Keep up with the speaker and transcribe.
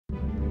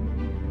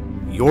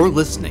You're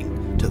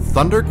listening to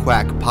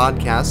ThunderQuack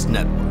Podcast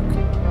Network.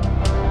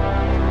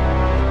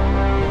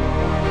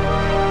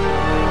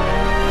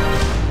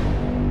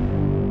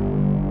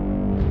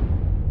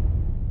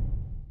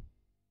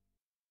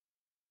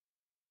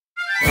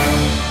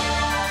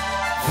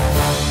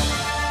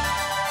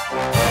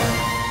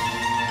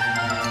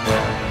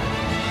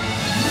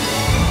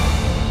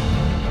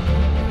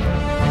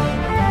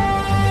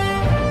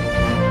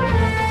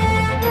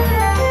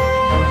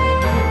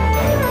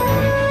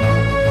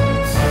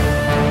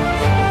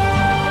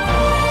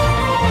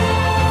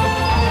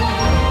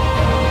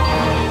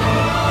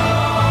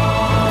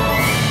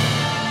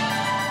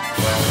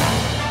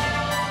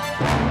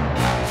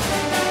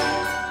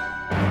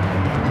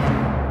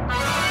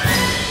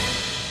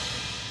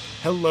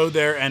 Hello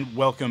there, and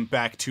welcome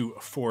back to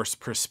Force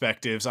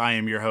Perspectives. I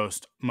am your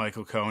host,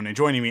 Michael Cohen, and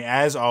joining me,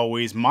 as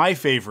always, my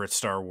favorite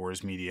Star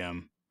Wars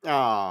medium,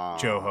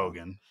 Joe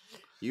Hogan.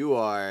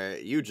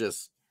 You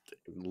just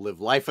live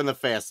life in the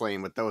fast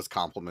lane with those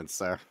compliments,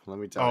 sir. Let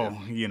me tell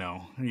you.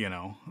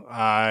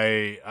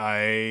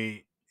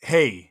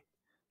 Hey,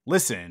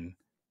 listen,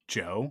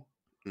 Joe.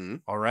 Mm-hmm.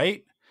 All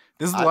right?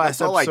 This is the last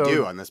that's all episode. I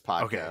do on this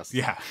podcast.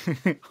 Okay,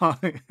 yeah.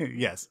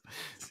 Yes.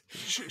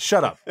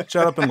 Shut up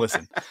and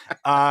listen.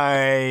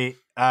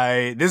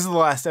 This is the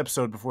last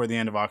episode before the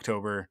end of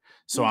October,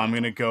 so I'm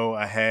gonna go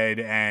ahead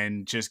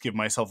and just give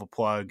myself a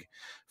plug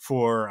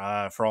for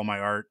all my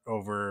art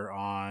over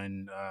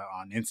on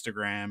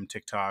Instagram,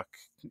 TikTok,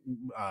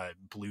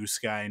 Blue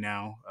Sky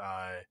now,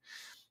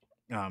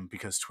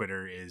 because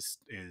Twitter is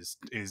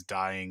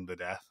dying the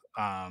death.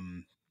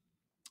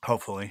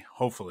 Hopefully,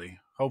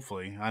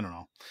 I don't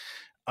know.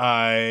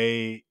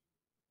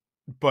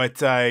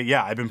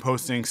 Yeah, I've been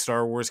posting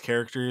Star Wars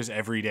characters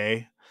every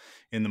day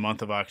in the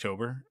month of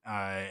October,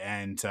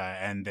 and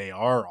they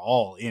are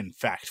all in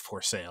fact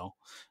for sale.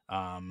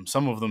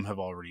 Some of them have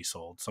already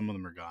sold. Some of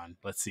them are gone.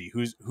 Let's see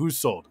who's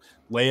sold.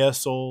 Leia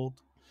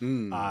sold.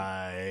 Din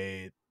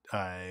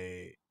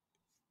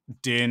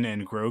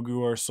and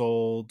Grogu are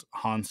sold.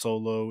 Han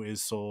Solo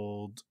is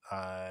sold.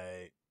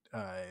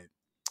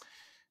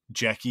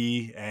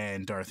 Jackie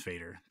and Darth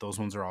Vader. Those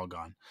ones are all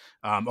gone.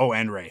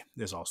 And Rey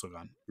is also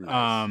gone.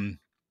 Nice.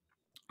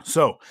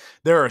 So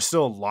there are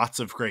still lots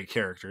of great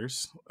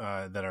characters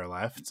that are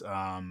left.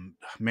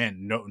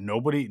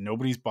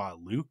 Nobody's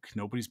bought Luke.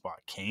 Nobody's bought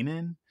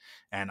Kanan.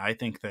 And I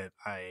think that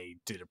I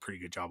did a pretty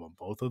good job on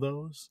both of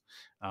those.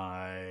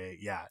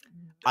 Yeah.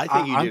 I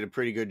think you did a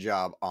pretty good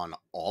job on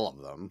all of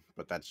them,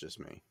 but that's just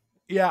me.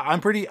 Yeah,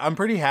 I'm pretty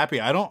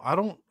happy. I don't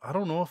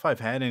know if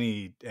I've had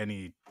any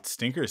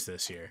stinkers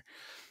this year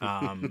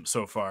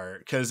so far,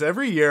 because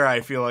every year I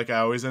feel like I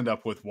always end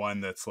up with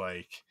one that's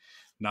like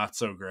not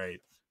so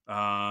great.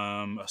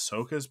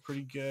 Ahsoka's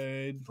pretty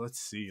good. Let's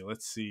see.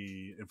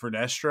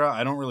 Vernestra,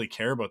 I don't really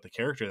care about the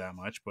character that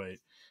much, but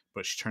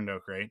she turned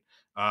out great.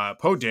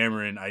 Poe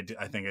Dameron, I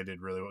think I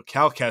did really well.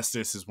 Cal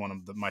Kestis is one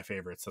of my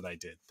favorites that I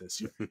did this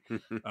year.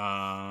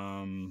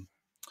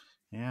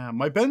 Yeah,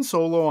 my Ben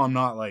Solo I'm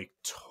not like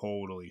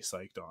totally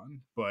psyched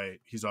on, but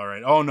he's all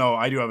right. Oh no,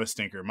 I do have a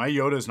stinker. My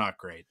Yoda's not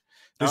great.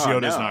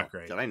 Yoda's not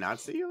great. Did I not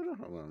see Yoda?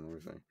 Hold on, let me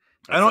see.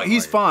 I don't.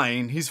 He's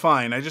fine. He's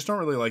fine. I just don't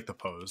really like the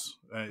pose.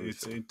 I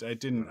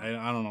don't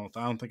know.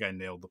 I don't think I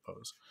nailed the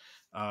pose.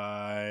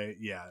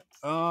 Yeah.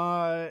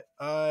 I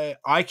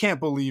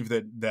can't believe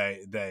that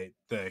the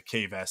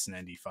KVS and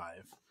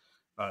ND5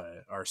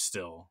 are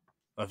still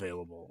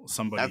available.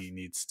 Somebody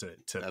needs to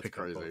pick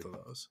up both of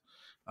those.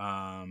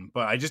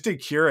 But I just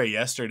did Kira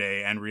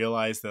yesterday and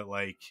realized that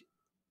like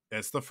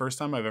it's the first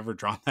time I've ever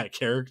drawn that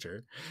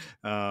character.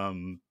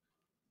 And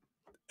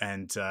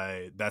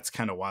that's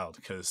kind of wild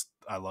because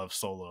I love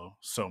Solo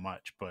so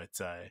much,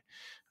 but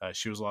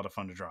she was a lot of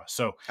fun to draw.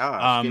 So she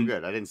came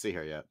good. I didn't see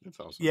her yet. That's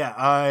awesome. Yeah,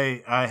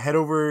 I head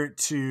over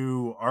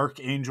to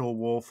Archangel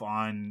Wolf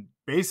on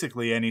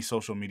basically any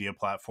social media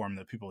platform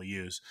that people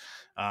use.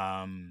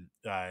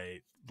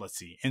 Let's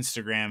see,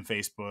 Instagram,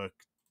 Facebook,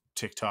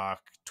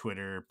 TikTok,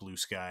 Twitter, Blue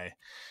Sky,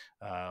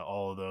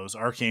 all of those.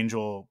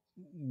 Archangel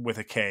with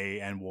a K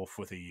and Wolf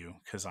with a U,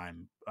 because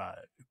I'm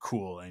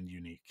cool and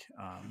unique.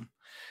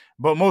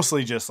 But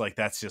mostly just like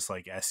that's just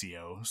like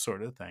SEO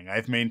sort of thing.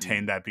 I've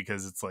maintained that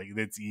because it's like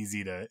it's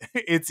easy to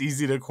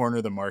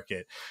corner the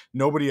market.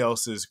 Nobody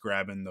else is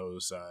grabbing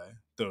those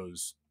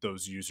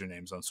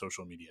usernames on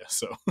social media,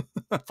 so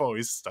I've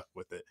always stuck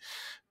with it.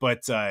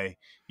 But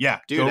yeah,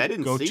 dude, I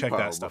didn't see check Poe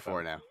that stuff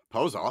before out. Now.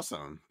 Poe's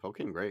awesome. Poe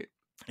came great.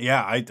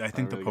 Yeah, I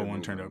think the Poe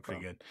one turned out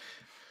pretty good.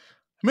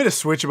 I made a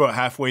switch about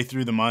halfway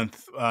through the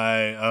month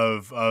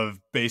of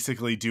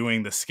basically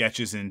doing the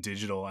sketches in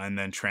digital and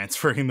then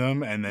transferring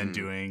them and then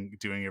doing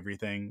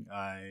everything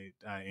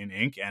in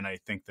ink, and I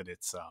think that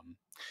it's a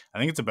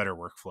better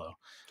workflow.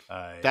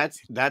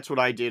 That's what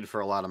I did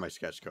for a lot of my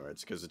sketch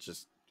cards,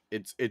 because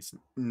it's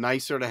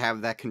nicer to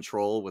have that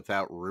control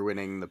without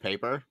ruining the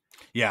paper.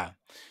 Yeah,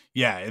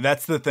 Yeah,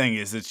 that's the thing,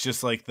 is it's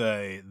just like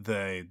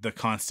the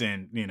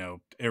constant, Yeah.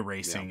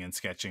 erasing and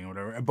sketching or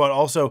whatever. But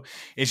also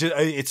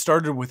it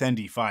started with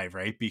ND5,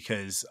 right?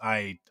 Because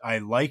I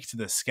liked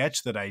the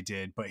sketch that I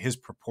did, but his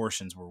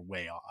proportions were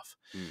way off.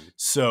 Mm.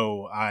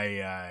 So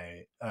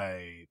I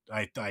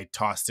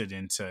tossed it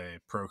into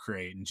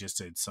Procreate and just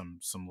did some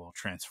little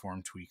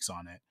transform tweaks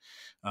on it,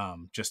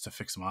 just to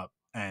fix them up,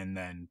 and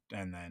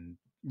then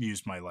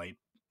used my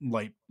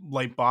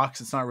light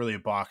box. It's not really a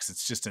box,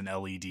 it's just an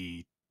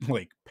LED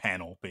like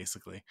panel,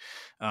 basically,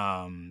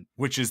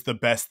 which is the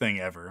best thing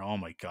ever. Oh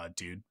my god,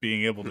 dude,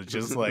 being able to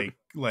just like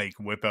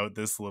whip out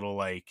this little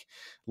like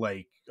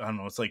I don't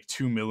know, it's like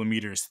 2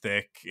 millimeters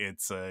thick.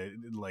 It's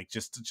like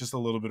just a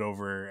little bit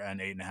over an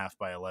 8.5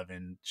 by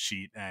 11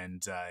 sheet,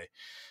 and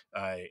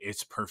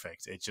it's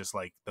perfect. It's just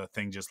like the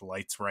thing just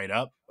lights right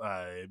up,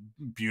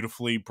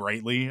 beautifully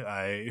brightly,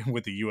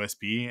 with the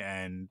USB,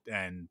 and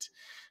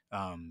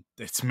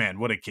it's, man,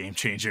 what a game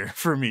changer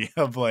for me,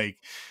 of like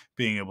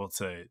being able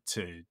to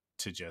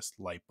just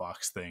light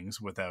box things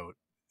without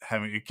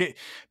having a kid.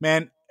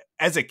 Man,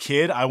 as a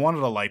kid, I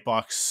wanted a light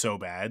box so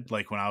bad.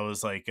 Like when I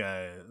was like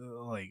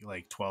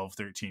 12,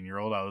 13-year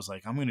old, I was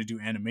like, I'm gonna do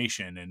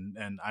animation,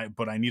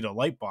 but I need a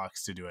light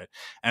box to do it.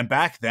 And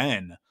back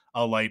then,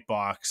 a light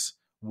box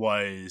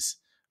was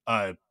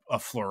a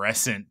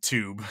fluorescent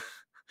tube,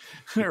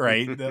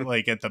 right? That,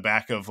 like, at the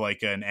back of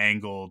like an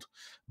angled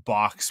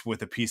box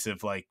with a piece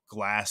of like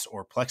glass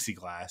or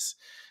plexiglass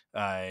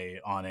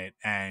on it,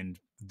 and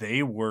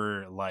they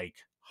were like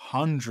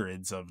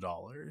hundreds of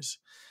dollars,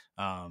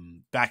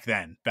 back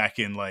then, back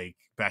in the late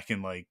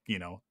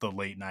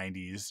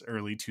 90s,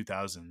 early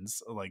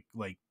 2000s,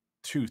 like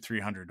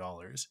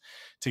 $200-300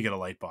 to get a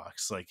light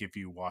box, like if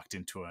you walked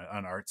into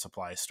an art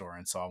supply store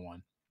and saw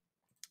one.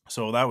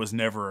 So that was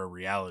never a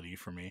reality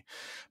for me.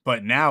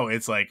 But now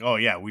it's like, oh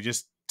yeah, we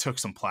just took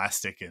some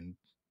plastic and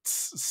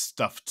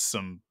stuffed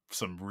some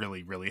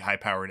really really high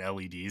powered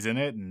LEDs in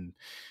it, and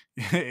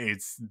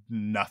it's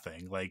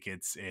nothing. Like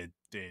it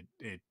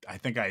I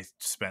think I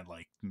spent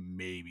like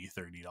maybe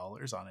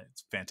 $30 on it.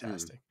 It's Mm.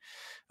 fantastic.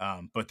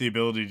 But the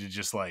ability to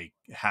just like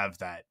have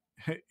that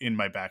in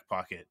my back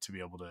pocket, to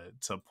be able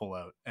to pull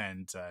out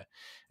and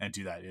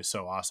do that, is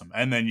so awesome.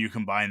 And then you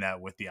combine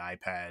that with the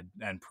iPad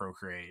and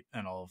Procreate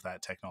and all of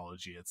that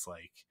technology. It's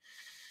like,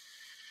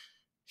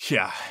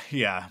 yeah,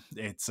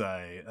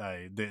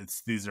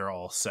 these are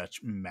all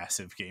such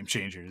massive game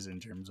changers in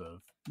terms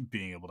of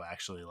being able to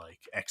actually like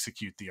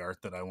execute the art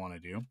that I want to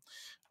do.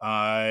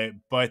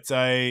 But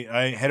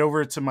I head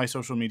over to my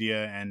social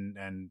media,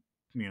 and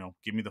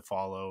give me the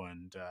follow,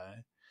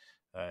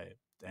 uh,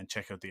 and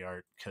check out the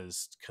art,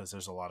 because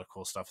there's a lot of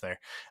cool stuff there.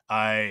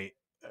 I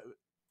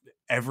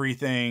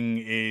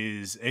Everything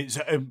is,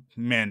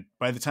 man,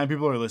 by the time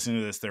people are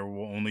listening to this, there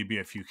will only be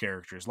a few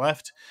characters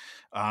left,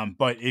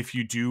 but if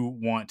you do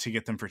want to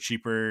get them for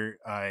cheaper,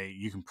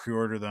 you can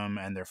pre-order them,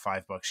 and they're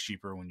 $5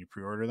 cheaper when you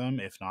pre-order them.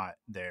 If not,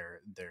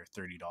 they're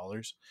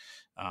 $30,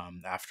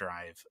 after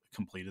I've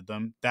completed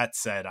them. That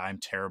said, I'm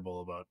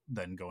terrible about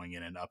then going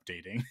in and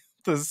updating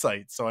the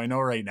site, so I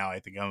know right now I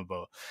think I'm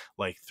about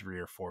like 3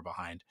 or 4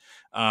 behind,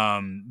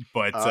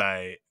 but Uh,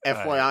 I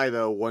FYI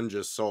though, one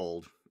just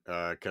sold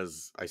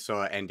because I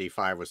saw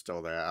ND5 was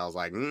still there. I was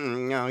like,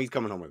 no, he's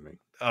coming home with me.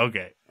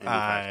 Okay.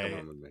 ND5's coming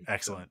home with me. So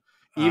Excellent.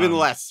 even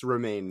less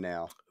remain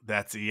now.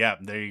 That's, yeah,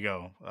 there you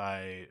go.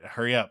 I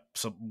hurry up,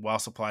 so while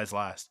supplies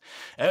last.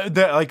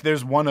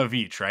 There's one of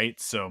each, right?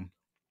 So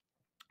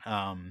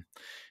um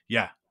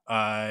yeah,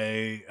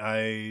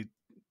 I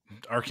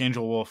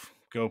Archangel Wolf,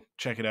 go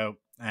check it out.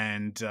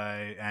 And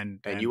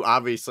You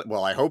obviously,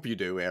 well, I hope you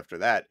do after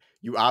that.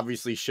 You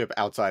obviously ship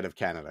outside of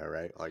Canada,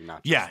 right? Like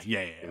not yeah, just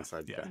yeah, yeah, yeah,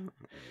 inside yeah. Canada.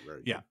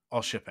 Very Yeah, good.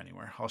 I'll ship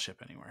anywhere.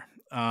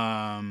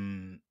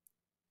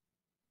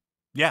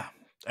 Yeah,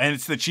 and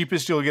it's the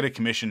cheapest you'll get a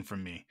commission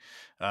from me.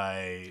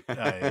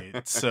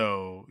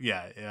 So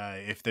yeah,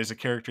 if there's a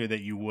character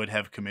that you would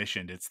have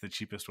commissioned, it's the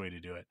cheapest way to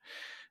do it.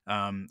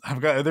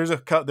 There's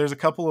a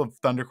couple of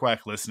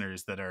ThunderQuack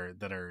listeners that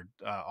are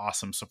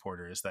awesome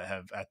supporters, that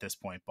have at this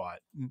point bought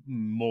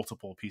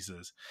multiple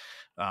pieces,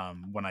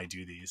 when I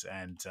do these,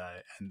 and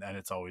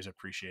it's always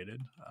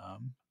appreciated.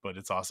 But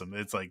it's awesome.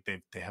 It's like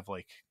they have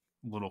like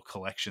little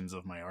collections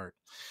of my art.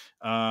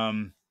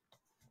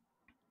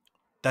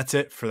 That's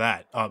it for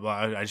that.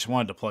 I just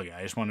wanted to plug it.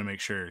 I just wanted to make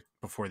sure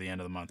before the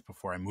end of the month,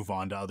 before I move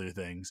on to other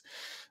things,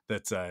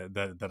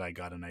 that I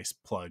got a nice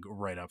plug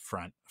right up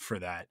front for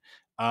that.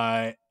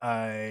 I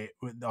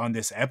On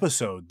this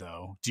episode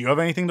though, do you have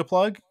anything to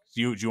plug?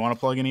 Do you want to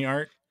plug any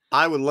art?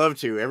 I would love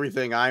to.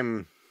 Everything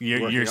I'm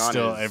You're working on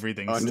still, is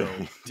everything's under.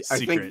 still I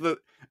think secret,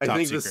 I top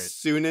think the secret.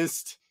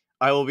 soonest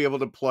I will be able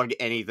to plug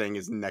anything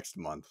is next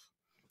month.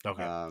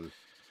 Okay.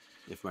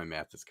 If my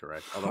math is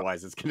correct.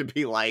 Otherwise, it's going to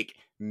be like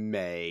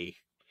May.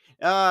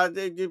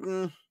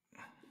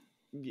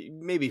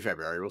 Maybe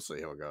February. We'll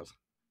see how it goes.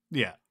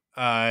 Yeah.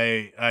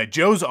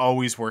 Joe's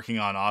always working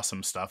on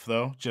awesome stuff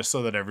though, just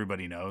so that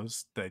everybody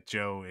knows that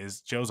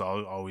Joe's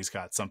always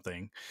got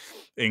something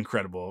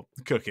incredible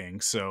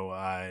cooking. So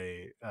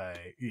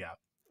yeah.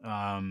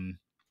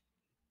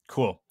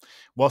 Cool.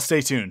 Well,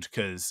 stay tuned,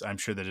 because I'm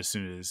sure that as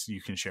soon as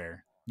you can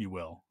share, you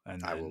will.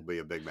 And I then, will be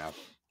a big mouth.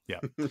 Yeah.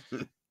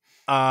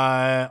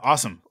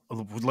 Awesome.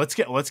 Let's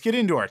get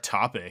into our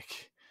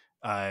topic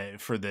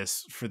for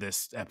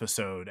this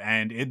episode.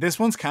 And this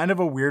one's kind of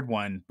a weird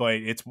one, but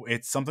it's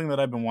something that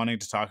I've been wanting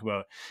to talk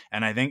about.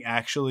 And I think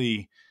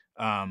actually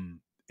in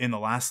the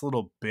last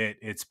little bit,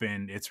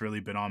 it's really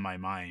been on my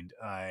mind.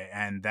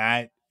 And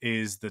that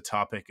is the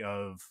topic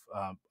of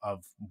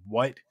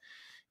what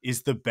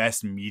is the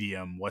best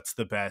medium, what's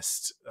the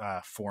best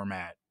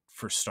format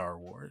for Star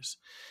Wars.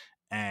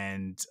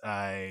 And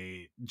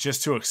I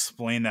just to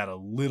explain that a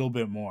little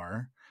bit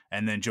more,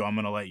 and then Joe, I'm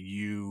going to let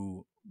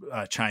you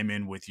chime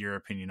in with your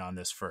opinion on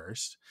this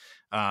first.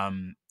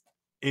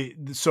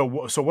 So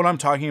what I'm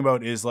talking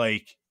about is,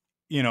 like,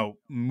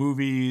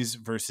 movies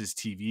versus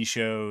TV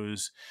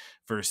shows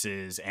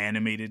versus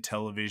animated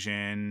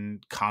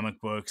television,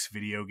 comic books,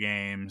 video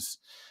games,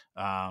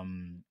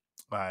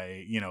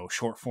 by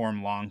short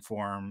form, long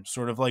form,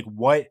 sort of like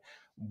what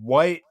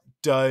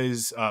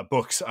does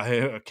books.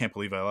 I can't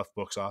believe I left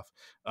books off.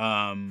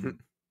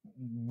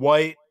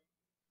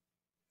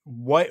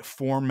 What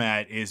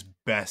format is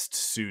best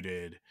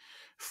suited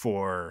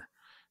for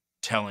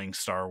telling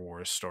Star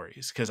Wars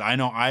stories? Because I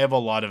know I have a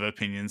lot of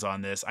opinions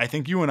on this. I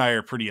think you and I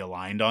are pretty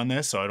aligned on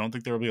this, so I don't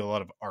think there will be a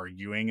lot of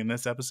arguing in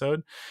this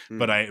episode.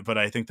 But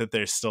I think that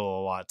there's still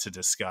a lot to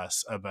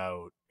discuss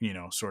about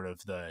sort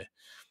of the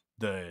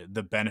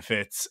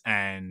benefits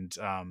and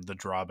the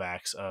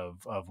drawbacks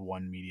of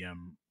one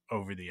medium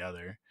over the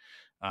other.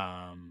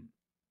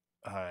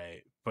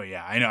 But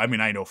yeah, I know. I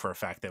mean, I know for a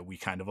fact that we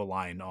kind of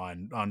align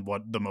on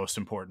what the most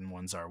important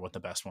ones are, what the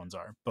best ones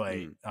are. But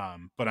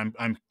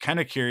I'm kind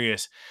of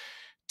curious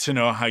to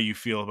know how you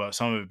feel about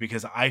some of it,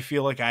 because I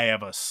feel like I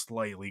have a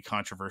slightly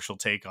controversial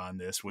take on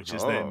this, which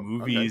is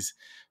that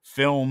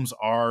films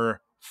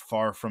are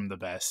far from the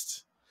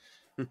best.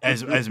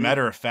 As a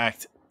matter of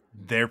fact,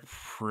 they're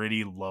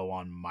pretty low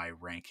on my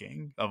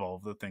ranking of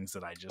all the things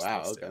that I just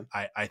listed.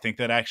 Okay. I think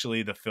that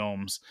actually the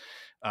films,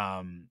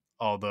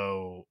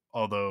 although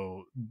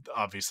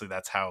obviously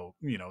that's how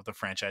the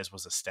franchise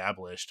was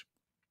established,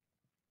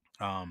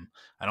 I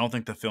don't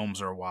think the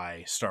films are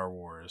why Star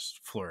Wars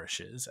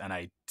flourishes, and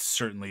I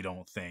certainly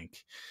don't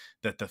think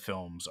that the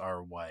films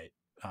are what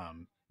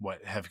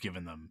have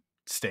given them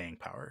staying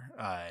power.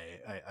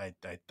 I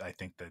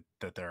think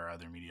that there are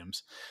other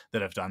mediums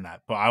that have done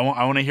that, but I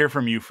want to hear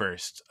from you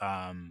first.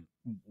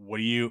 What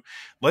do you?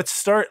 Let's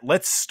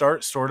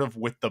start sort of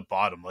with the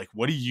bottom. Like,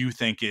 what do you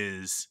think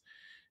is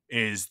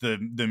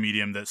the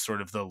medium that's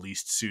sort of the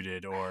least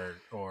suited,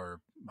 or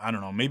I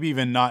don't know, maybe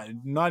even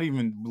not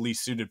even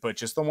least suited, but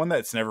just the one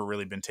that's never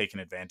really been taken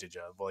advantage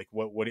of? Like,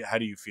 how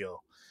do you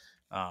feel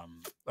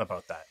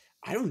about that?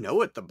 I don't know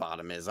what the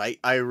bottom is.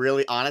 I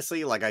really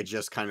honestly, like, I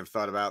just kind of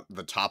thought about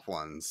the top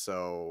ones.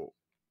 So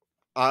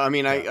I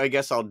mean, I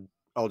guess I'll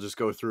just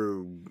go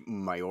through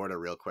my order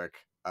real quick.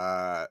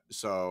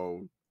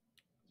 So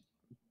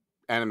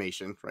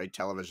animation, right?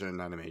 Television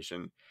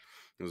animation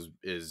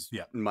is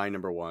my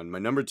number one. My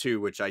number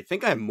two, which I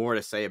think I have more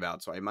to say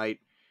about, so I might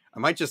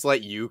just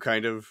let you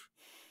kind of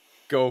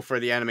go for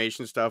the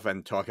animation stuff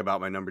and talk about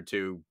my number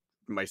two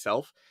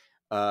myself.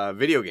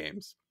 Video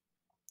games.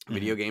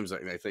 Video games,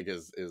 I think,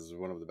 is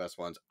one of the best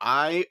ones.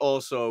 I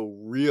also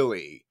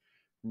really,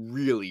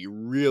 really,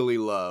 really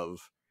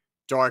love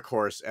Dark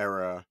Horse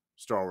era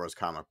Star Wars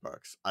comic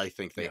books. I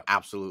think they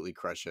absolutely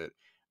crush it.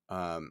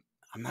 I'm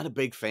not a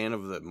big fan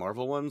of the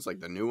Marvel ones,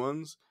 like the new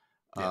ones.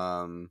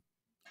 I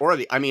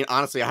mean,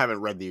 honestly, I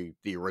haven't read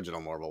the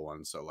original Marvel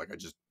ones, so like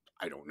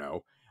I don't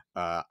know.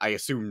 I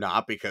assume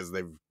not, because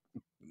they've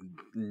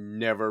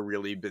never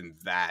really been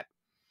that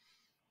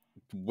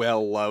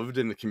well loved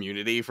in the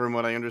community, from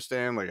what I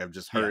understand. Like, I've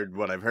just heard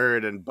what I've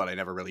heard, but I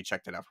never really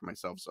checked it out for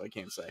myself, so I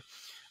can't say.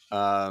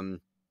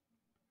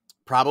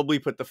 Probably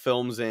put the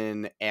films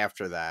in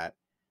after that.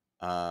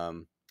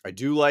 I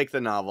do like the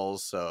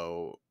novels,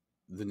 so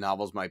the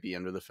novels might be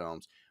under the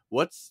films.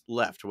 What's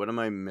left? What am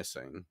I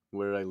missing?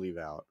 What did I leave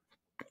out?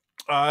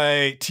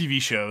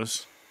 TV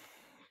shows,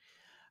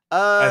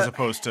 as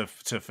opposed to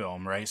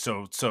film, right?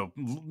 So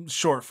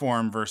short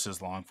form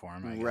versus long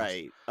form, I guess.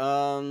 Right.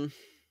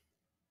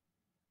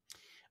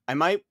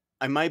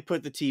 I might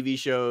put the TV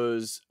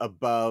shows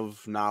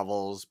above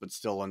novels, but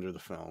still under the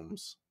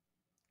films.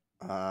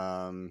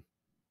 And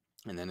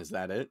then is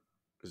that it?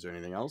 Is there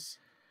anything else?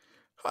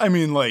 I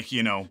mean, like,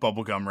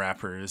 bubblegum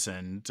wrappers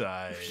and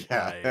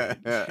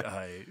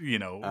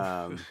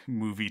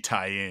movie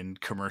tie-in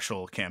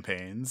commercial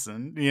campaigns,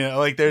 and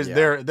like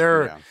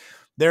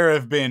there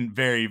have been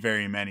very,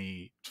 very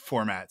many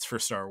formats for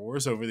Star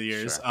Wars over the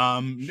years.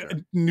 Sure.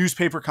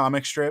 Newspaper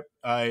comic strip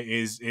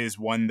is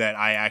one that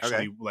I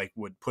actually like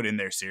would put in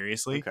there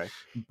seriously. Okay.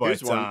 But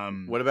here's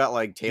one. What about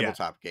like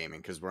tabletop gaming?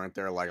 Because weren't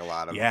there like a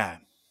lot of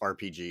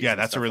RPGs Yeah, and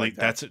that's a stuff really like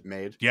that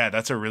made. yeah,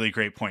 that's a really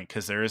great point,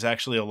 because there is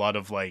actually a lot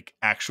of like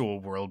actual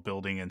world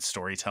building and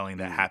storytelling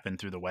that happened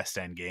through the West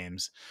End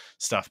Games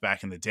stuff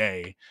back in the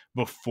day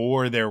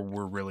before there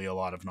were really a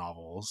lot of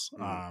novels.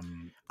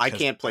 I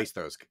can't place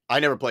those. I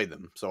never played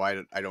them, so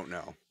I don't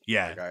know.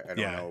 Yeah, Like I don't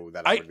yeah. know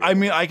that I would be I able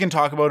mean, to. I can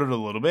talk about it a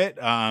little bit,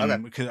 Okay.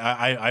 because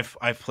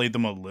I've played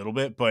them a little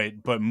bit,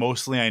 but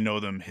mostly I know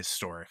them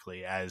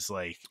historically as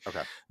like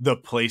Okay. the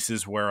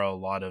places where a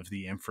lot of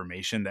the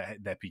information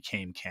that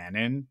became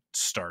canon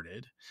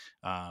started.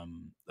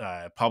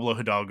 Pablo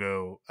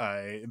Hidalgo,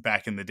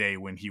 back in the day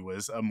when he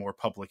was a more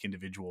public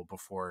individual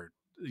before,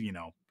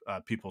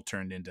 people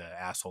turned into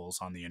assholes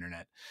on the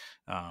internet,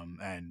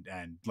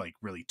 and like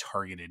really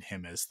targeted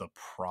him as the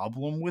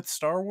problem with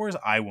Star Wars.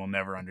 I will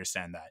never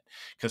understand that,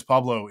 because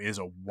Pablo is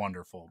a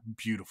wonderful,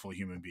 beautiful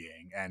human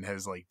being and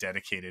has like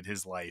dedicated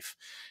his life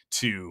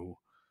to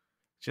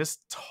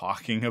just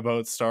talking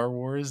about Star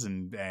Wars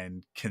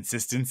and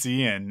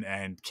consistency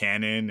and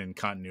canon and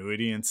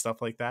continuity and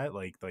stuff like that.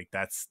 Like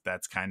that's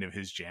kind of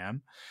his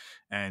jam.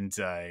 And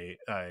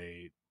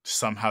I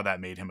somehow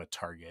that made him a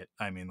target.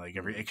 I mean, like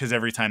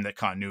every time that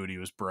continuity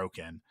was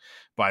broken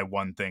by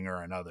one thing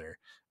or another,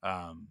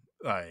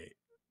 I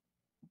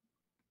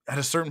at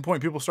a certain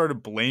point people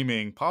started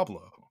blaming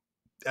Pablo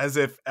as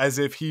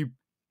if he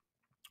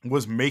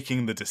was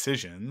making the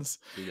decisions,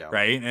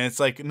 right? And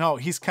it's like, no,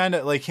 he's kind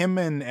of like him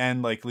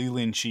and like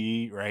Leland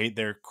Chi, right?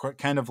 They're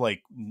kind of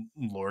like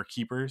lore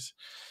keepers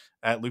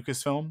at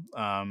Lucasfilm.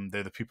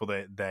 They're the people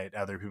that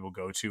other people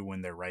go to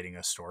when they're writing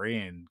a story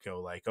and go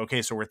like,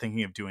 okay, so we're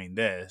thinking of doing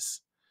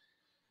this.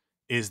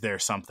 Is there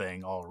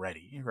something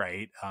already,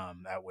 right?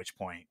 At which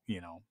point,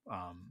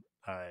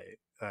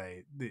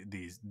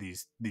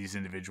 these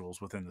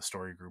individuals within the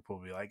story group will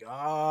be like,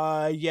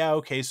 yeah,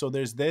 okay, so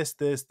there's this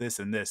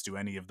and this. Do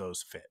any of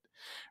those fit,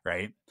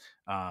 right?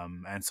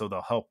 And so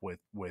they'll help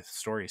with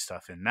story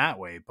stuff in that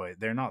way,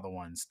 but they're not the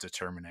ones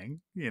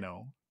determining,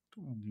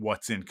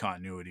 what's in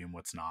continuity and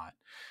what's not.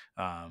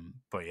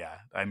 But yeah,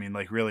 I mean,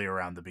 like really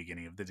around the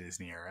beginning of the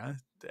Disney era,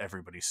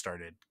 everybody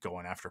started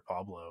going after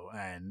Pablo,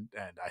 and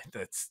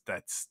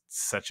that's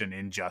such an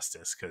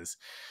injustice,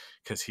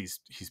 because he's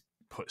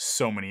put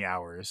so many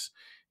hours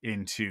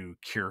into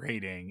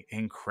curating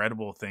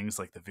incredible things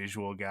like the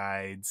visual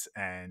guides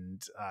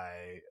and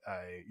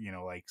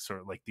like sort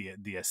of like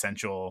the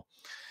essential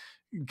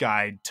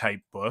guide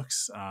type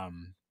books,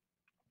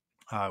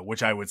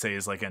 which I would say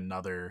is like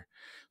another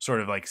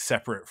sort of like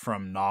separate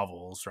from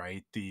novels,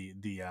 right? The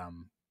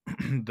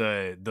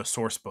the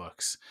source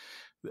books,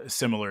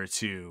 similar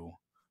to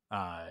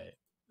uh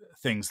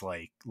things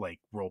like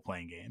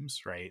role-playing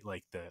games, right?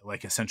 Like the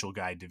like essential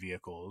guide to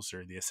vehicles,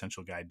 or the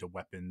essential guide to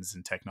weapons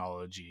and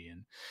technology,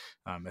 and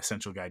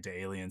essential guide to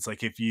aliens.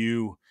 Like if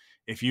you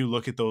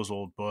look at those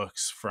old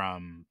books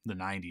from the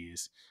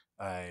 90s,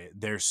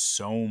 there's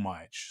so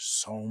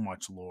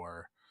much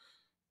lore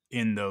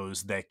in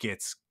those that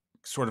gets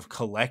sort of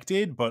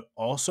collected but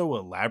also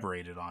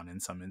elaborated on in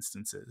some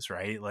instances,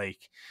 right?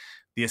 Like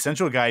the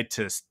essential guide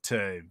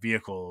to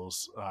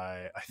vehicles,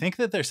 I think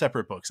that they're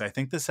separate books. I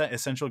think the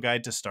essential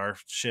guide to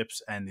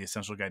starships and the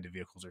essential guide to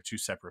vehicles are two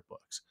separate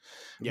books.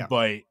 Yeah.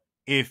 But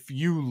if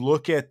you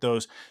look at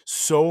those,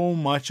 so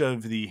much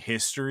of the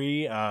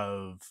history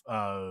of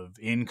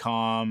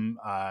Incom,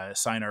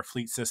 Sinar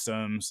fleet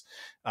systems,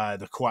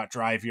 the Quat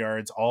drive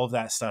yards, all of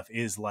that stuff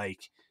is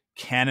like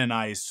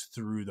canonized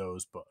through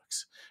those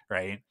books,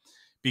 right?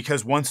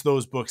 Because once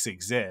those books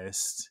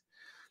exist,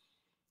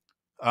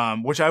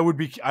 which I would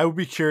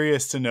be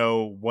curious to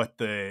know what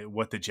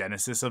the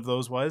genesis of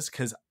those was,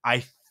 because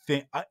I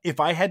think if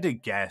I had to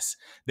guess,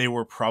 they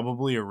were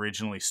probably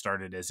originally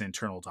started as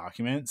internal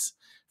documents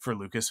for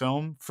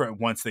Lucasfilm for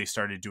once they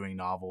started doing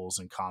novels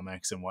and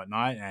comics and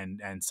whatnot,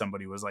 and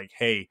somebody was like,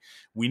 hey,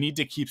 we need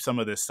to keep some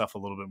of this stuff a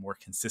little bit more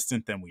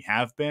consistent than we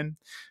have been,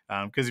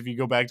 because if you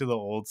go back to the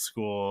old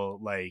school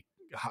like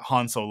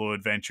Han Solo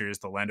adventures,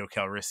 the Lando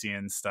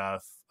Calrissian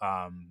stuff,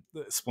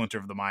 the Splinter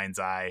of the Mind's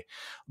Eye,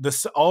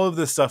 this all of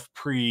this stuff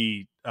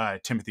pre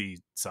Timothy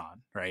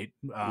Zahn, right?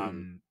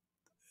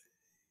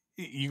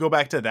 You go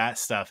back to that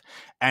stuff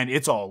and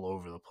it's all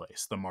over the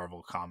place. The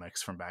Marvel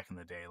comics from back in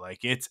the day, like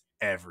it's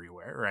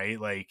everywhere, right?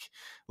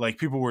 Like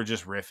people were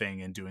just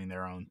riffing and doing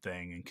their own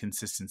thing, and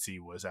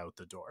consistency was out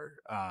the door.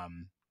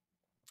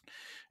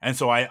 And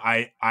so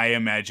I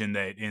imagine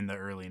that in the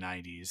early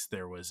 90s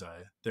there was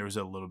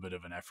a little bit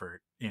of an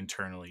effort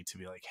internally to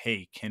be like,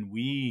 hey, can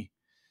we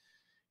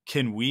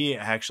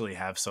actually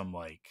have some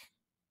like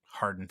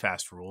hard and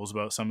fast rules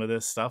about some of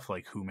this stuff,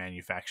 like who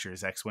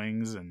manufactures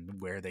X-Wings and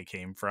where they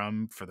came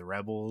from for the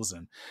rebels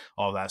and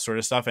all that sort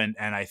of stuff. And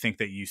I think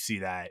that you see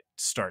that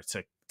start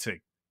to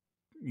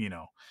you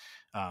know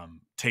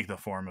take the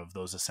form of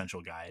those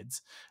essential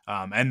guides,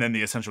 and then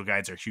the essential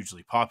guides are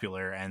hugely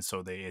popular, and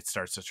so it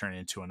starts to turn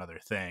into another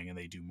thing, and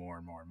they do more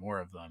and more and more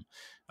of them.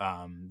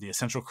 The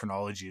essential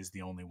chronology is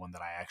the only one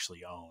that I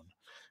actually own,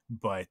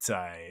 but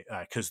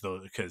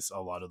because a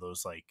lot of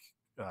those like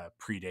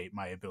predate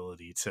my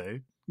ability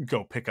to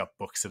go pick up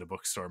books at a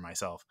bookstore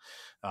myself,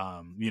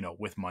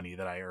 with money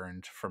that I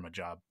earned from a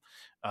job.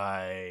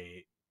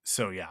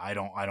 So yeah, I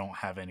don't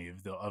have any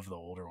of the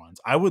older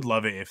ones. I would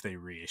love it if they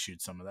reissued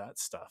some of that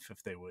stuff.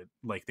 If they would,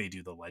 like they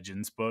do the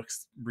Legends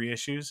books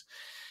reissues,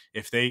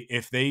 if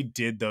they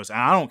did those, and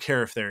I don't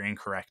care if they're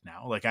incorrect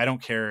now. Like I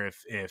don't care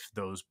if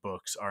those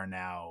books are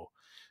now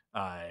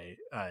like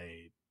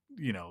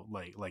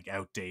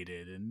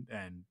outdated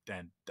and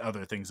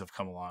other things have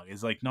come along.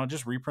 Is like, no,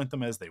 just reprint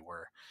them as they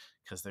were,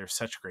 because they're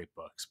such great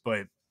books.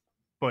 But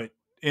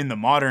in the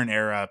modern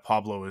era,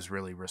 Pablo is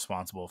really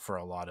responsible for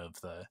a lot of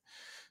the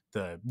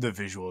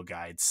visual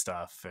guide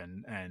stuff,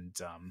 and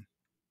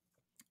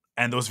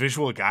those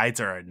visual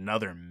guides are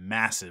another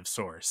massive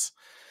source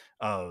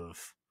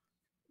of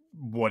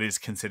what is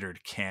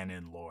considered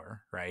canon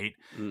lore, right?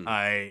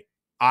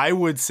 I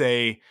would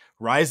say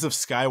Rise of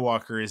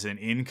Skywalker is an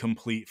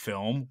incomplete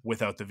film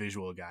without the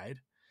visual guide.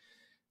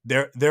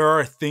 There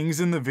are things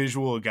in the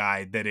visual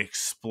guide that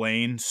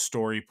explain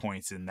story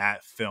points in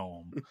that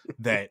film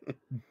that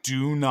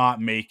do not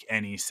make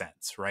any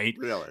sense, right?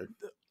 Really?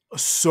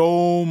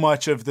 So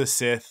much of the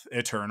Sith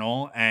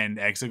Eternal and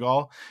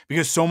Exegol,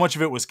 because so much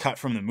of it was cut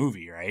from the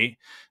movie, right?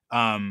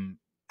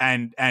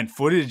 And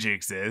footage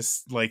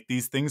exists. Like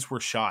these things were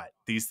shot.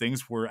 These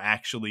things were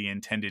actually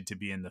intended to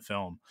be in the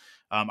film.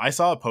 I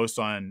saw a post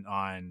on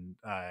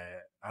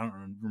I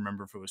don't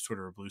remember if it was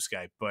Twitter or Blue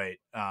Sky, but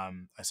I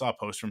saw a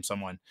post from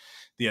someone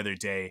the other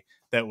day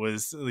that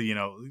was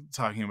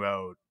talking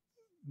about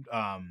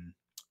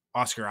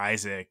Oscar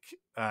Isaac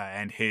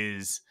and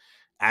his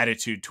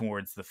attitude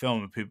towards the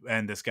film,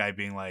 and this guy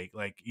being like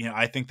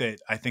I think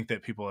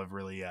that people have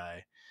really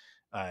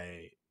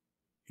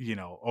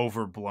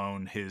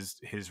overblown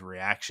his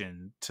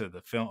reaction to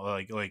the film,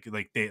 like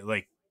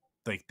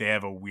they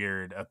have a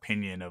weird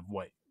opinion of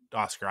what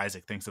Oscar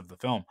Isaac thinks of the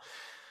film.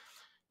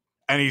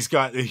 And he's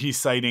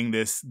citing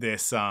this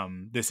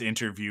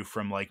interview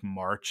from like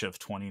March of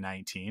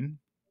 2019.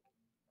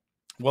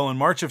 Well, in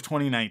March of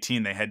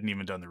 2019 they hadn't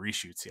even done the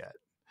reshoots yet,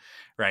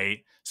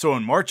 right? So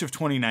in March of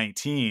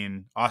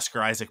 2019,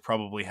 Oscar Isaac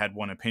probably had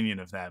one opinion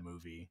of that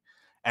movie.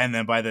 And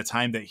then by the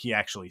time that he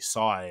actually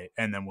saw it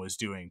and then was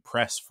doing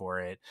press for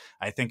it,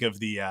 I think of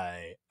the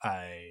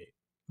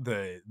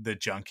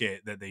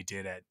junket that they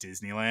did at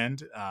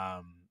Disneyland,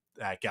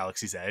 at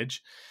Galaxy's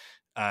Edge,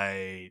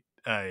 where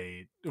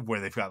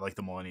they've got like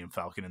the Millennium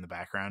Falcon in the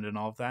background and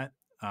all of that.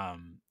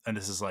 And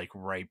this is like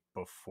right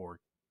before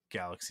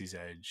Galaxy's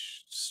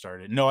Edge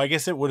started. No, I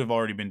guess it would have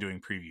already been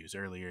doing previews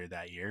earlier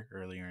that year,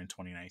 earlier in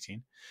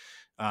 2019.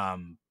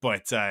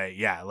 But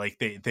yeah, like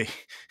they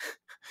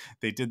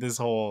they did this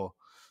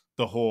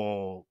the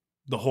whole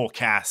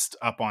cast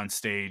up on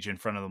stage in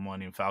front of the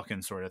Millennium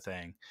Falcon sort of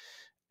thing,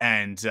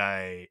 and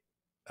they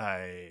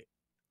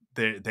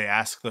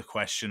ask the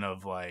question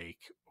of like,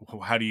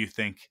 how do you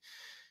think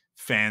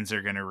fans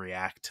are going to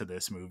react to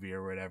this movie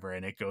or whatever,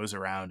 and it goes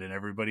around and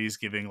everybody's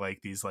giving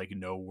like these like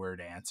no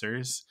word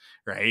answers,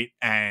 right?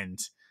 And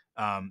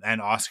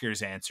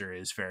Oscar's answer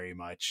is very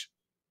much,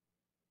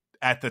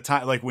 at the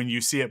time, like when you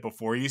see it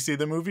before you see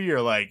the movie,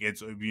 you're like,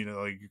 it's like you're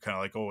kind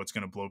of like, oh, it's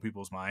going to blow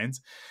people's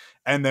minds.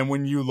 And then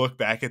when you look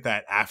back at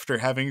that after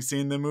having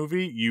seen the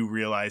movie, you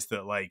realize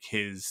that like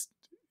he's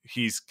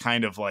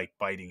kind of like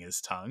biting his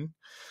tongue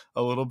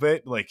a little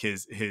bit. Like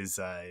his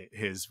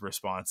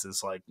response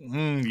is like,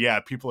 yeah,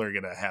 people are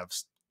gonna have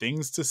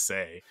things to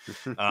say.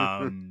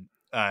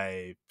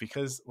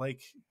 Because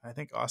like I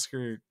think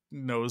Oscar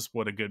knows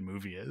what a good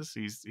movie is.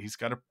 He's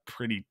got a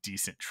pretty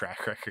decent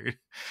track record,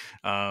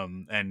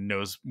 and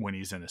knows when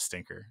he's in a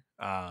stinker.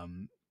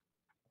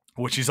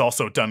 Which he's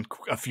also done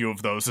a few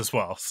of those as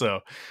well.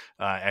 So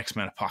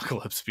X-Men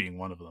Apocalypse being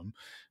one of them.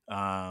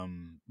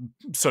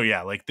 So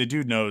yeah, like the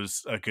dude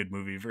knows a good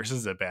movie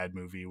versus a bad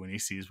movie when he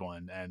sees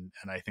one, and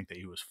I think that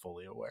he was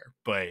fully aware.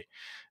 But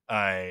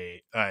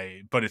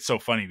but it's so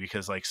funny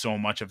because like so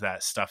much of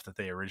that stuff that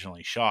they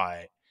originally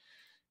shot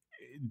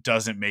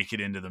doesn't make it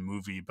into the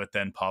movie, but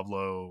then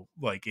Pablo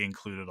like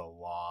included a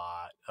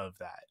lot of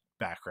that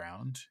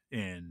background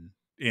in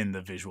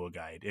the visual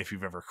guide. If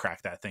you've ever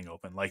cracked that thing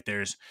open, like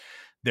there's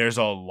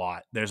a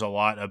lot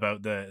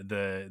about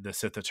the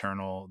Sith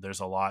Eternal. There's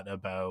a lot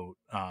about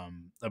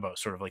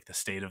sort of like the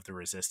state of the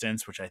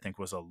Resistance, which I think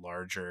was a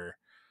larger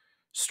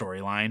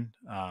storyline,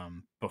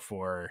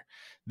 before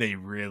they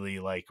really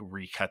like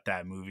recut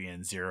that movie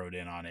and zeroed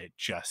in on it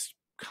just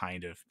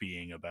kind of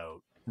being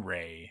about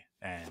Rey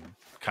and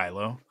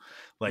Kylo.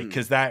 Like,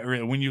 because that,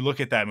 when you look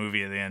at that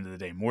movie at the end of the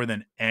day, more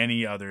than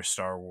any other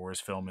Star Wars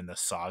film in the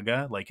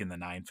saga, like in the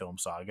 9-film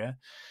saga,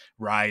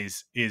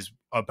 Rise is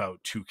about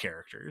two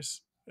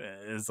characters.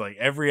 It's like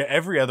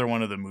every other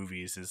one of the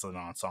movies is an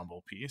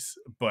ensemble piece,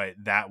 but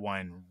that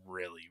one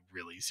really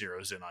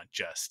zeroes in on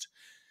just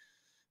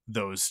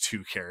those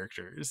two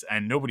characters,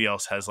 and nobody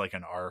else has like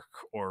an arc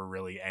or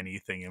really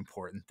anything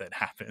important that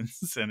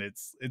happens, and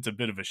it's a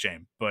bit of a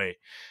shame. But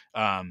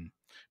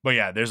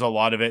yeah, there's a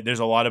lot of it. There's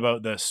a lot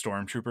about the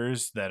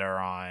stormtroopers that are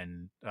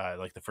on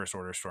like the First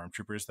Order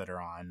stormtroopers that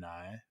are on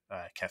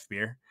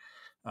Kefbir,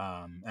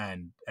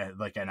 And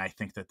I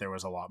think that there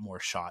was a lot more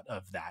shot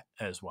of that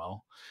as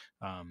well.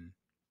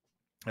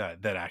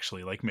 That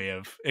actually like may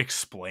have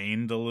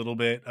explained a little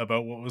bit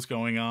about what was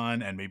going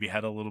on and maybe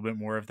had a little bit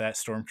more of that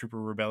stormtrooper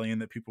rebellion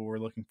that people were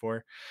looking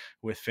for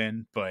with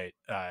Finn. But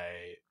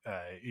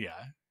yeah,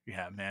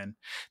 man,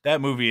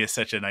 that movie is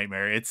such a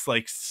nightmare. It's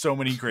like so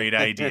many great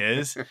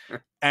ideas,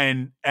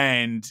 and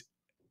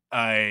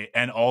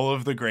all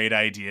of the great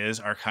ideas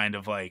are kind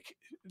of like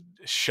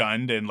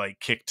shunned and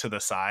like kicked to the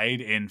side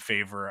in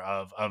favor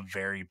of a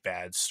very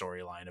bad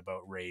storyline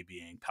about Rey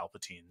being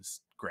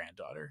Palpatine's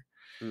granddaughter.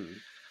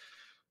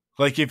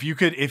 Like if you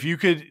could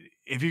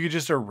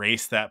just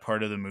erase that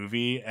part of the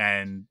movie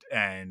and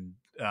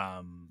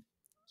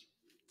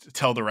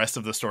tell the rest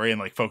of the story and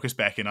like focus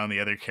back in on the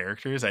other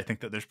characters, I think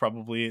that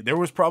there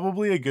was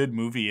probably a good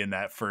movie in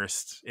that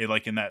first,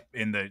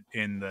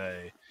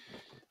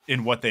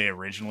 in what they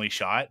originally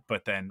shot,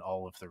 but then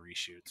all of the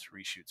reshoots.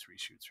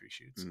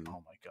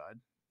 Oh my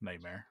god,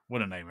 nightmare!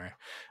 What a nightmare.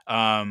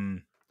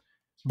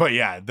 But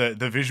yeah,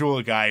 the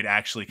visual guide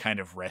actually kind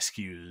of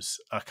rescues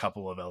a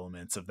couple of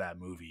elements of that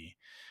movie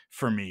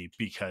for me,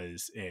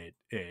 because it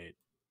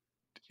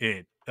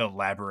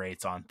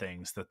elaborates on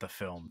things that the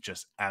film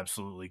just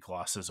absolutely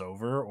glosses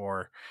over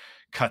or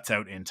cuts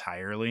out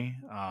entirely.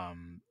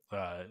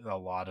 A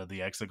lot of the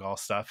Exegol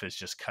stuff is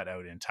just cut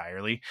out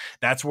entirely.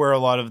 That's where a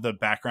lot of the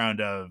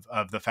background of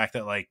the fact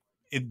that like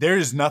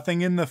there's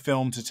nothing in the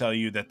film to tell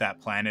you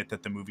that planet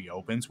that the movie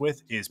opens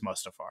with is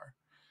Mustafar.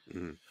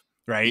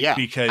 Right? Yeah.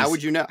 Because how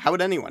would you know? How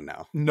would anyone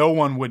know? No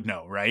one would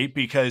know, right?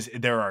 Because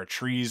there are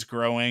trees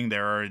growing,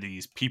 there are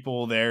these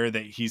people there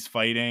that he's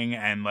fighting,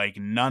 and like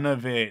none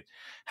of it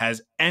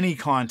has any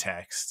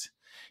context.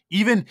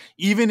 Even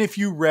if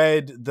you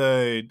read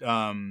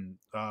the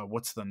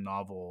what's the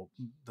novel?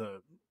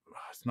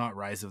 It's not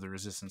Rise of the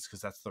Resistance,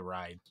 because that's the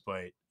ride,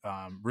 but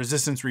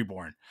Resistance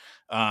Reborn,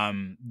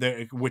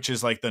 which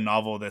is like the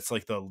novel that's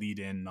like the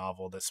lead-in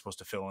novel that's supposed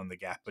to fill in the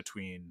gap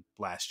between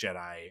Last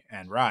Jedi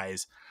and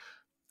Rise.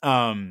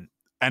 And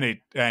it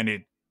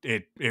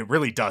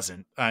really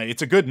doesn't.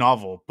 It's a good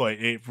novel, but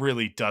it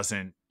really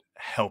doesn't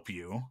help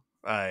you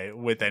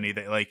with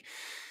anything. Like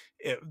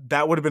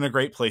that would have been a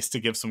great place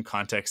to give some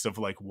context of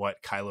like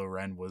what Kylo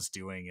Ren was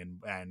doing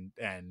and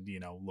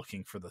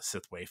looking for the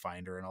Sith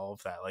Wayfinder and all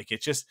of that. Like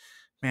it just,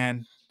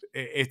 man,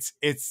 it's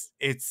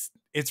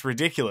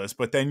ridiculous.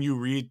 But then you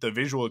read the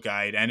visual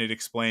guide and it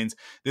explains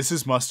this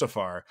is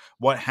Mustafar.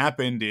 What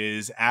happened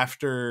is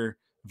after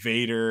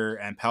Vader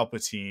and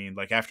Palpatine,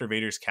 like after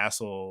Vader's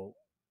castle,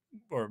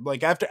 or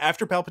like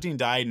after Palpatine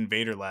died and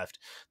Vader left,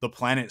 the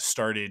planet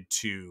started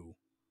to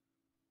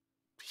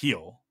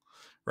heal,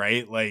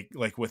 right? Like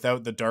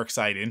without the dark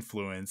side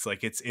influence,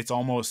 like it's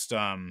almost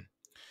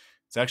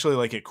it's actually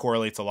like it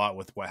correlates a lot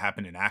with what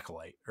happened in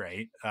Acolyte,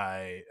 right?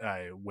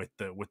 With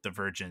the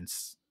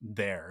Virgins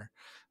there,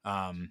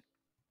 and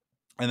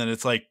then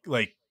it's like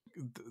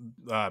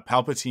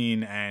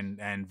Palpatine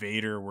and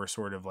Vader were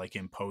sort of like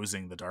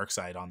imposing the dark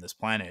side on this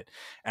planet,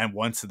 and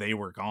once they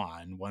were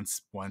gone,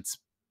 once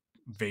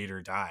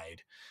Vader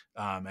died,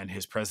 and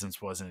his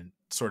presence wasn't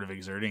sort of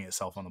exerting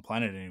itself on the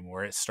planet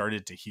anymore, it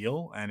started to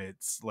heal, and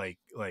it's like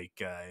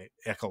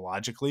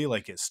ecologically,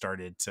 like it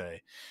started to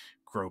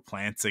grow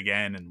plants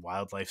again, and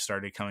wildlife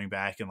started coming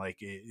back, and like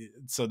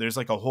so there's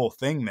like a whole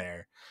thing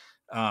there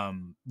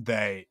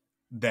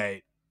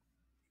that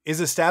is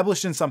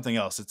established in something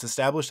else. It's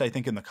established, I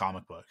think, in the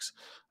comic books,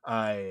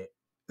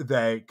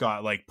 that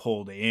got like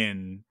pulled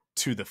in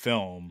to the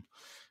film,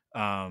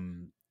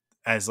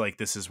 as like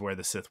this is where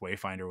the Sith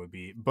Wayfinder would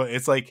be. But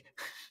it's like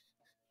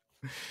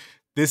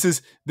this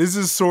is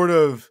sort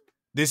of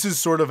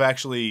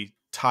actually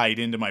tied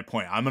into my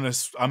point. I'm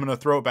gonna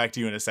throw it back to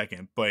you in a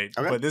second, but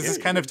Okay. but this is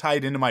kind of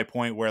tied into my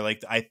point where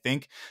like I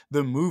think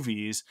the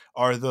movies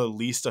are the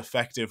least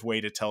effective way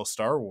to tell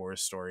Star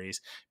Wars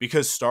stories,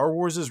 because Star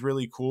Wars is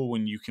really cool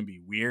when you can be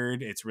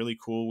weird. It's really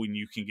cool when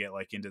you can get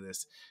like into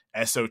this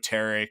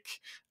esoteric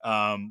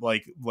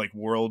like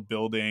world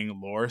building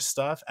lore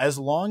stuff, as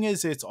long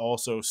as it's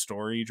also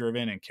story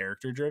driven and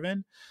character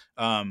driven.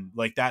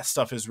 Like that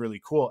stuff is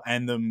really cool,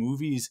 and the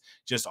movies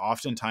just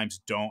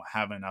oftentimes don't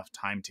have enough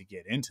time to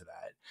get into that.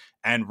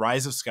 And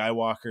Rise of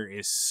Skywalker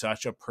is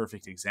such a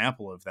perfect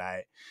example of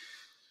that,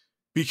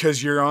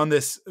 because you're on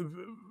this,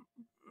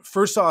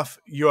 first off,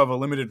 you have a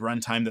limited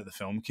runtime that the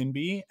film can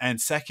be,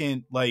 and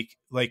second, like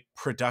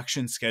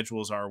production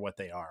schedules are what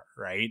they are,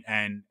 right?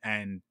 And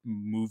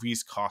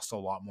movies cost a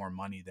lot more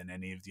money than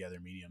any of the other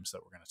mediums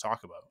that we're going to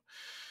talk about.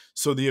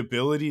 So the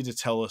ability to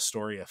tell a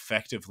story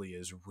effectively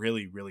is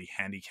really, really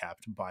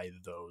handicapped by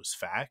those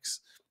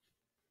facts.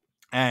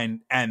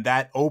 And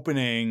that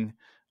opening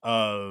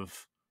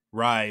of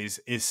Rise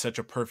is such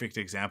a perfect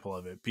example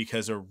of it,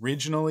 because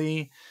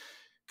originally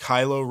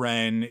Kylo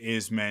Ren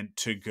is meant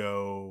to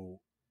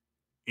go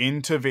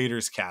into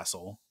Vader's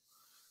castle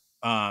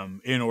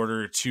in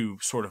order to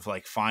sort of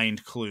like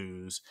find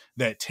clues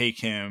that take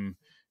him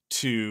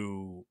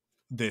to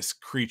this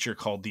creature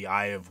called the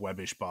Eye of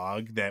Webbish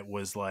Bog, that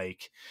was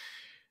like,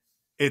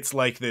 it's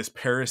like this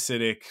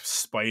parasitic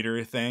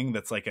spider thing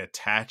that's like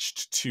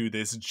attached to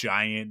this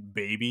giant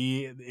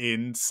baby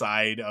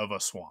inside of a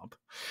swamp,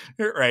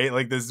 right?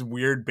 Like this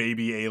weird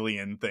baby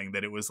alien thing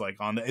that it was like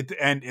on the,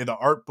 and the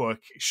art book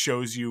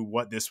shows you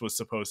what this was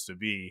supposed to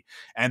be.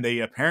 And they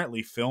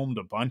apparently filmed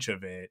a bunch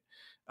of it.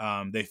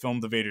 They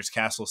filmed the Vader's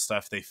Castle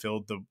stuff. They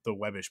filmed the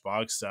Webbish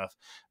Bog stuff,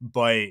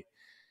 but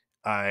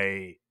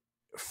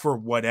for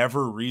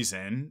whatever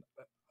reason,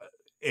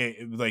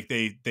 like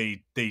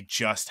they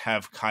just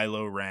have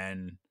Kylo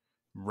Ren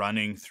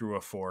running through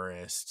a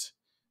forest,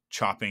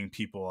 chopping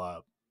people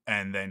up,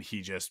 and then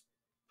he just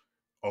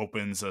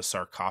opens a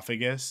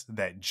sarcophagus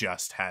that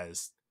just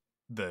has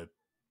the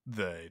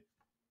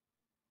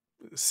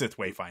Sith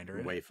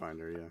Wayfinder in it.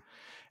 Wayfinder, yeah.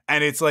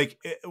 And it's like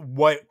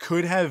what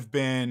could have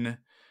been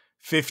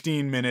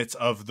 15 minutes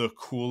of the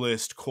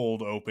coolest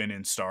cold open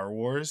in Star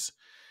Wars,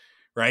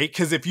 right?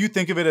 Because if you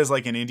think of it as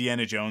like an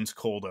Indiana Jones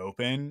cold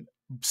open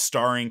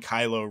starring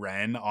Kylo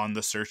Ren on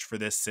the search for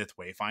this Sith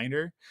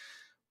Wayfinder,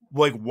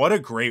 like what a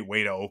great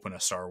way to open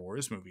a Star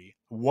Wars movie.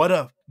 What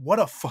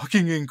a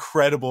fucking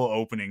incredible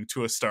opening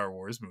to a Star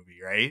Wars movie,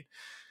 right?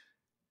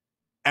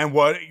 And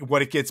what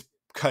it gets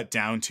cut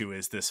down to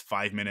is this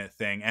 5-minute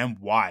thing. And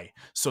why?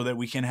 So that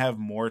we can have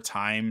more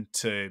time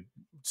to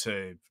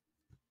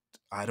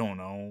I don't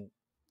know,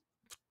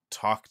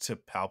 talk to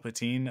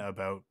Palpatine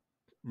about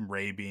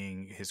Rey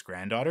being his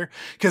granddaughter,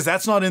 because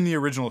that's not in the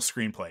original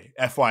screenplay.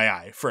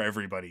 FYI, for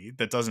everybody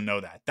that doesn't know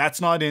that,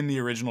 that's not in the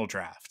original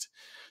draft.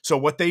 So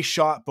what they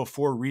shot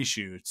before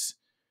reshoots,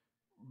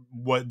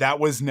 what that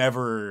was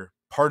never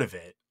part of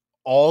it.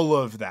 All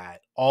of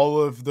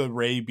the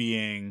Rey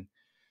being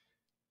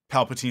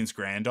Palpatine's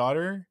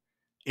granddaughter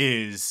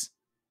is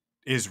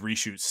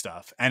reshoot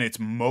stuff, and it's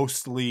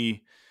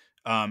mostly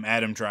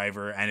Adam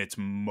Driver, and it's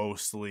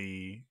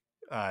mostly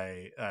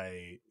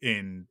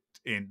in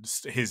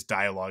his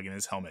dialogue in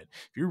his helmet.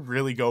 If you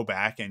really go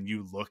back and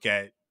you look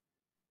at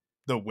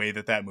the way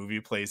that movie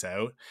plays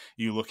out,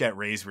 you look at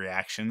Rey's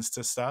reactions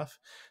to stuff,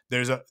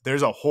 there's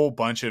a whole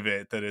bunch of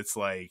it that it's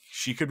like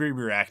she could be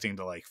reacting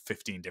to like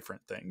 15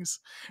 different things,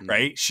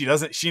 right?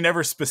 She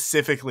never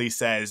specifically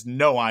says,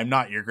 no, I'm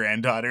not your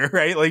granddaughter,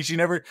 right? Like she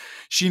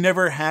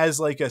never has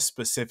like a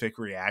specific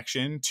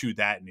reaction to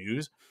that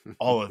news.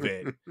 All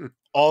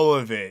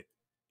of it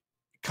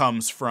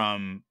comes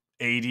from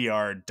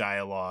ADR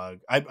dialogue.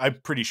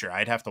 I'm pretty sure,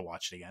 I'd have to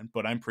watch it again,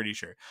 but I'm pretty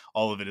sure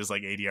all of it is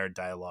like ADR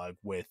dialogue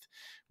with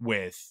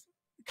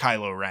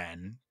Kylo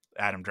Ren,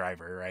 Adam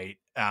Driver, right?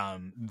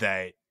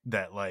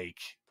 That like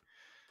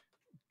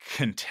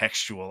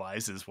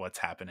contextualizes what's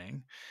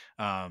happening,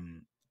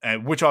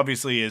 and which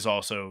obviously is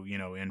also, you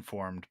know,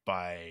 informed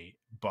by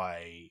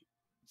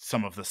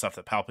some of the stuff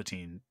that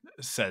Palpatine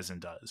says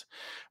and does.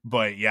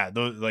 But yeah,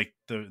 those like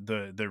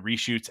the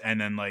reshoots, and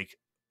then like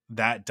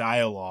that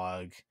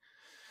dialogue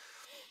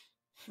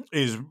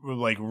is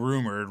like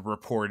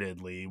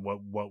reportedly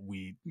what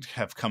we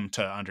have come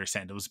to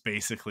understand, it was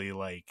basically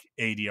like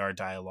ADR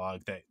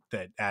dialogue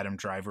that Adam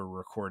Driver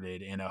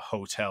recorded in a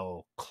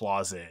hotel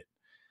closet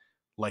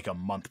like a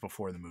month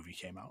before the movie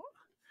came out.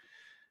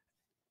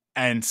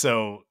 And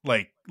so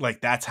like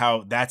that's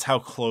how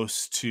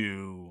close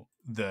to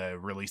the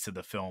release of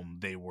the film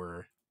they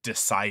were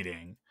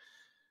deciding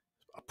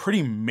a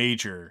pretty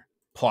major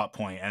plot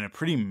point and a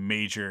pretty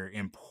major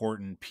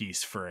important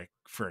piece for a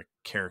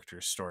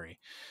character's story.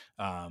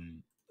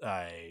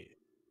 I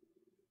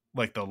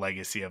like the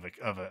legacy of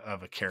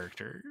a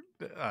character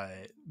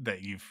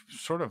that you've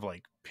sort of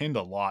like pinned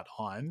a lot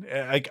on.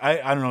 Like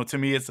I don't know, to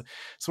me it's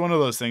one of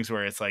those things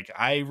where it's like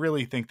I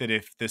really think that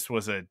if this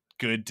was a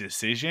good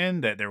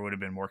decision, that there would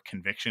have been more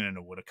conviction and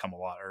it would have come a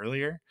lot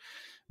earlier.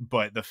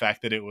 But the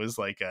fact that it was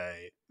like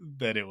a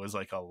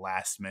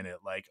last minute,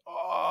 like,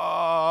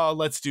 oh,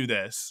 let's do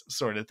this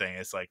sort of thing,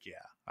 it's like,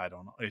 yeah, I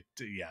don't know, it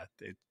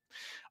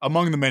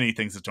among the many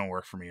things that don't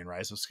work for me in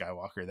Rise of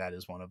Skywalker, that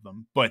is one of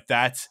them. But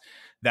that's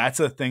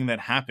a thing that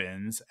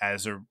happens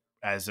as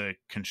a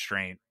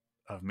constraint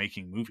of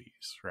making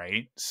movies,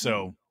 right?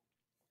 So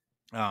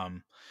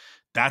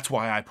that's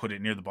why I put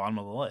it near the bottom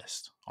of the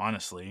list,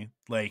 honestly.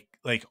 Like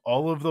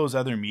all of those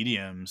other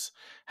mediums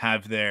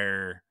have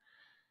their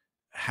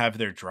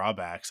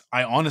drawbacks.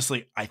 I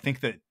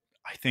think that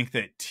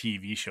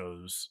TV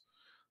shows,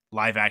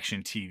 live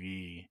action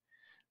TV,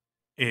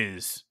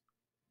 is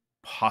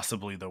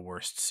possibly the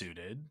worst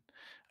suited.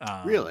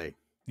 Really?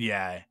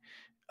 Yeah.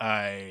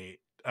 I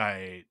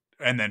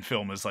and then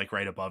film is like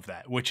right above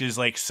that, which is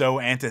like so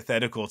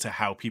antithetical to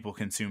how people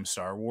consume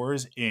Star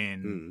Wars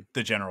in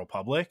the general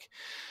public.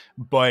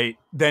 But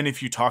then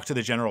if you talk to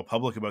the general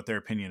public about their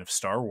opinion of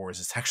Star Wars,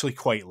 it's actually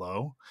quite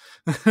low,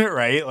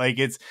 right? Like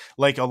it's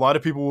like a lot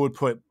of people would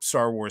put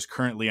Star Wars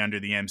currently under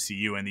the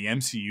MCU, and the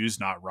MCU is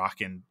not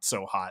rocking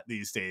so hot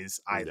these days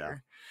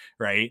either,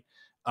 right?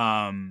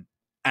 And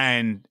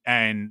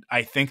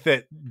I think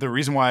that the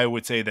reason why I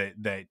would say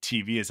that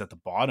TV is at the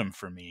bottom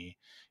for me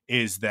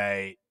is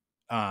that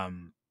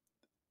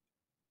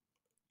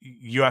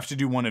you have to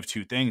do one of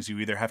two things. You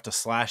either have to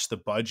slash the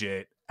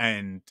budget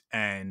and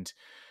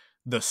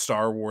the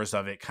Star Wars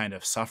of it kind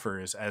of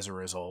suffers as a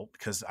result,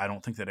 because I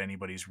don't think that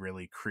anybody's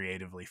really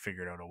creatively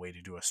figured out a way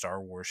to do a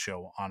Star Wars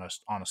show on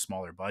a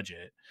smaller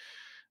budget.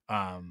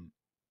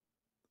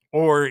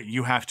 Or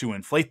you have to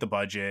inflate the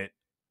budget,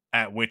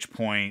 at which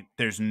point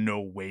there's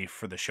no way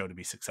for the show to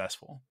be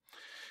successful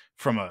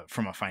from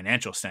a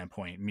financial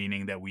standpoint,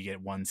 meaning that we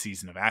get one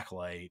season of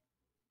Acolyte,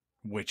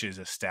 which is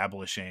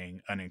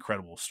establishing an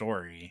incredible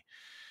story.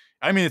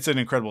 I mean, it's an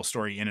incredible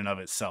story in and of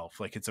itself.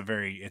 Like, it's a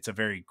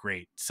very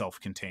great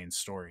self-contained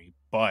story,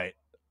 but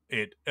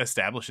it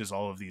establishes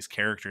all of these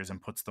characters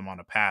and puts them on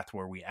a path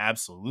where we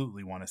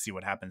absolutely want to see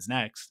what happens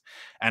next.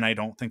 And I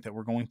don't think that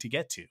we're going to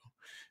get to,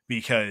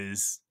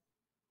 because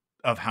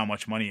of how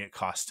much money it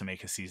costs to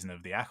make a season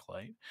of The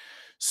Acolyte.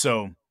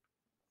 So,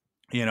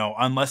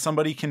 unless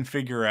somebody can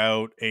figure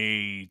out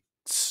a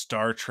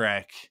Star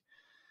Trek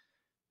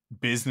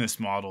business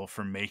model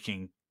for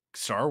making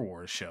Star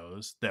Wars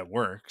shows that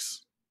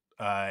works,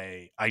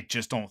 I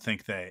just don't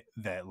think that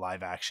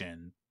live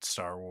action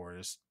Star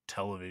Wars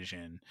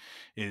television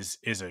is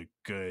a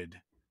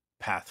good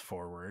path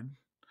forward.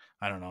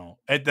 I don't know.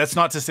 That's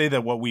not to say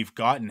that what we've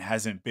gotten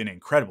hasn't been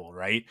incredible,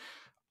 right?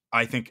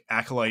 I think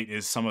Acolyte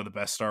is some of the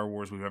best Star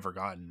Wars we've ever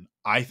gotten.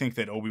 I think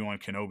that Obi-Wan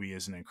Kenobi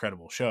is an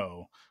incredible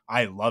show.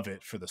 I love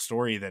it for the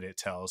story that it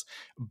tells.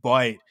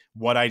 But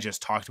what I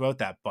just talked about,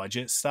 that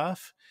budget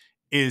stuff,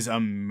 is a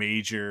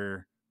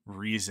major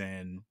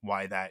reason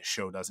why that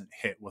show doesn't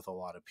hit with a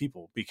lot of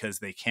people, because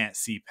they can't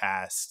see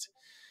past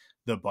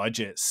the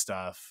budget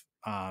stuff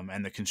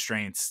and the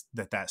constraints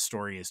that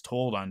story is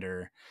told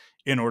under,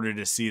 in order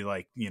to see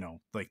like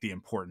the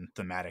important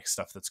thematic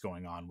stuff that's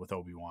going on with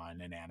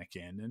Obi-Wan and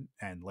Anakin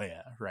and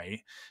Leia, right?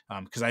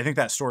 Because I think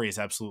that story is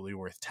absolutely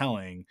worth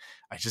telling.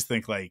 I just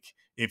think, like,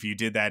 if you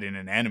did that in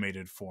an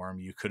animated form,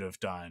 you could have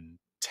done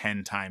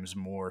 10 times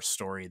more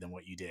story than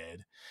what you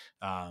did,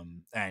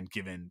 and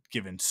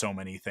given so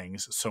many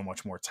things so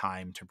much more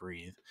time to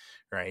breathe,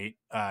 right?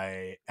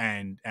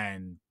 And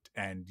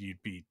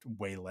you'd be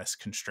way less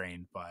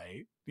constrained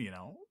by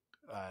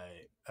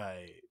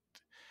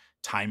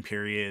time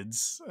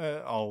periods,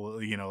 all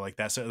like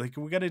that. So, like,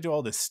 we got to do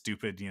all this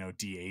stupid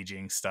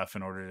de-aging stuff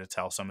in order to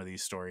tell some of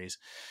these stories.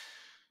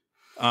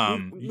 We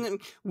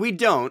don't we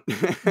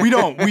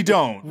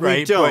don't right?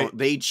 We don't. But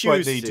they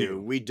choose they to.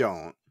 do. We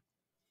don't.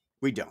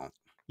 We don't.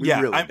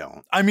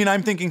 I mean,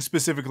 I'm thinking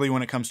specifically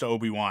when it comes to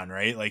Obi-Wan,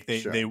 right? Like,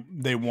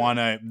 they want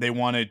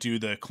to do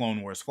the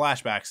Clone Wars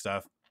flashback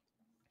stuff,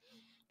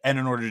 and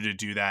in order to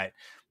do that,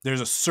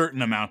 there's a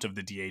certain amount of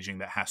the de-aging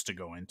that has to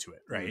go into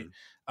it, right?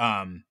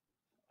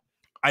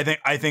 I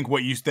think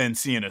what you then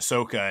see in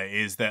Ahsoka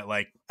is that,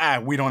 like,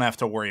 we don't have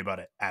to worry about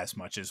it as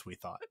much as we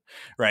thought,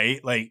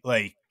 right?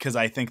 Like, because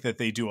I think that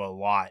they do a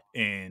lot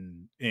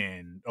in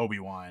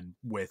Obi-Wan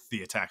with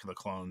the Attack of the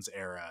Clones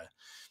era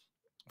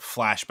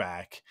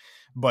flashback,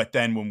 but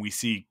then when we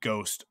see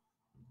Ghost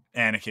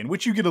Anakin,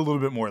 which you get a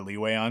little bit more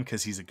leeway on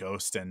because he's a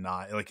ghost and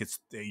not like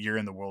you're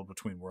in the world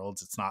between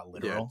worlds. It's not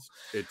literal.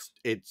 Yeah,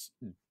 it's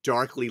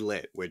darkly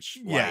lit, which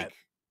like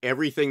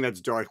everything that's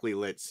darkly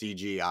lit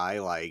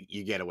CGI, like,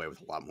 you get away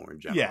with a lot more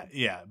in general.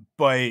 Yeah.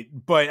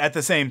 But at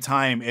the same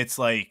time, it's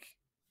like,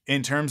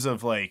 in terms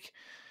of like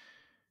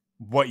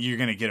what you're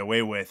gonna get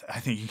away with, I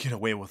think you get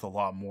away with a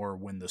lot more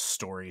when the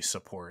story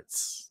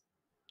supports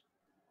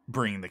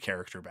bringing the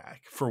character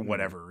back for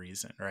whatever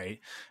reason, right?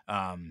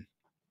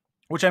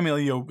 Which, I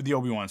mean, the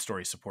Obi-Wan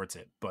story supports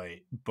it, but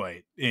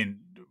in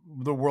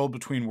the world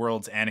between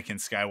worlds, Anakin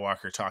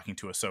Skywalker talking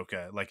to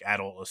Ahsoka, like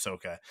adult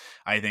Ahsoka,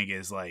 I think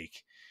is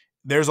like,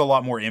 there's a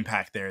lot more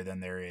impact there than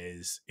there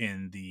is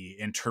in the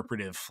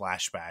interpretive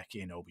flashback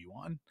in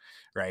Obi-Wan,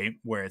 right?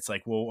 Where it's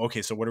like, well,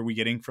 okay, so what are we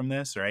getting from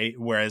this, right?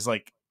 Whereas,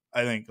 like,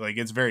 I think, like,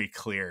 it's very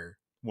clear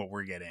what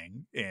we're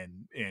getting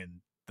in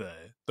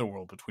the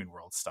world between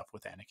worlds stuff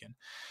with Anakin.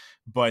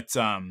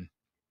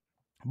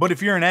 But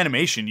if you're in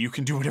animation, you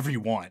can do whatever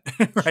you want,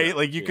 right? Sure.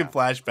 Like, you can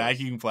flash back,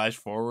 you can flash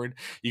forward,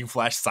 you can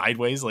flash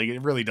sideways. Like,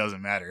 it really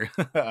doesn't matter.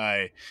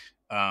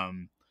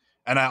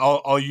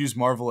 I'll use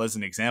Marvel as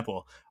an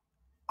example.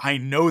 I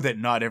know that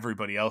not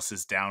everybody else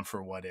is down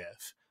for What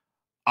If.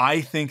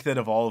 I think that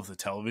of all of the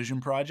television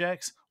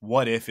projects,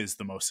 What If is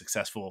the most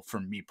successful for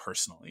me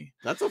personally.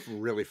 That's a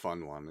really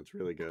fun one. It's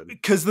really good.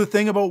 Because the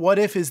thing about What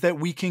If is that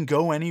we can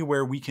go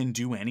anywhere, we can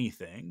do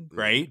anything,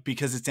 right?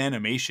 Because it's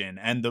animation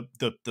and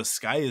the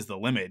sky is the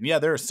limit. And yeah,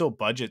 there are still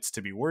budgets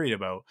to be worried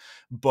about,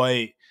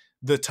 but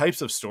the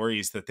types of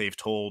stories that they've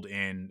told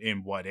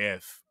in What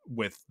If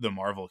with the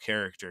Marvel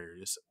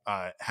characters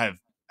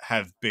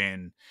have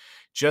been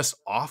just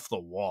off the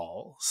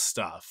wall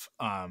stuff.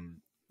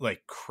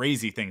 Like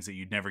crazy things that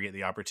you'd never get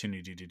the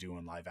opportunity to do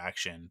in live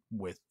action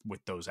with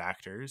those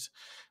actors,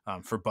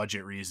 for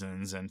budget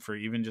reasons and for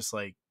even just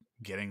like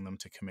getting them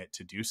to commit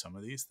to do some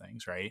of these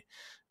things, right?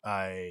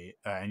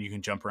 And you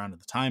can jump around to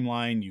the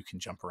timeline, you can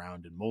jump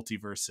around in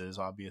multiverses,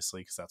 obviously,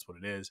 because that's what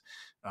it is.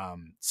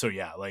 So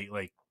yeah,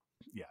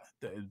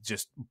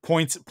 just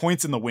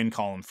points in the win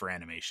column for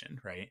animation,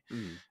 right?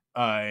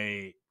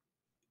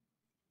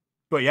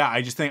 But yeah,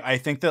 I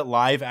think that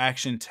live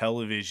action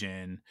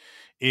television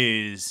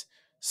is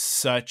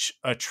such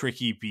a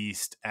tricky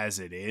beast as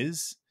it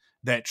is,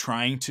 that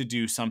trying to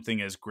do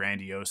something as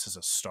grandiose as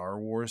a Star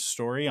Wars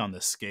story on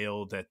the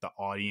scale that the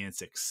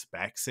audience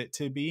expects it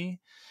to be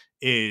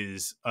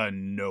is a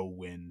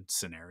no-win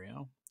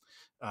scenario.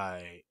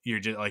 You're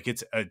just like,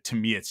 it's to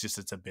me,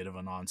 it's a bit of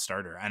a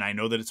non-starter, and I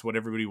know that it's what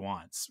everybody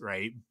wants,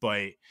 right?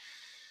 But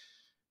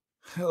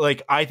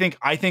like, I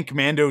think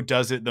Mando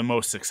does it the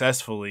most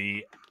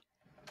successfully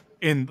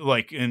in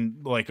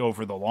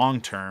over the long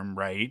term,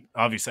 right?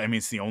 Obviously, I mean,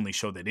 it's the only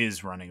show that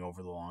is running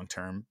over the long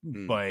term,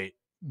 but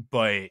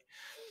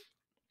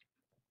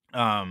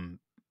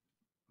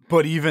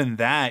but even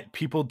that,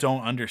 people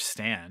don't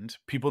understand.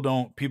 People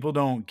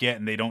don't get,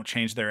 and they don't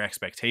change their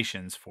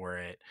expectations for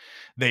it.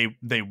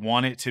 They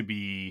want it to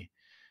be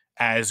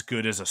as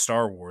good as a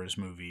Star Wars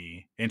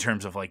movie in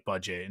terms of like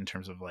budget, in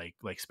terms of like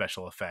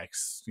special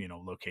effects,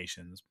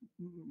 locations,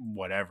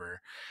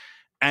 whatever.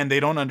 And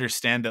they don't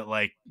understand that,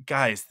 like,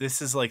 guys,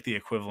 this is like the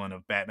equivalent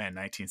of Batman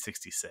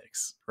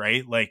 1966,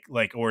 right?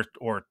 Or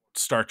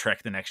Star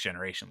Trek The Next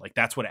Generation. Like,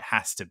 that's what it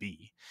has to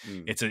be.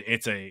 It's a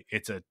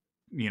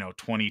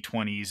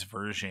 2020s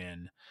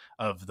version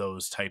of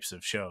those types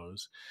of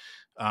shows.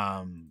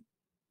 And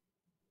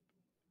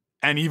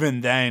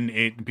even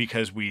then,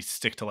 because we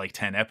stick to like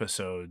 10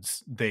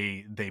 episodes,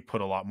 they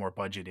put a lot more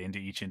budget into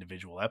each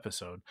individual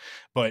episode.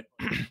 But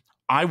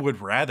I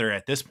would rather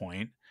at this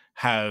point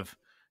have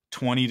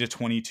 20 to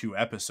 22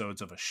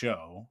 episodes of a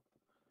show,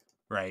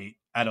 right,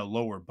 at a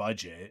lower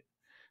budget,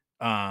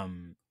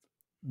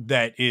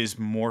 that is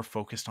more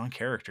focused on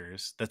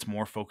characters, that's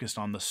more focused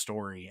on the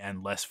story,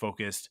 and less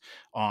focused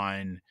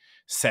on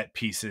set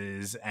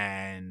pieces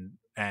and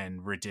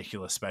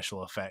ridiculous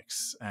special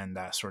effects and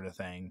that sort of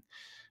thing.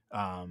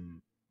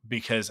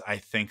 Because I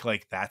think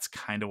like that's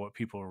kind of what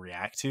people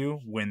react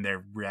to when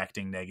they're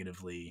reacting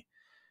negatively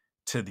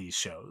to these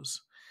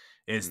shows,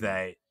 is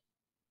that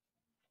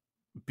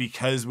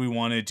because we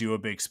want to do a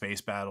big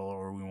space battle,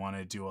 or we want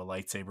to do a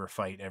lightsaber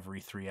fight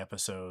every 3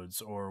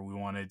 episodes, or we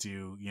want to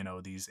do,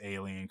 these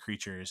alien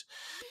creatures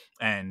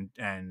and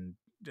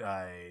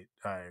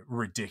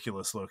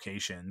ridiculous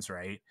locations,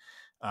 right?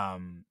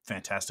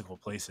 Fantastical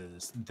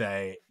places,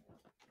 that,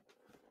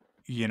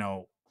 we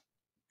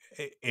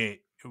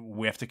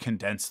have to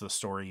condense the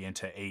story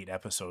into 8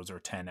 episodes or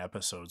 10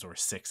 episodes or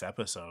 6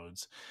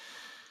 episodes.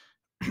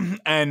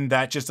 And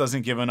that just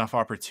doesn't give enough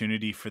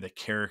opportunity for the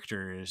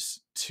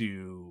characters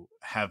to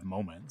have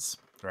moments,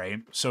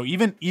 right? So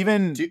even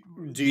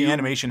the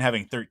animation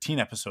having 13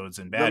 episodes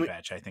in Bad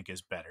Batch, I think,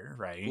 is better,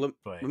 right?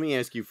 Let me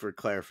ask you for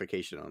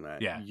clarification on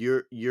that. Yeah.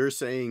 You're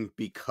saying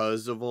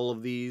because of all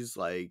of these,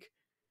 like,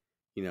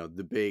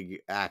 the big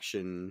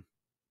action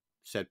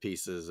set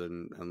pieces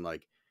and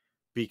like,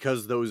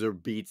 because those are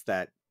beats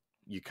that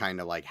you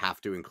kind of like have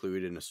to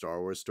include in a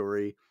Star Wars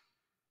story,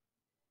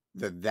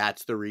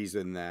 that's the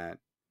reason that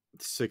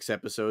 6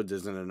 episodes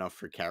isn't enough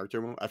for character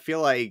moment. I feel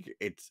like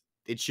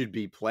it should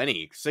be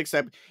plenty.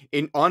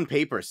 On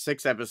paper,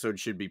 6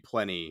 episodes should be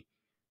plenty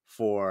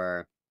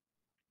for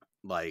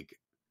like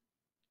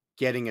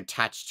getting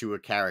attached to a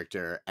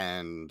character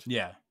and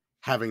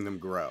having them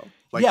grow.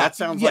 Like, that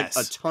sounds like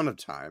a ton of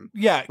time.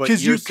 Yeah, but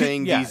you're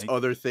saying these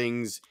other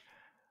things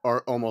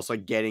are almost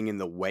like getting in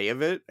the way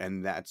of it,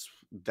 and that's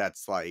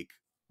like,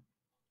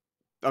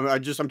 I mean,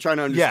 I'm trying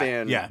to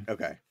understand. Yeah.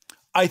 Okay.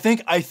 I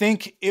think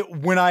it,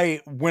 when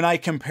I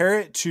compare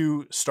it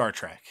to Star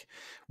Trek,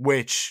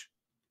 which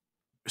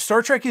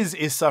Star Trek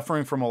is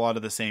suffering from a lot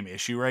of the same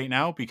issue right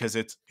now, because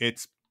it's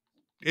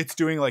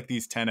doing like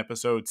these 10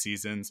 episode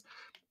seasons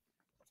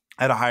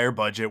at a higher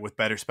budget with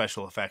better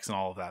special effects and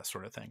all of that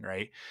sort of thing,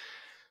 right?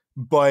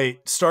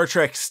 But Star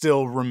Trek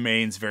still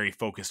remains very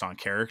focused on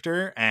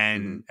character,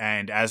 and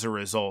as a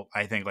result,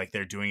 I think like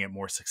they're doing it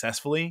more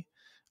successfully.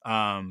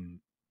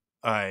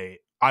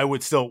 I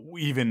would still,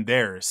 even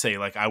there, say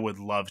like I would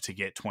love to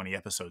get 20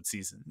 episode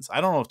seasons.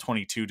 I don't know if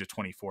 22 to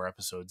 24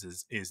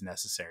 episodes is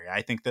necessary.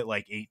 I think that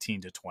like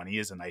 18 to 20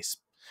 is a nice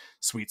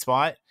sweet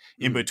spot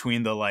in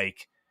between the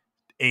like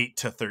 8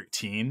 to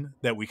 13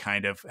 that we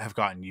kind of have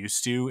gotten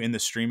used to in the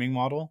streaming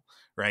model,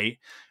 right?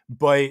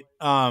 But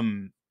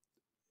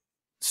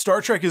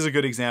Star Trek is a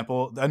good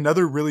example.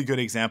 Another really good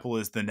example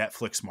is the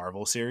Netflix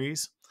Marvel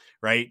series,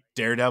 right?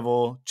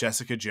 Daredevil,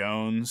 Jessica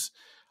Jones.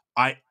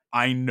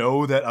 I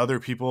know that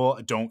other people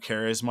don't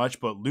care as much,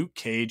 but Luke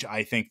Cage,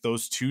 I think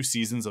those 2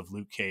 seasons of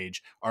Luke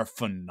Cage are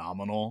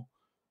phenomenal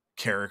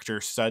character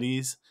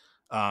studies.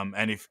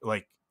 And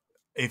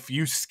if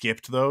you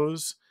skipped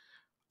those,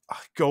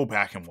 go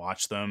back and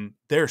watch them.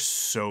 They're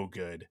so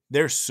good.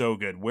 They're so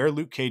good. Where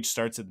Luke Cage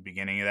starts at the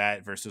beginning of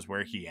that versus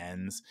where he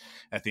ends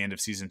at the end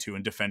of season 2,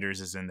 and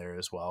Defenders is in there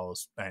as well,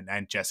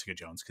 and Jessica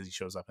Jones, because he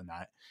shows up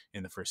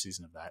in the first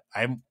season of that.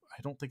 I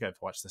don't think I've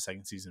watched the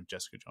second season of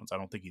Jessica Jones. I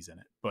don't think he's in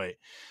it, but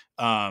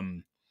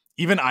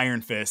even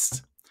Iron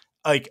Fist,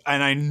 like,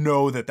 and I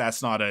know that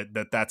that's not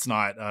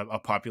a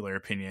popular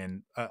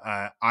opinion.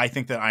 I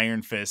think that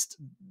Iron Fist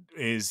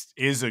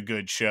is a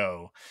good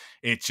show.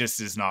 It just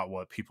is not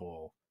what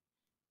people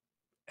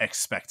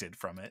expected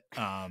from it.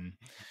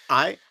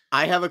 I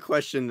have a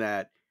question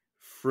that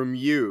from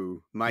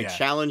you, my Yeah.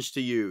 challenge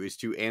to you is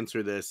to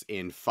answer this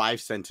in 5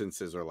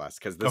 sentences or less,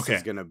 because this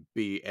is going to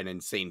be an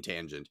insane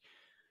tangent.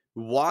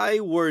 Why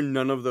were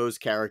none of those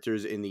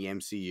characters in the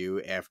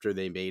MCU after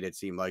they made it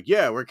seem like,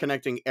 yeah, we're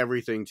connecting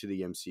everything to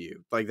the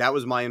MCU? Like, that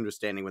was my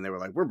understanding when they were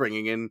like, we're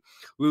bringing in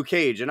Luke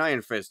Cage and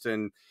Iron Fist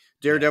and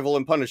Daredevil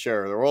and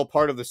Punisher. They're all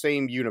part of the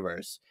same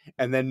universe.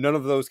 And then none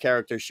of those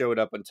characters showed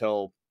up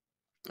until,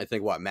 I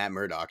think, Matt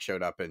Murdock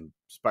showed up in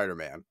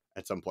Spider-Man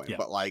at some point.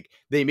 But, like,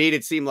 they made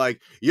it seem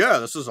like, yeah,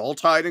 this is all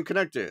tied and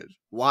connected.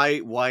 Why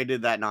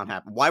did that not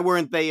happen? Why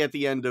weren't they at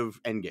the end of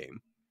Endgame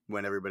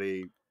when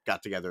everybody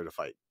got together to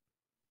fight?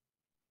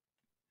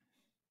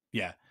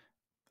 Yeah.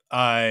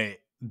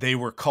 They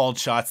were called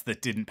shots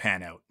that didn't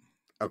pan out.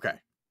 Okay.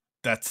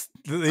 That's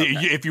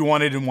if you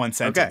want it in one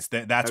sentence,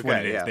 that's what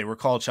it is. Yeah. They were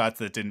called shots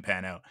that didn't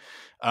pan out.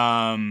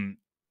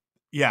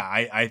 Yeah,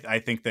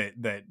 I think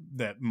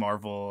that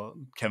Marvel,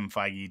 Kevin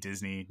Feige,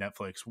 Disney,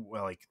 Netflix,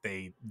 well, like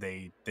they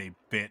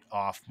bit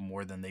off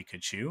more than they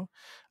could chew,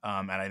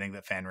 and I think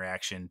that fan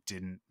reaction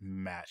didn't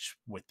match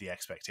with the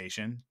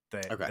expectation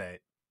that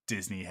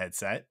Disney had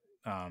set,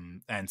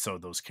 and so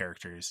those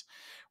characters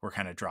were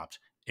kind of dropped.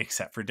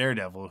 Except for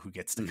Daredevil, who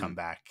gets to come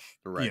back,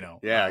 right. you know,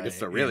 gets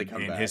to really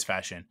come in back his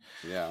fashion.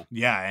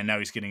 Yeah, and now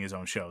he's getting his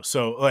own show.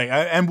 So like,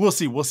 and we'll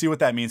see what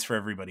that means for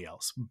everybody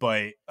else.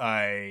 But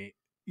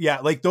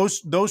like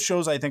those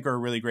shows I think are a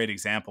really great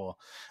example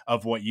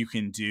of what you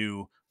can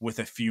do with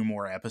a few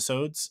more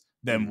episodes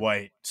than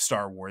what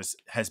Star Wars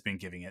has been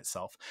giving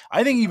itself.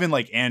 I think even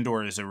like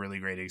Andor is a really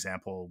great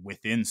example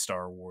within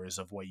Star Wars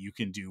of what you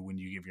can do when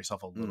you give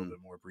yourself a little bit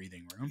more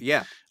breathing room.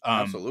 Yeah,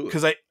 absolutely.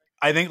 Because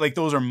I think like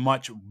those are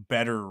much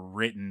better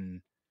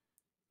written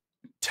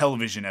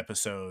television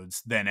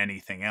episodes than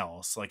anything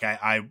else. Like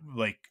I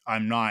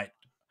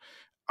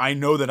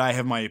know that I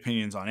have my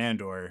opinions on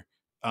Andor,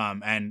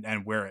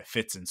 and where it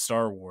fits in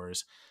Star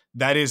Wars.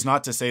 That is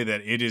not to say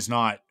that it is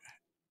not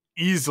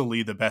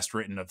easily the best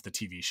written of the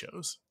TV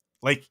shows.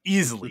 Like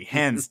easily,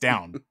 hands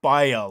down,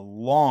 by a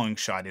long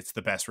shot, it's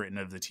the best written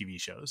of the TV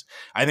shows.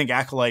 I think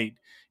Acolyte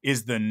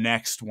is the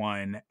next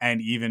one,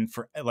 and even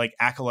for like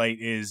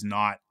Acolyte is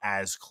not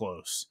as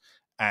close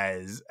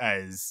as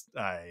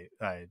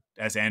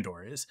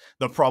Andor is.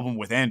 The problem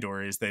with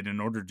Andor is that in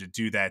order to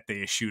do that,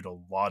 they eschewed a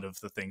lot of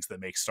the things that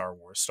make Star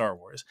Wars.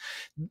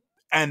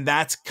 And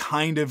that's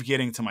kind of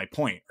getting to my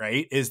point,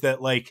 right? Is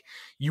that like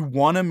you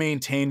want to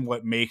maintain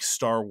what makes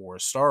Star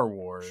Wars,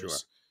 sure.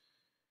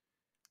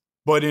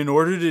 But in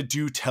order to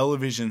do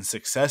television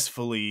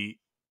successfully,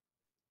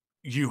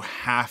 you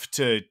have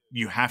to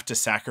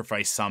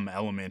sacrifice some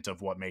element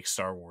of what makes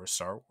Star Wars,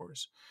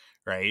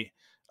 right?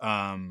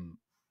 And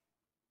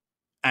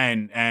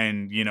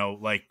you know,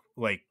 like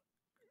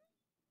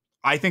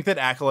I think that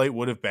Acolyte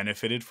would have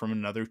benefited from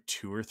another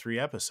 2 or 3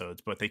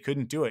 episodes, but they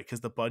couldn't do it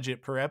because the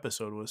budget per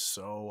episode was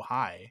so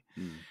high,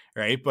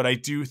 right? But I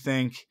do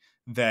think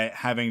that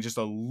having just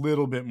a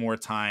little bit more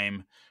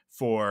time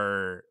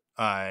for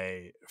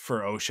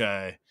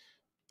Osha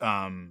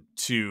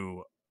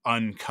to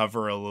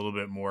uncover a little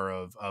bit more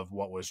of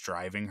what was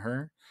driving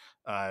her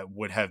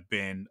would have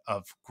been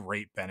of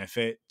great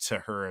benefit to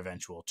her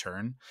eventual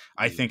turn.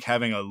 I think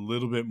having a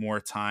little bit more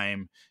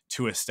time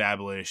to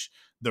establish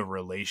the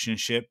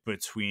relationship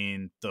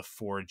between the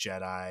 4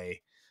 Jedi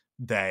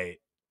that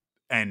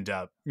end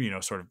up, you know,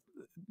 sort of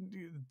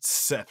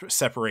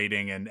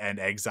separating and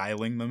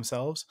exiling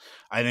themselves.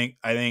 I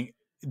think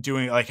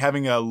doing like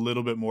having a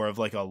little bit more of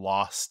like a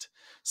Lost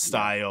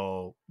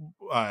style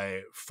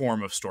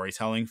form of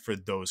storytelling for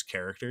those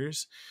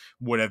characters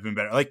would have been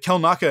better. Like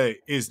Kelnaka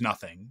is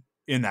nothing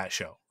in that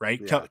show,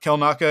 right?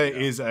 Kelnaka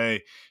is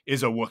a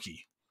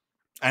Wookiee,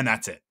 and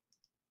that's it.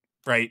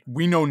 Right.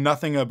 We know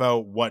nothing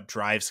about what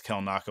drives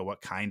Kelnaka,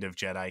 what kind of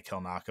Jedi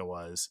Kelnaka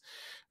was.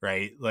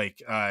 Right.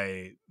 Like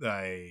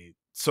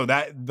so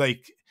that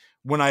like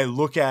when I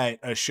look at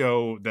a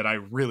show that I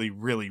really,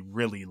 really,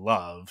 really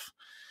love,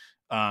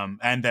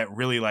 and that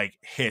really like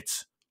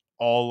hits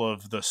all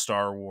of the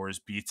Star Wars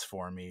beats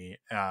for me,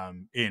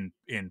 in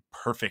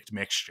perfect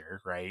mixture,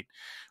 right?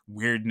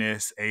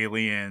 Weirdness,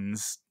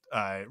 aliens,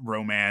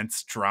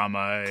 romance,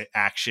 drama,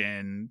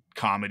 action,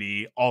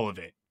 comedy, all of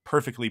it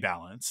perfectly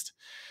balanced.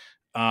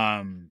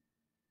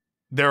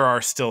 There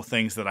are still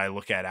things that I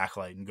look at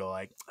Acolyte and go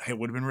like, it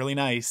would have been really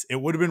nice.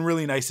 It would have been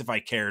really nice if I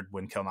cared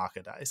when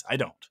Kelnaka dies. I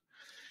don't.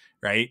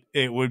 Right.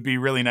 It would be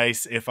really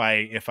nice if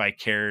I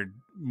cared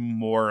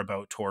more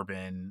about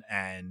Torben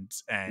and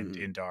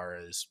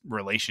Indara's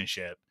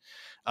relationship,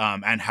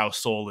 and how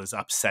Soul is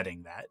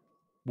upsetting that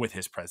with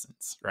his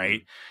presence.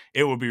 Right.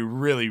 It would be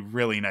really,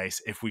 really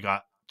nice if we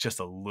got just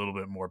a little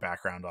bit more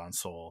background on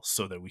Soul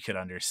so that we could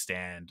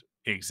understand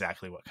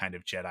exactly what kind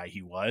of Jedi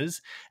he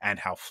was and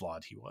how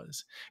flawed he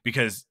was.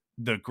 Because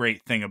the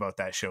great thing about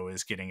that show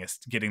is getting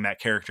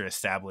that character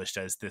established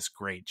as this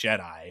great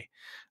Jedi.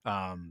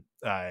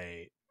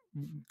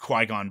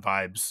 Qui-Gon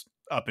vibes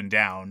up and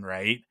down,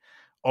 right?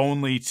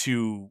 Only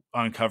to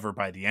uncover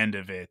by the end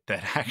of it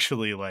that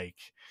actually, like,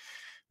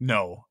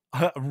 no,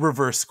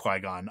 reverse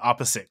Qui-Gon,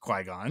 opposite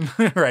Qui-Gon,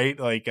 right?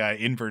 Like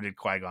inverted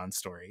Qui-Gon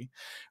story,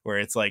 where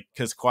it's like,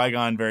 because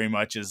Qui-Gon very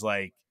much is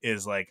like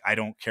I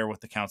don't care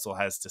what the council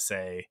has to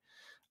say.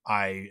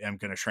 I am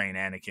going to train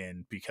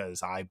Anakin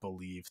because I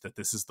believe that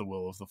this is the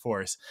will of the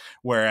Force.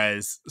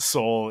 Whereas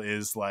Soul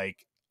is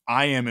like,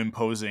 I am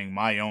imposing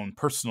my own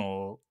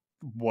personal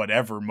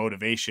whatever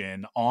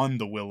motivation on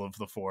the will of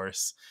the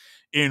Force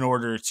in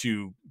order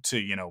to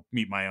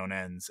meet my own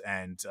ends,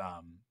 and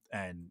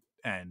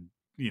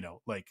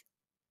like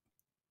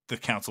the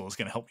council is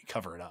going to help me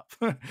cover it up.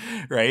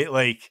 Right,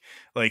 like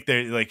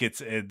they're like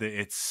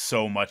it's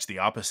so much the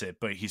opposite,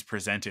 but he's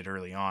presented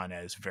early on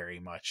as very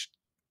much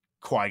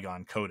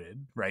Qui-Gon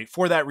coded, right?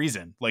 For that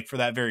reason, like for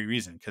that very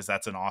reason, because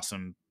that's an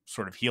awesome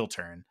sort of heel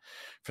turn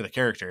for the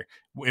character.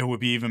 It would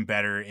be even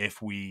better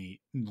if we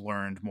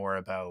learned more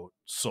about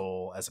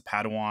Soul as a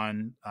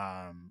Padawan,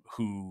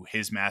 who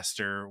his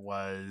master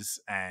was,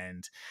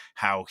 and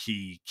how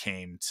he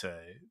came to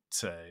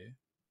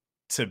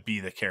be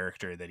the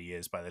character that he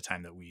is by the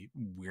time that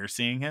we're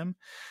seeing him,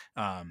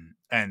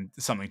 and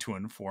something to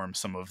inform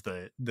some of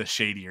the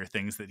shadier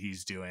things that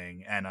he's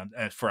doing, and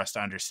for us to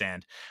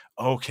understand,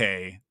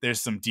 okay, there's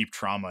some deep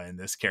trauma in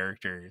this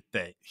character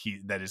that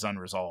is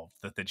unresolved,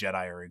 that the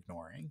Jedi are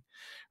ignoring,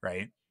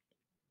 right?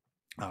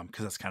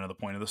 Because that's kind of the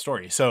point of the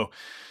story. So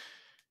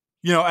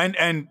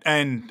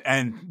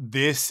and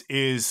this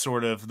is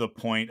sort of the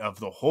point of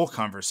the whole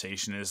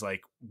conversation, is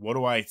like, what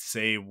do I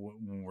say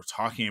when we're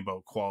talking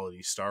about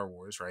quality Star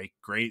Wars, right?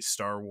 Great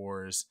Star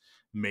Wars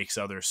makes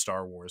other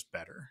Star Wars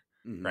better,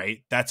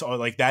 right? That's all.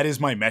 Like, that is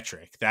my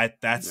metric.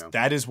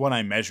 That is what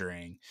I'm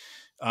measuring.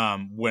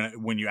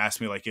 When you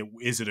ask me, like,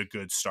 is it a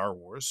good Star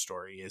Wars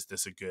story? Is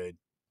this a good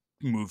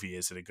movie?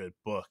 Is it a good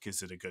book?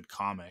 Is it a good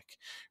comic?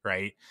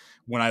 Right?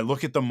 When I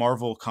look at the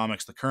Marvel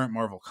comics, the current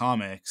Marvel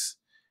comics,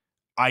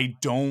 I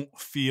don't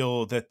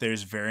feel that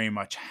there's very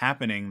much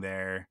happening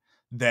there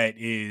that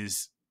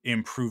is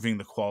improving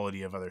the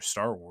quality of other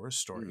Star Wars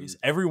stories.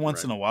 Every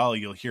once in a while,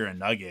 you'll hear a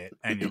nugget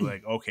and you'll be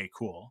like, okay,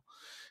 cool.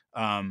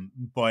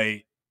 But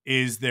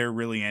is there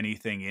really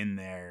anything in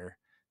there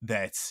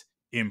that's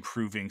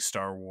improving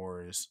Star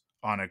Wars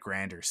on a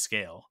grander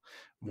scale?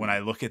 When I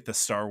look at the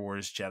Star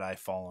Wars Jedi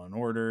Fallen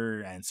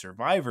Order and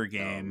Survivor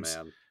games,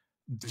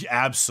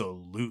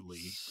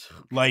 absolutely,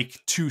 like,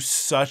 to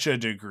such a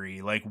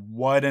degree. Like,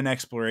 what an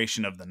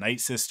exploration of the Night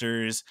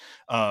Sisters,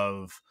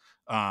 of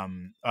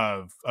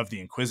the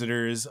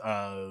Inquisitors,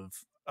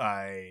 of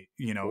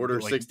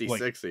Order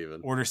 66,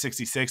 even Order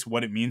 66,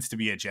 what it means to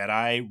be a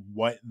Jedi,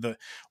 what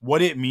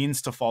it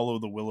means to follow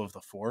the will of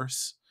the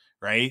Force,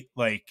 right?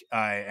 Like,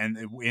 and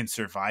in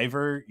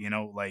Survivor,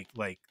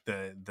 like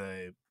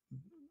the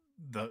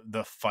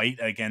fight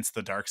against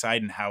the dark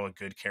side, and how a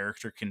good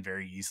character can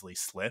very easily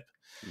slip,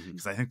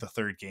 because I think the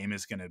third game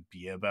is going to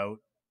be about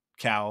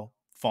Cal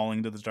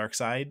falling to the dark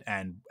side,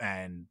 and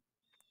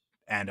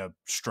a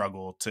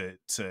struggle to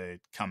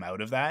come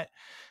out of that,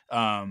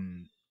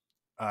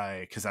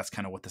 because that's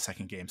kind of what the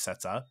second game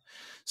sets up.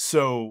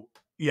 So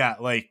yeah,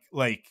 like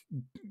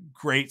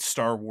great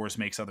Star Wars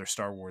makes other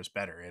Star Wars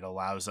better. It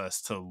allows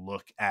us to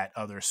look at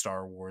other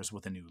Star Wars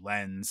with a new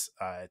lens,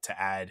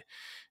 to add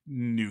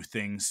new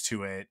things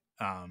to it,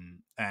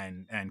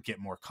 and get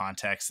more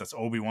context. That's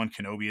Obi-Wan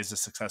Kenobi is a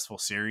successful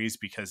series,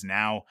 because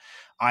now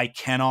I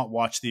cannot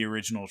watch the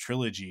original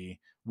trilogy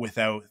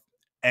without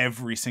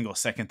every single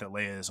second that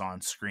Leia is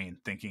on screen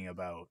thinking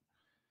about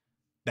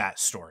that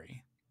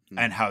story,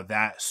 and how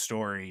that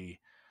story,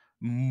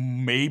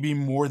 maybe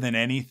more than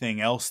anything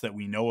else that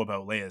we know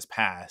about Leia's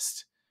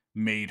past,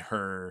 made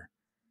her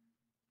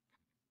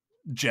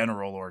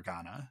General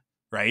Organa,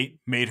 right?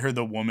 Made her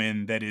the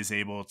woman that is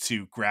able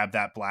to grab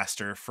that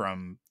blaster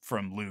from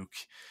Luke,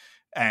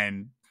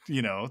 and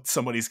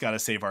somebody's got to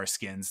save our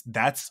skins.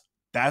 That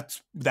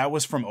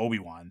was from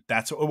Obi-Wan.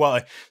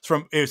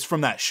 It's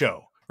from that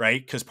show,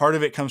 right? Because part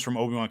of it comes from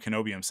Obi-Wan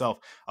Kenobi himself.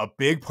 A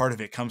big part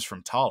of it comes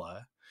from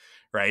Tala,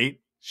 right?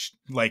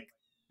 Like,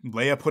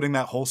 Leia putting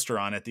that holster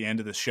on at the end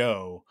of the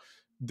show,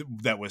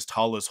 that was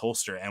Tala's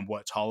holster, and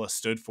what Tala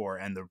stood for,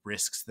 and the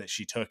risks that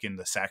she took, and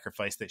the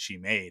sacrifice that she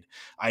made,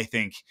 I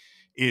think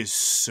is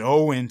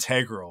so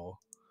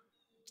integral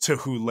to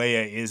who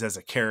Leia is as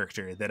a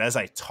character, that as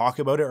I talk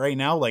about it right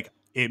now, like,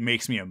 it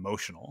makes me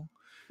emotional.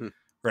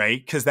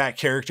 Right? Because that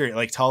character,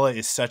 like, Tala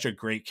is such a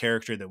great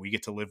character that we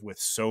get to live with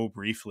so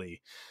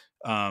briefly.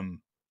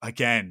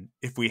 Again,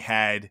 if we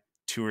had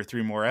 2 or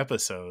 3 more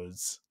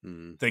episodes,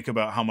 think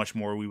about how much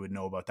more we would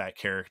know about that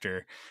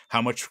character,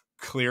 how much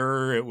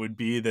clearer it would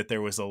be that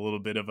there was a little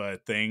bit of a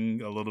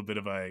thing, a little bit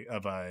of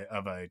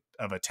a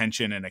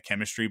tension and a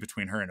chemistry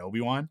between her and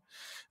Obi-Wan.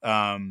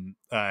 And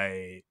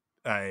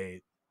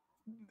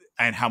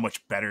how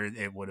much better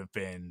it would have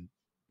been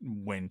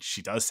when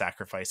she does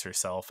sacrifice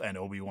herself, and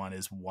Obi-Wan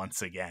is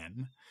once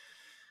again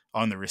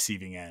on the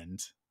receiving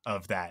end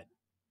of that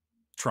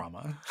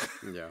trauma.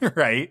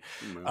 Right?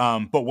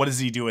 But what does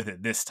he do with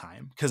it this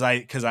time? Because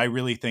I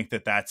really think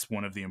that that's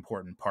one of the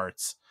important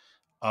parts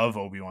of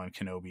Obi-Wan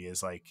Kenobi,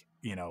 is, like,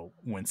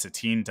 when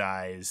Satine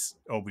dies,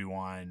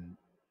 Obi-Wan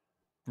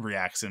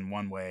reacts in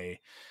one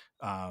way.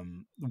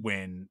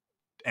 When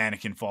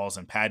Anakin falls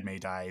and Padme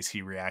dies,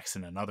 he reacts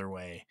in another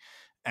way.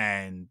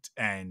 And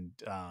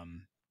I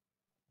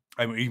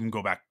mean, even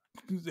go back.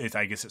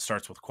 I guess it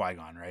starts with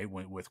Qui-Gon, right?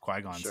 With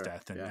Qui-Gon's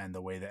death and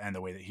the way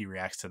that he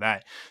reacts to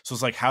that. So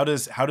it's like, how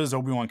does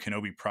Obi-Wan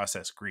Kenobi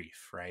process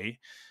grief, right?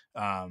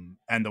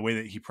 And the way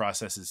that he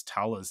processes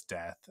Tala's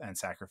death and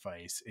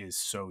sacrifice is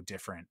so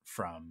different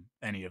from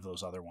any of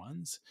those other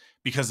ones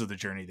because of the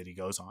journey that he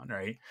goes on,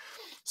 right?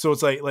 So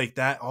it's like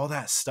that, all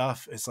that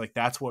stuff. It's like,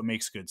 that's what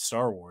makes good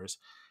Star Wars.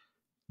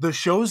 The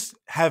shows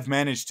have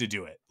managed to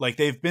do it. Like,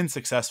 they've been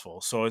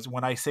successful. So it's,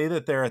 when I say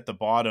that they're at the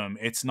bottom,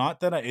 it's not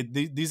that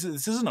this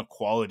isn't a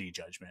quality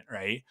judgment,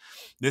 right?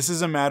 This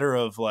is a matter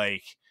of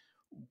like,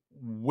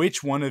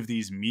 which one of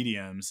these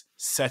mediums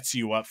sets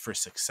you up for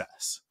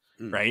success,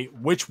 right?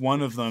 Which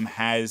one of them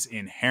has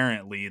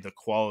inherently the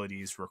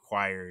qualities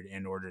required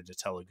in order to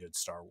tell a good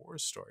Star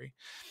Wars story.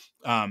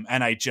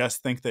 And I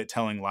just think that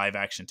telling live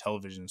action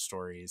television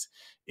stories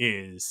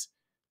is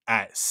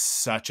at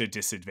such a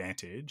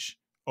disadvantage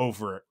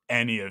over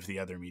any of the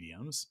other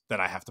mediums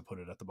that I have to put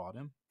it at the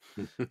bottom.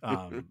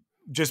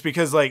 Just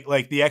because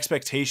like the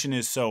expectation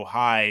is so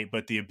high,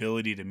 but the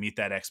ability to meet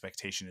that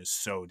expectation is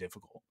so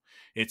difficult.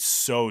 It's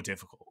so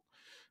difficult.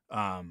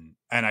 And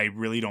I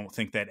really don't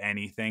think that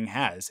anything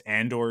has.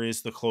 Andor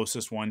is the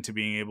closest one to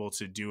being able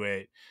to do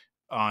it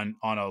on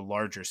a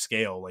larger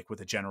scale, like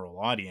with a general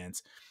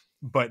audience.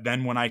 But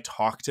then when I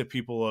talk to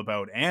people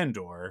about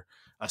Andor,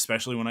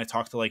 especially when I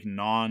talk to like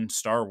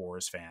non-Star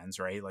Wars fans,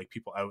 right? Like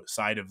people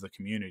outside of the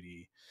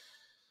community,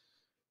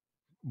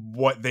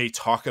 what they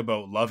talk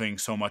about loving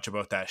so much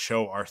about that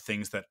show are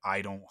things that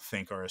I don't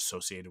think are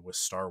associated with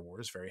Star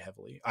Wars very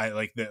heavily. I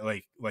like that,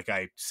 like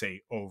I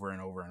say over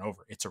and over and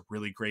over, it's a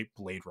really great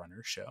Blade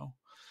Runner show,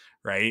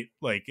 right?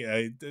 Like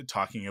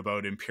talking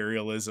about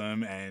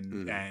imperialism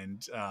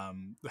and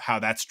how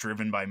that's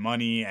driven by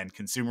money and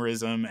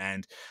consumerism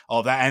and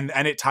all that,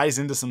 and it ties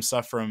into some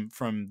stuff from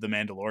The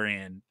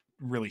Mandalorian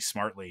really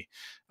smartly.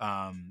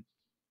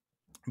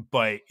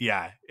 But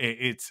yeah,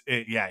 it's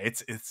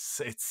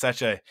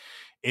such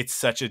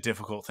a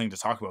difficult thing to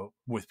talk about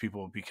with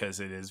people,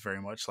 because it is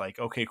very much like,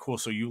 okay, cool,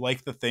 so you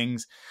like the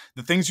things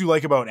you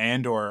like about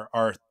Andor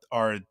are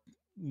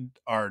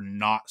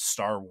not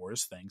Star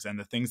Wars things, and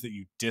the things that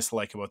you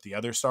dislike about the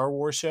other Star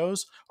Wars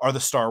shows are the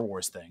Star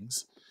Wars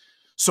things.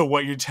 So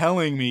what you're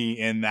telling me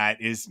in that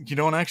is you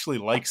don't actually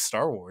like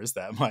Star Wars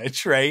that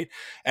much, right?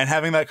 And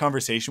having that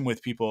conversation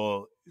with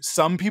people,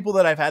 some people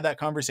that I've had that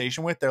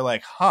conversation with, they're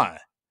like, huh,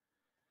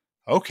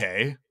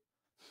 okay,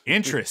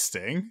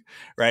 interesting,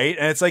 right?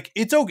 And it's like,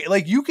 it's okay,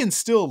 like you can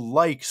still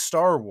like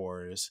Star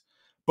Wars,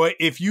 but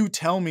if you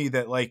tell me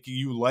that like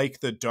you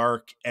like the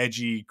dark,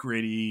 edgy,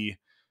 gritty,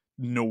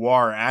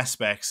 noir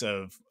aspects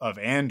of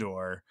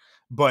Andor,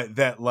 but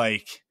that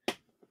like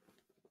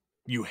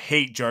you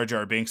hate Jar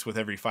Jar Binks with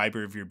every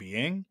fiber of your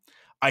being,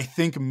 I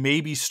think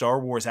maybe Star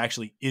Wars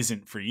actually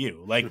isn't for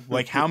you.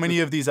 Like how many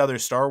of these other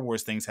Star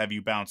Wars things have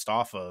you bounced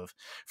off of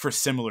for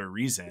similar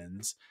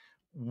reasons?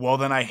 Well,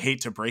 then I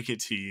hate to break it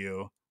to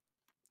you,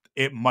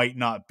 it might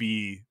not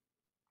be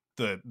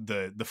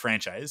the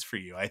franchise for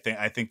you. I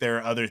think there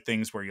are other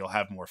things where you'll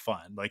have more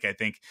fun. Like I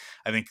think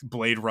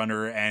Blade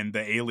Runner and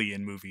the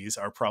Alien movies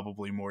are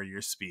probably more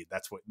your speed.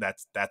 That's what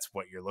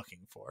you're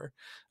looking for.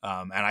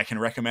 And I can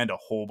recommend a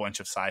whole bunch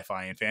of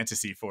sci-fi and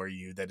fantasy for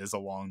you that is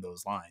along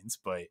those lines.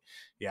 But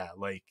yeah,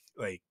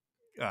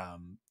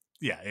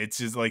 yeah, it's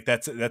just like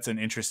that's an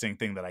interesting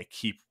thing that I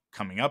keep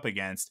coming up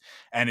against,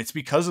 and it's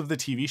because of the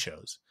TV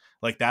shows.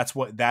 Like that's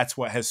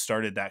what has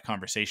started that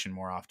conversation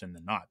more often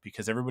than not,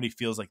 because everybody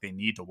feels like they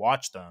need to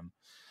watch them,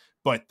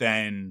 but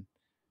then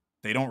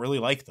they don't really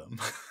like them.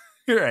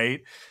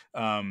 Right?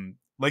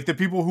 Like the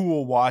people who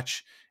will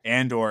watch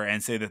Andor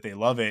and say that they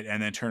love it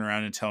and then turn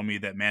around and tell me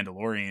that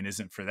Mandalorian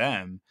isn't for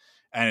them.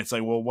 And it's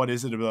like, well, what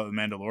is it about the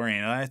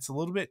Mandalorian? It's a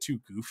little bit too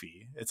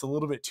goofy. It's a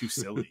little bit too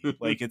silly.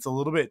 Like it's a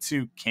little bit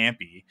too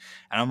campy.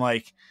 And I'm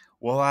like,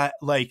 well,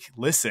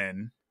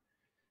 listen,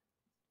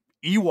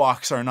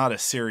 Ewoks are not a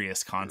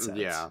serious concept.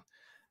 Yeah.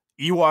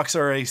 Ewoks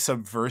are a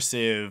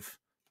subversive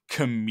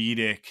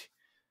comedic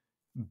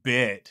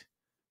bit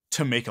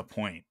to make a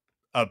point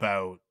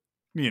about,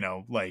 don't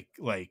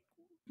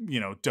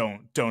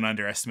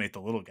underestimate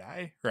the little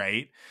guy,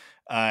 right?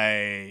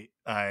 And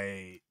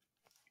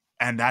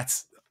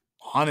that's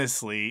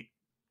honestly,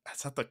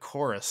 that's at the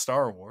core of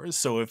Star Wars.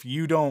 So if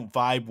you don't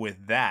vibe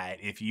with that,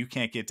 if you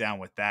can't get down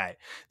with that,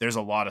 there's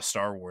a lot of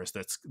Star Wars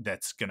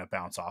that's going to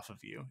bounce off of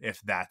you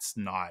if that's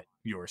not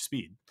your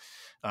speed.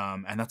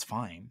 And that's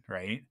fine.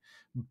 Right.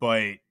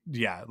 But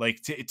yeah,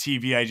 like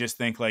TV, I just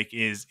think like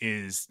is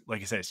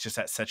like I said, it's just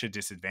at such a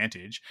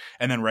disadvantage.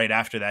 And then right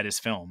after that is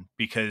film,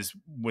 because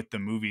with the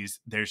movies,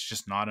 there's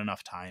just not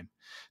enough time.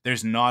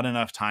 There's not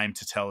enough time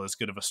to tell as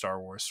good of a Star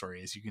Wars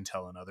story as you can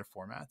tell in other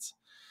formats.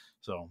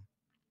 So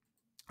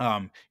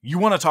you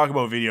want to talk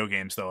about video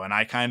games though, and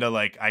I kind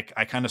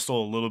of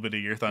stole a little bit of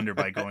your thunder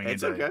by going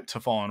into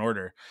Fallen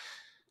Order.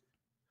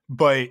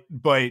 But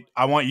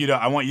I want you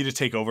to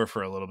take over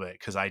for a little bit,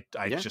 because I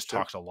just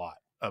talked a lot.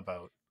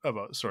 about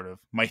sort of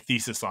my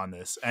thesis on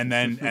this, and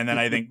then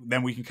I think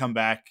then we can come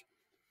back,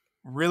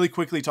 really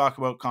quickly talk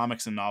about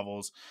comics and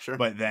novels, Sure.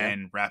 but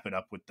then wrap it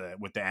up with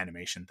the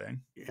animation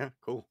thing. Yeah,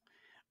 cool.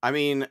 I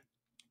mean,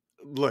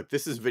 look,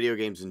 this is video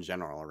games in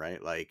general,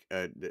 right? Like,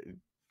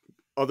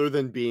 other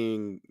than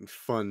being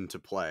fun to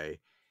play,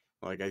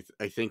 like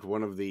I think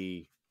one of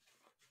the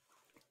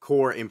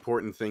core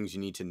important things you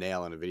need to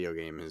nail in a video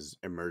game is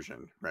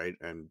immersion, right?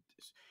 And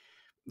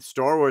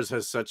Star Wars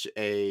has such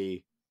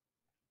a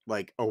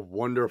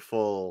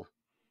wonderful,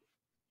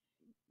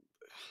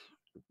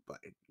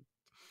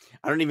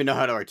 I don't even know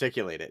how to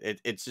articulate it.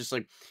 It's just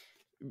like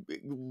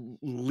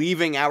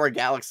leaving our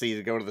galaxy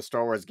to go to the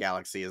Star Wars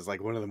galaxy is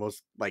like one of the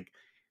most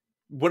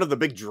one of the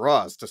big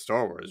draws to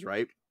Star Wars,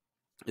 right?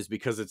 Is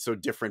because it's so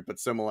different but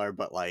similar,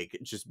 but like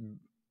just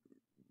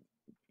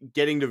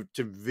getting to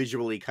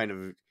visually kind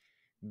of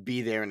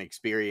be there and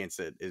experience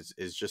it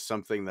is just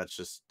something that's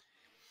just,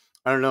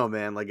 I don't know,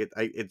 man. Like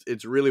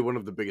it's really one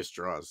of the biggest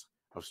draws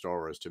of Star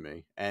Wars to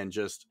me. And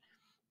just,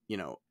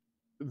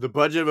 the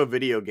budget of a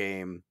video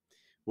game,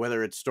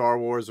 whether it's Star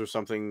Wars or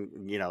something,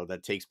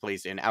 that takes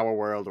place in our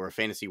world or a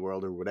fantasy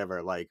world or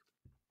whatever, like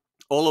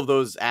all of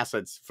those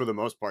assets for the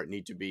most part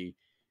need to be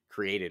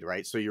created,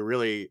 right? So you're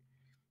really,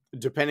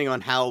 depending on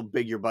how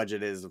big your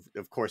budget is,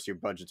 of course your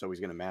budget's always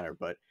going to matter,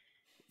 but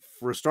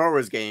for a Star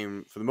Wars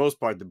game, for the most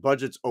part, the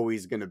budget's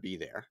always going to be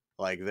there.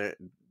 Like,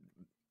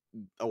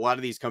 a lot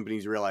of these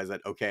companies realize that,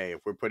 okay,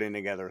 if we're putting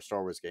together a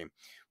Star Wars game,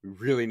 we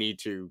really need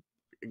to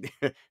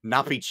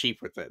not be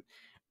cheap with it.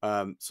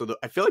 So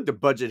I feel like the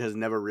budget has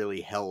never really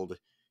held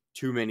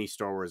too many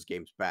Star Wars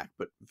games back.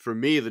 But for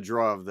me, the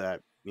draw of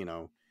that,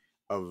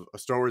 of a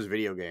Star Wars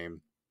video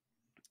game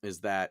is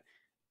that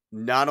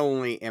not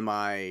only am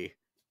I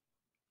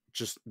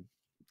just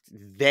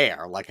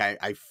there, like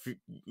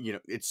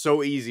it's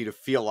so easy to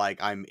feel like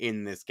I'm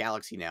in this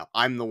galaxy now.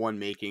 I'm the one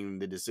making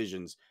the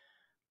decisions.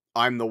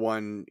 I'm the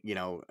one,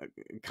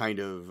 kind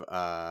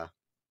of,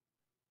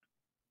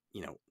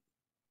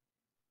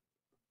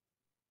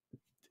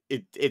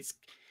 it's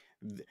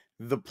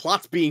the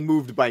plot's being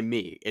moved by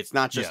me. It's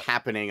not just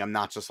happening. I'm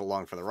not just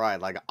along for the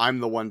ride. Like, I'm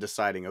the one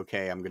deciding,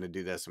 okay, I'm going to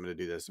do this. I'm going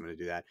to do this. I'm going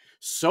to do that.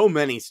 So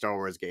many Star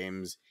Wars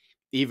games,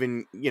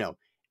 even,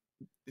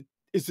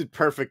 is it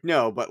perfect?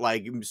 No, but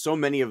like so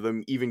many of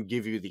them even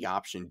give you the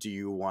option. Do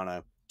you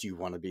want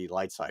to be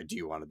light side? Do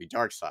you want to be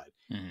dark side?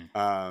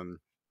 Mm-hmm.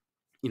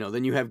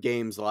 Then you have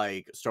games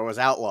like Star Wars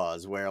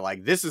Outlaws, where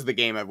like this is the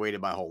game I've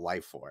waited my whole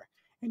life for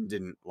and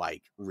didn't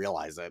like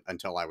realize it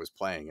until I was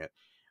playing it.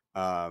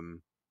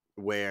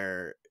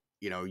 Where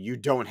you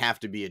don't have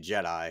to be a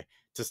Jedi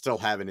to still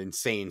have an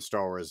insane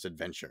Star Wars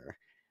adventure.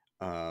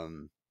 I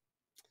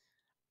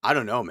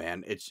don't know,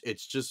 man.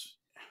 It's just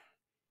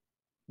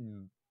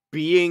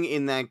being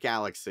in that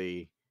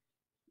galaxy,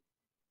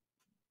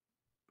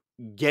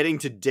 getting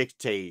to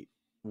dictate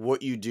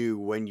what you do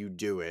when you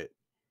do it,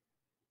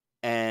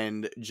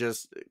 and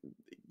just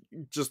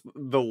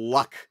the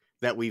luck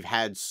that we've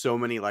had so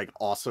many like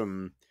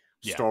awesome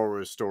Star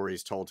Wars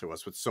stories told to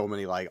us with so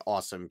many like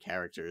awesome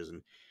characters.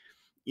 And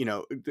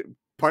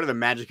part of the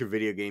magic of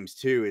video games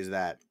too is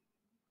that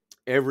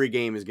every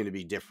game is going to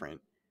be different.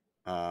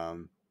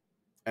 And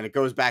it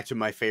goes back to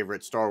my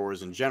favorite Star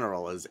Wars in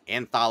general, is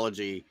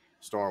anthology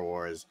Star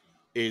Wars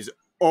is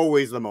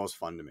always the most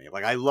fun to me.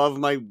 Like, I love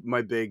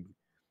my big,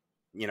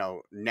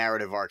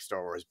 narrative arc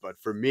Star Wars, but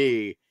for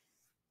me,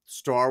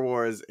 Star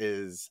Wars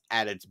is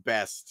at its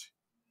best.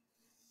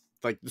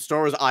 Like, the Star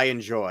Wars I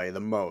enjoy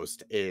the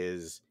most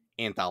is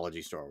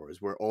anthology Star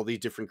Wars, where all these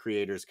different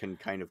creators can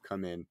kind of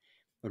come in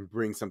and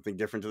bring something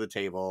different to the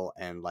table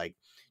and like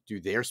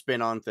do their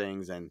spin on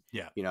things. And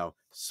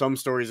some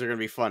stories are going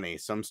to be funny,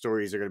 some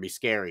stories are going to be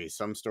scary,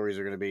 some stories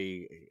are going to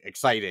be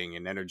exciting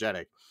and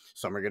energetic,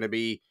 some are going to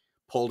be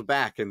pulled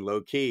back and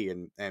low key.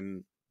 And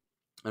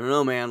I don't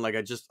know, man, like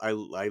I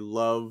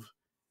love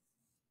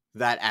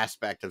that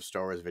aspect of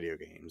Star Wars video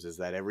games, is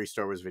that every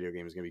Star Wars video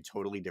game is going to be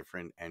totally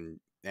different,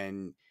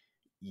 and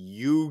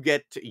you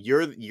get to,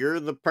 you're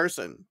the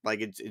person,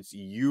 like it's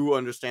you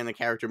understand the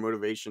character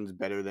motivations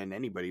better than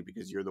anybody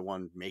because you're the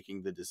one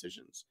making the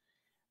decisions.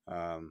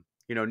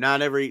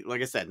 Not every,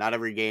 like I said, not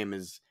every game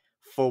is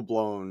full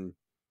blown,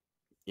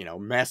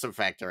 Mass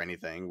Effect or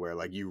anything where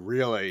like you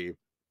really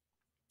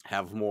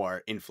have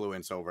more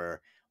influence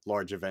over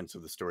large events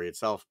of the story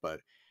itself.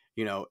 But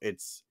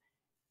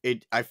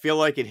I feel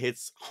like it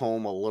hits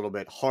home a little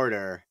bit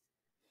harder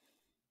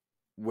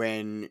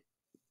when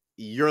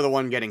you're the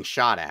one getting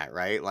shot at,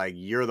 right? Like,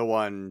 you're the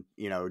one,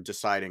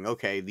 deciding,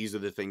 okay, these are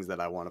the things that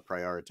I want to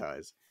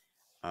prioritize.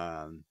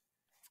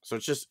 So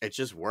it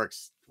just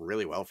works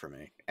really well for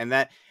me. And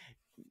that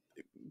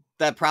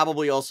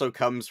probably also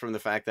comes from the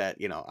fact that,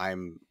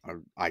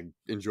 I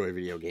enjoy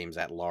video games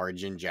at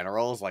large in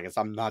general. It's like,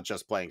 I'm not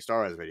just playing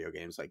Star Wars video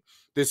games. Like,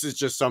 this is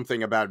just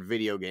something about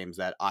video games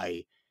that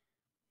I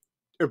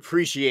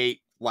appreciate,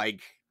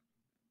 like,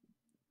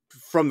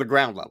 from the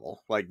ground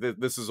level. Like,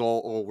 this is all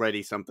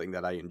already something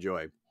that I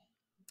enjoy.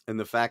 And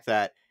the fact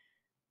that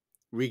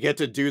we get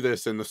to do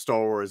this in the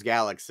Star Wars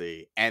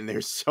galaxy, and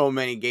there's so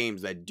many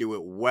games that do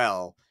it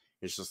well.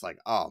 It's just like,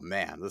 oh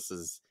man,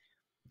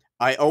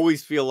 I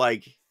always feel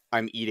like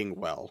I'm eating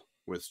well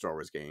with Star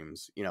Wars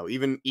games.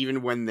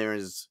 Even when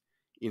there's,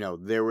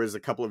 there was a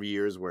couple of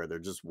years where there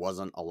just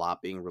wasn't a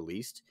lot being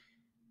released.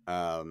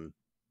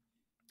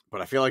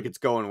 But I feel like it's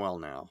going well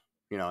now.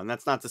 And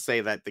that's not to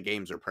say that the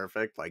games are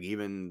perfect. Like,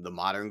 even the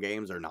modern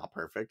games are not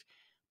perfect,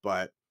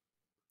 but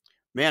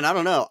man, I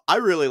don't know. I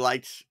really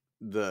liked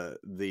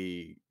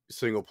the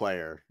single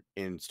player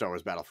in Star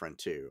Wars Battlefront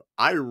 2.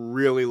 I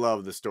really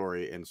love the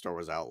story in Star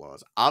Wars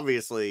Outlaws.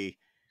 Obviously,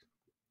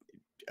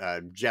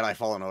 Jedi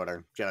Fallen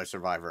Order, Jedi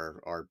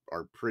Survivor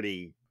are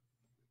pretty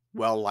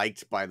well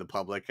liked by the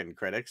public and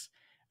critics.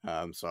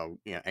 So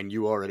and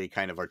you already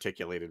kind of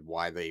articulated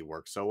why they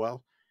work so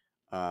well.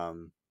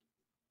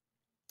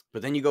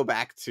 But then you go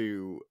back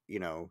to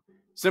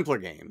simpler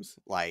games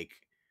like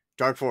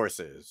Dark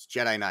Forces,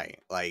 Jedi Knight.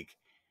 Like,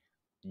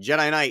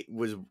 Jedi Knight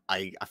was,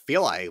 I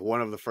feel like,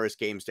 one of the first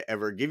games to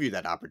ever give you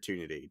that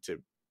opportunity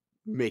to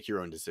make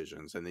your own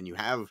decisions. And then you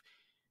have,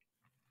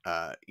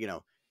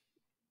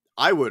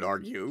 I would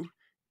argue,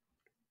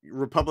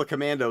 Republic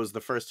Commando is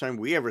the first time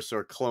we ever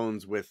saw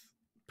clones with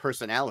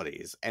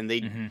personalities, and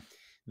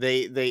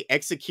they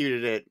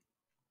executed it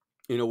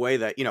in a way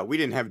that, we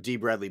didn't have D.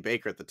 Bradley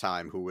Baker at the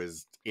time, who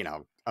was,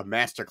 a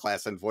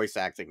masterclass in voice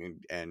acting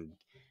and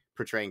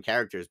portraying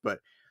characters. But,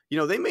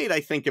 they made,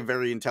 I think, a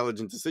very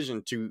intelligent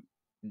decision to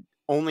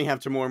only have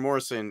Tamora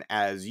Morrison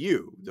as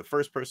you, the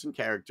first person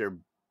character.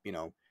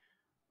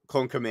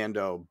 Clone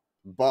Commando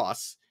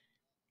boss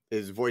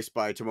is voiced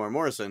by Tamora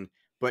Morrison,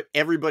 but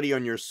everybody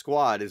on your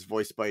squad is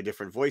voiced by a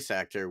different voice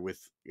actor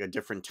with a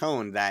different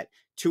tone, that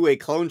to a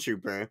clone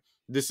trooper,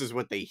 this is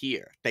what they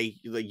hear.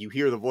 You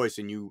hear the voice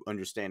and you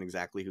understand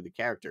exactly who the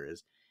character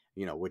is,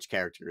 which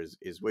character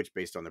is which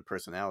based on their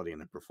personality and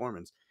their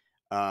performance.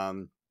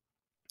 And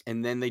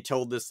then they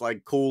told this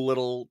like cool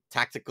little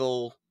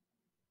tactical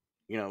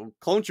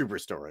clone trooper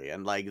story,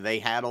 and like they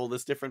had all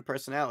this different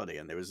personality,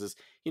 and there was this,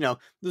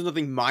 there's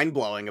nothing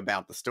mind-blowing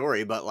about the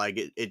story, but like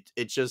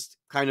it just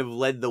kind of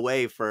led the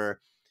way for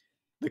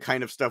the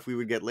kind of stuff we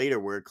would get later,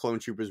 where clone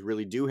troopers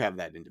really do have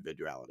that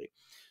individuality.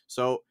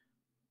 So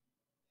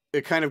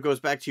it kind of goes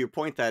back to your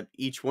point that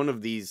each one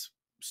of these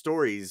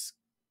stories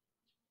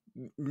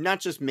not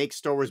just makes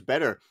Star Wars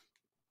better,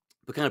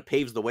 but kind of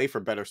paves the way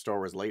for better Star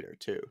Wars later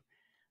too.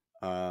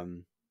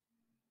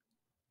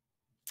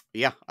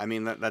 Yeah, I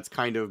mean, that's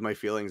kind of my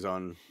feelings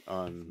on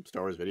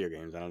Star Wars video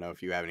games. I don't know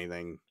if you have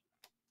anything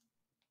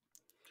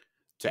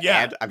to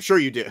add. I'm sure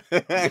you do,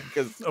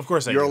 because of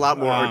course you're a lot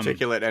more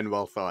articulate and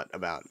well thought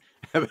about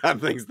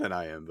things than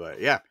I am.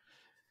 But yeah,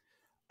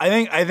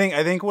 I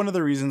think one of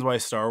the reasons why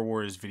Star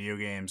Wars video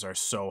games are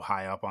so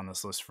high up on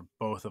this list for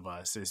both of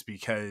us is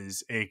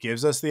because it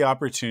gives us the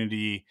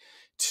opportunity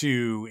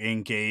to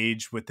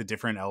engage with the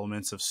different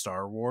elements of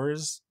Star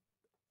Wars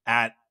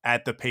at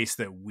the pace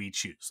that we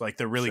choose, like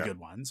the really good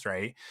ones,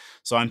 right?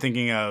 So I'm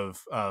thinking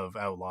of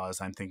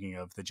Outlaws, I'm thinking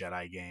of the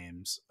Jedi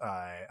games,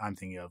 I'm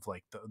thinking of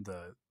like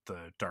the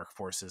Dark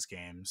Forces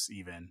games,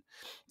 even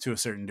to a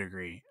certain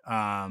degree,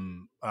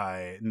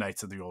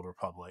 Knights of the Old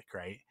Republic,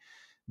 right?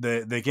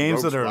 The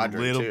games Rogue that are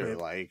Squadron a little too, bit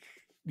like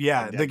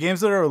the games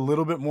that are a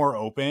little bit more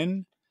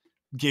open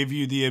give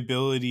you the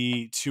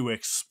ability to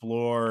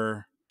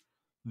explore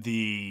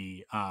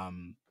the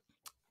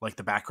like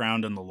the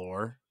background and the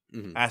lore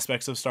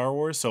aspects of Star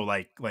Wars. So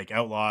like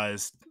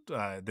Outlaws,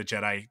 the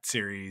Jedi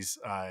series,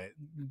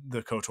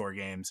 the KOTOR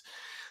games,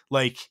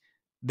 like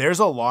there's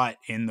a lot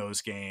in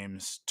those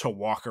games to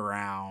walk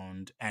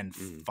around and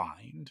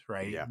find,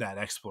 right? Yeah. That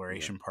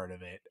exploration part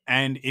of it.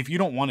 And if you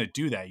don't want to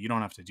do that, you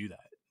don't have to do that.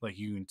 Like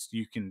you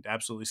can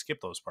absolutely skip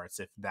those parts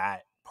if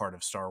that part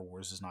of Star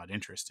Wars is not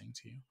interesting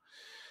to you.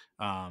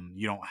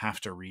 You don't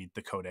have to read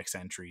the codex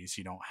entries.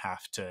 You don't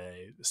have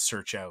to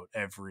search out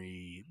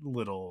every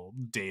little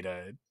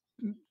data,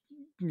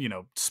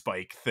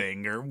 spike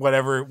thing or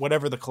whatever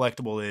the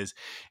collectible is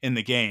in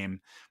the game.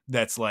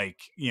 That's like,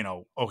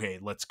 okay,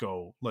 let's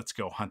go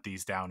hunt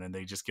these down. And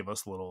they just give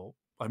us little,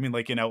 I mean,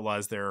 like in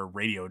Outlaws, there are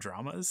radio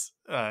dramas,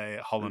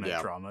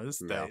 HoloNet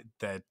dramas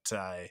that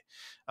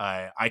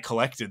I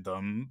collected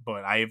them,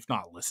 but I have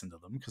not listened to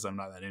them because I'm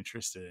not that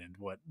interested in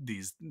what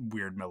these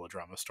weird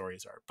melodrama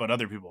stories are. But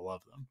other people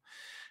love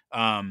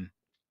them,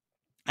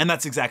 and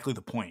that's exactly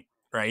the point,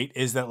 right?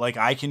 Is that like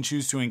I can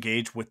choose to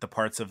engage with the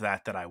parts of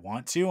that I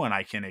want to, and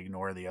I can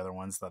ignore the other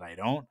ones that I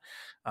don't,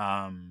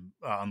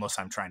 unless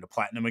I'm trying to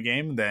platinum a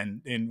game.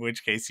 Then in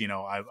which case,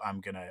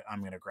 I'm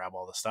gonna grab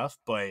all the stuff,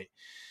 but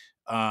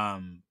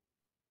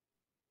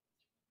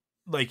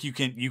like you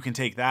can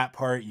take that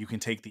part, you can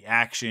take the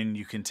action,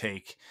 you can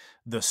take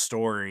the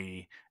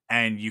story,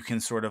 and you can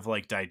sort of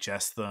like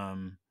digest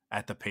them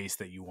at the pace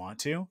that you want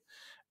to.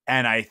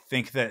 And I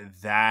think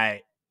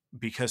that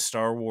because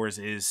Star Wars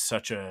is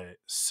such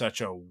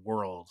a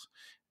world,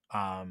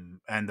 and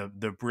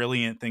the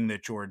brilliant thing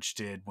that George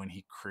did when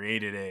he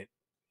created it,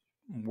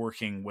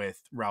 working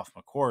with Ralph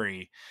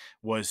McQuarrie,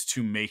 was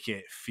to make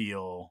it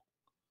feel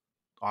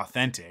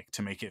authentic,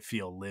 to make it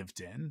feel lived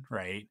in,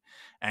 right?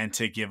 And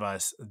to give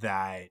us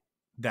that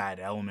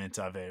element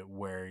of it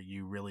where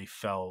you really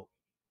felt,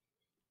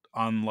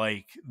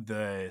 unlike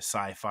the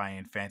sci-fi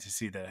and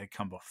fantasy that had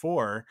come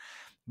before,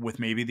 with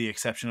maybe the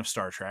exception of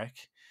Star Trek,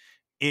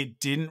 it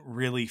didn't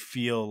really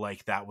feel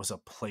like that was a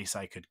place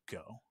I could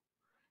go,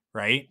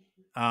 right?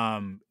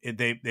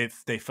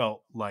 They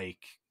felt like,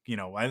 you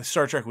know,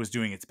 Star Trek was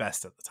doing its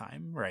best at the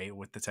time, right,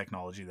 with the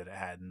technology that it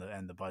had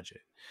and the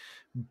budget.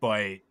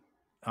 But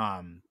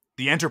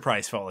the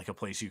Enterprise felt like a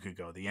place you could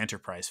go. The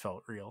Enterprise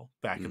felt real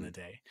back in the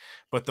day,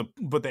 but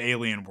the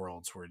alien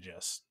worlds were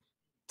just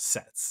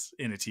sets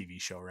in a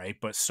TV show, right?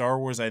 But Star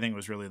Wars, I think,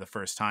 was really the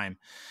first time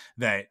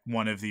that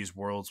one of these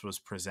worlds was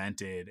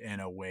presented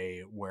in a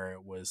way where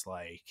it was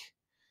like,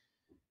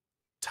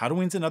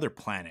 Tatooine's another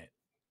planet.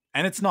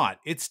 And it's not.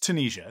 It's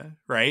Tunisia,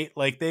 right?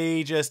 Like,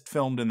 they just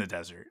filmed in the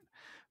desert.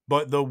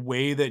 But the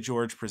way that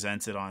George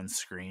presents it on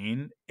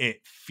screen, it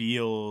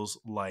feels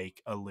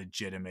like a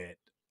legitimate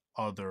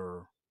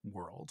other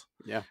world.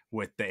 Yeah.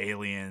 With the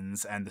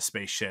aliens and the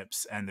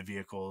spaceships and the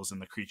vehicles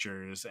and the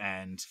creatures,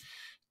 and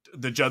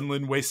the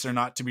Jundland wastes are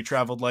not to be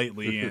traveled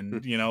lightly,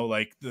 and you know,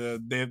 like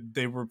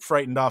they were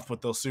frightened off,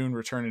 but they'll soon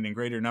return in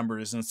greater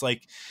numbers. And it's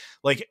like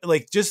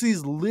just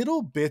these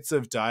little bits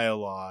of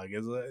dialogue,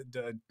 as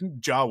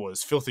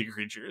Jawas, filthy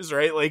creatures,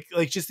 right?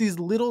 Like just these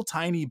little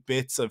tiny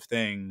bits of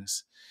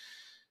things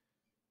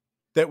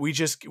that we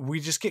just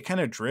get kind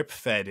of drip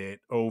fed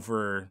it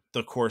over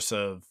the course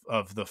of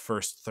the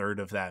first third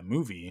of that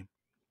movie,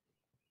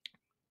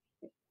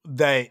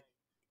 that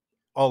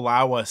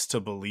allow us to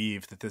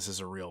believe that this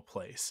is a real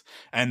place.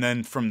 And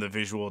then from the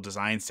visual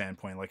design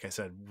standpoint, like I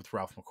said, with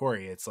Ralph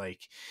McQuarrie, it's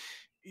like,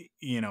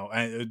 you know,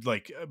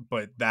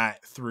 but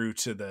that through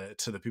to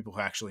the people who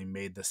actually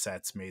made the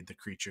sets, made the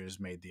creatures,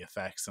 made the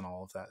effects, and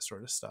all of that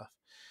sort of stuff.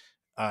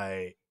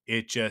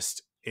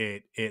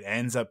 It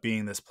ends up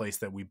being this place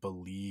that we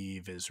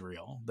believe is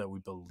real, that we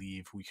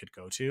believe we could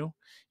go to,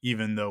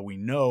 even though we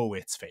know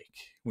it's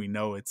fake. We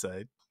know it's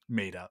a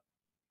made up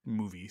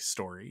movie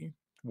story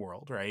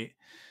world, right?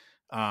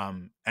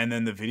 And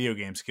then the video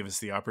games give us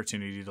the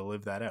opportunity to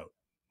live that out.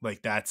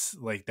 Like,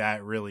 that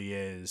really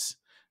is,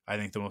 I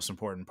think, the most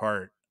important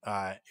part,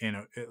 in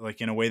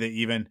a way that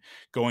even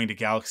going to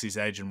Galaxy's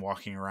Edge and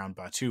walking around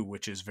Batuu,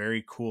 which is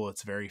very cool.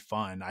 It's very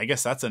fun. I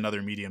guess that's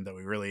another medium that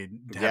we really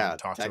haven't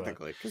talked about.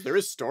 Technically, because there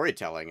is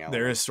storytelling.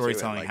 There is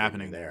storytelling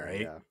happening there,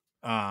 right?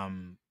 Yeah.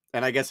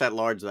 And I guess at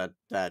large, that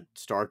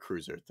Star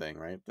Cruiser thing,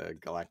 right? The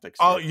Galactic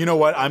Star Cruiser. You know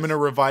what? I'm going to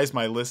revise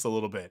my list a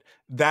little bit.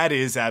 That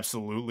is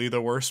absolutely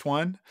the worst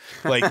one.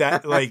 Like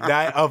that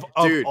of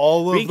Dude,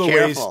 all of the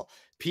careful. Ways.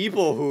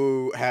 People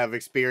who have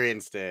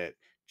experienced it,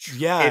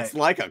 yeah, it's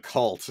like a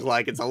cult.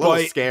 Like, it's a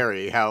little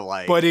scary how,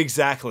 like. But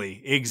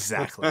exactly,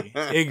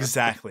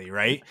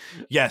 right?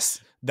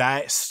 Yes,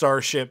 that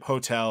Starship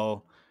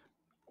Hotel,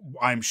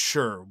 I'm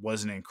sure,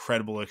 was an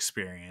incredible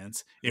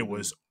experience. It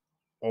was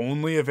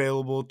only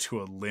available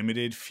to a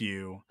limited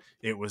few.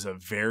 It was a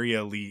very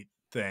elite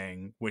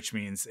thing, which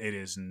means it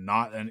is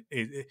not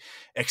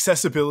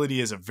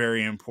accessibility is a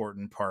very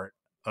important part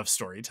of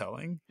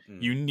storytelling.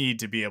 You need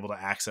to be able to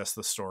access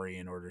the story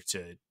in order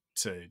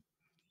to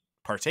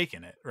partake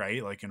in it,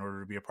 right? Like, in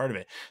order to be a part of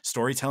it.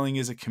 Storytelling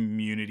is a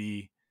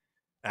community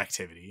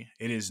activity.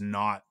 It is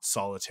not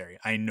solitary.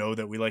 I know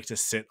that we like to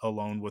sit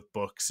alone with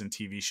books and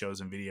TV shows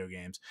and video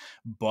games,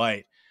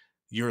 but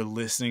you're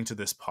listening to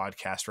this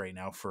podcast right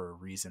now for a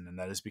reason, and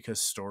that is because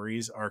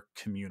stories are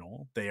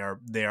communal. They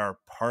are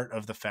part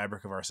of the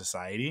fabric of our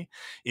society.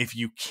 If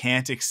you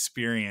can't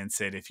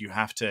experience it, if you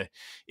have to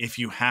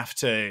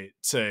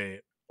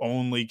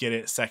only get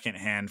it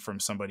secondhand from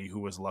somebody who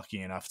was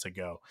lucky enough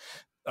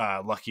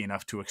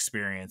to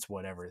experience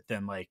whatever,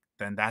 then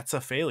that's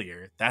a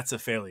failure. That's a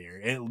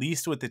failure. At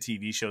least with the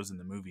TV shows and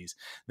the movies,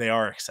 they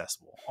are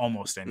accessible.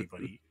 Almost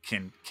anybody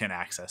can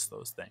access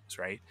those things,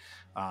 right?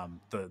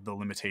 The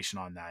limitation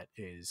on that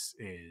is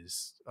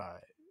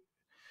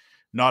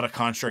not a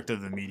construct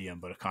of the medium,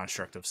 but a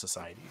construct of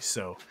society.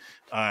 So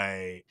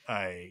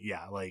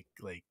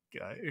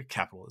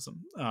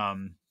capitalism.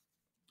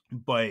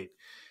 But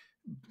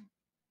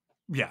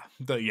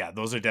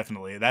those are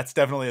that's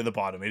definitely at the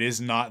bottom. It is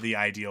not the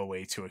ideal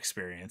way to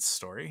experience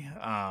story.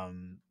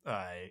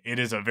 It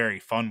is a very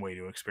fun way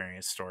to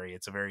experience story.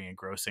 It's a very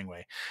engrossing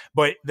way,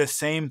 but the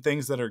same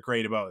things that are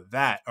great about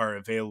that are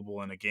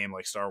available in a game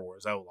like Star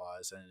Wars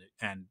Outlaws,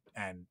 and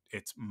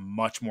it's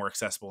much more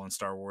accessible in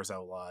Star Wars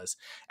Outlaws,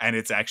 and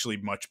it's actually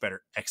much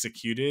better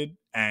executed.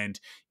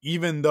 And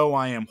even though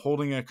I am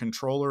holding a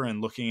controller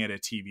and looking at a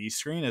TV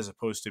screen as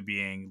opposed to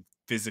being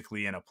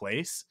physically in a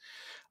place,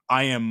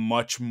 I am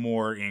much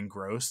more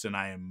engrossed, and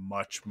I am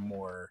much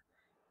more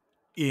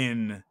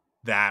in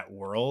that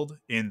world,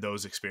 in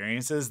those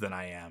experiences, than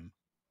I am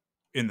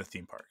in the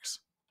theme parks.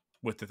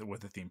 with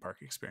the theme park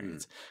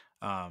experience.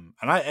 I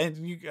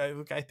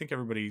think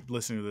everybody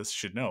listening to this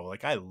should know,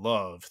 like, I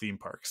love theme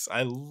parks.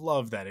 I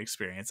love that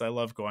experience. I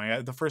love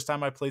going. The first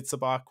time I played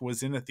Sabacc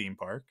was in a theme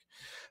park,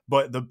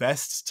 but the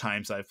best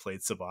times I've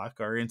played Sabacc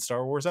are in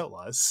Star Wars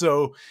Outlaws.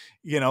 So,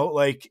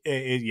 like,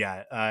 we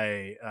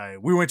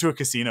went to a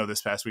casino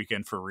this past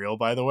weekend for real,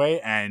 by the way,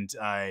 and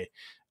I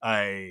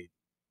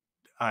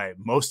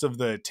most of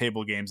the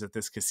table games at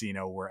this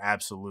casino were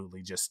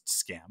absolutely just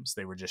scams.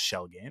 They were just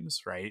shell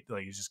games, right?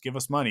 Like, you just give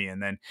us money,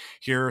 and then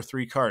here are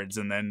 3 cards,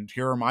 and then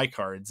here are my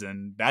cards,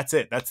 and that's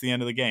it. That's the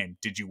end of the game.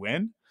 Did you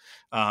win?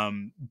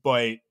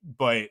 But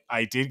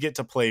I did get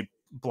to play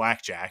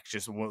blackjack,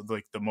 just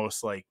like the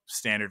most like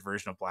standard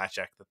version of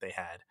blackjack that they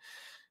had,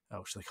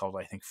 which they called,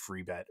 I think,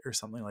 free bet or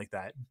something like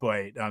that.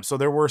 But so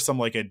there were some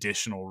like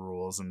additional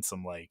rules and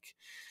some like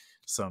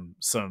some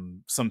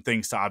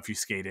things to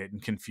obfuscate it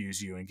and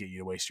confuse you and get you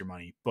to waste your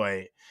money.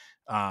 But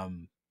I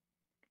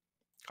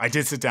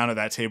did sit down at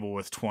that table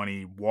with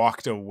 20,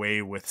 walked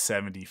away with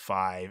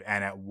 75,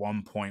 and at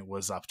one point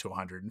was up to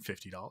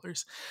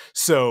 $150.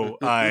 So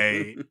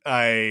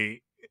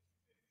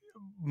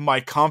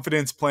my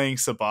confidence playing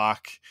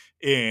Sabacc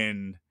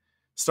in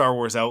Star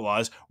Wars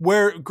Outlaws,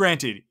 where,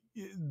 granted,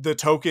 the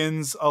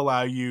tokens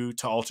allow you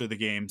to alter the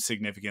game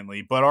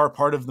significantly, but are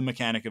part of the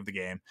mechanic of the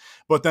game.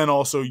 But then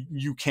also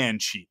you can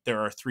cheat. There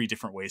are 3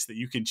 different ways that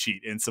you can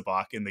cheat in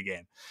Sabacc in the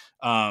game.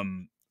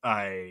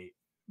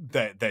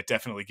 That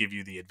definitely give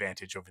you the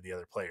advantage over the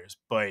other players.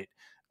 But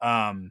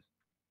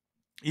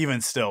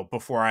even still,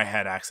 before I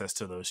had access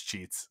to those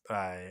cheats,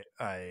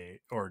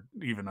 or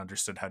even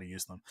understood how to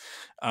use them,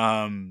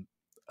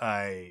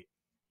 I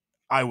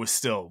was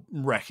still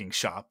wrecking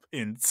shop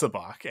in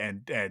Sabacc,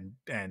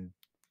 and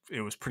it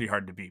was pretty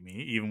hard to beat me,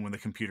 even when the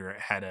computer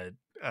had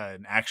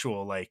an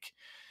actual, like,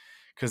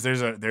 because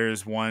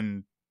there's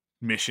one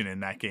mission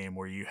in that game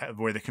where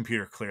the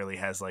computer clearly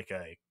has like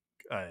a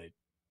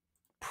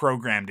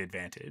programmed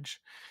advantage,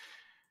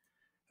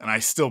 and I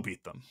still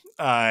beat them.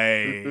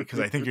 Because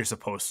I think you're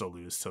supposed to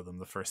lose to them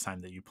the first time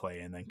that you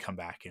play, and then come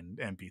back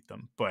and beat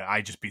them. But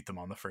I just beat them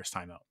on the first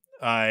time out.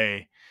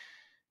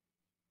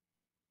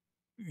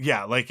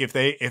 Yeah, like if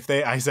they,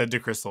 I said to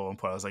Crystal and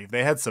I was like, if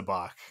they had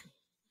Sabacc,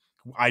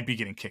 I'd be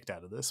getting kicked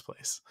out of this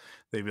place.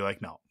 They'd be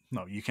like, no,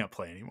 you can't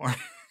play anymore,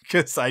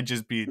 because I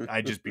just be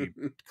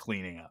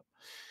cleaning up.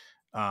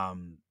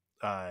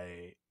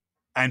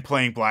 And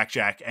playing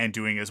blackjack and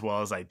doing as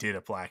well as I did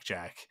at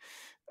blackjack,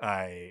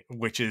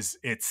 which is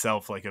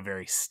itself like a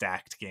very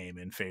stacked game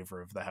in favor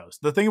of the house.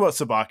 The thing about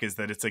Sabacc is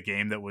that it's a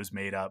game that was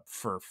made up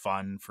for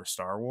fun for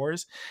Star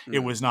Wars. It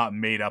was not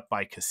made up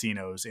by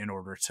casinos in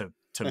order to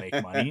make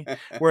money.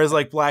 Whereas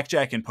like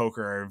blackjack and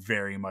poker are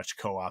very much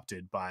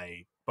co-opted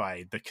by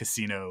the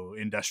casino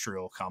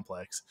industrial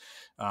complex,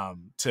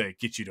 to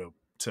get you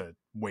to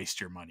waste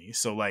your money.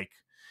 So like,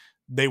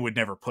 they would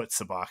never put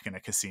Sabacc in a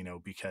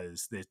casino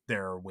because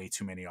there are way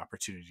too many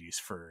opportunities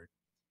for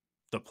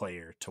the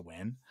player to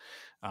win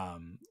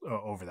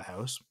over the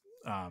house.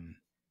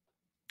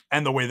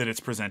 And the way that it's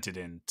presented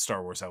in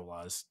Star Wars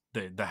Outlaws,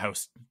 the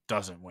house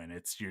doesn't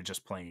win. You're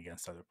just playing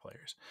against other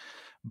players.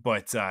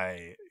 But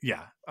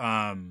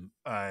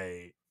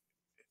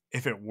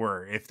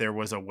if there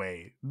was a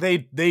way,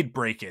 they'd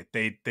break it.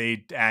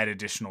 They'd add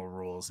additional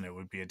rules, and it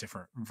would be a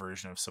different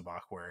version of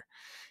Sabacc where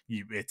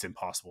it's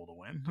impossible to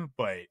win.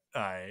 But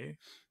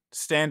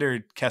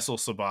standard Kessel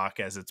Sabacc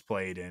as it's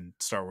played in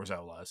Star Wars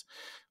Outlaws,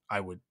 I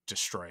would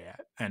destroy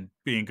at, and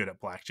being good at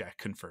blackjack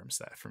confirms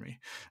that for me.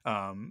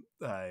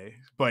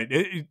 But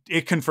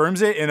it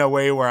confirms it in a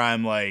way where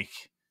I'm like,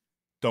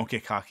 don't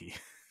get cocky.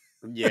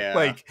 Yeah.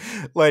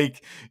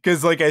 like,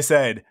 because like I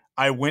said,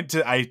 I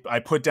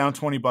put down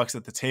 $20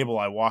 at the table.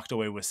 I walked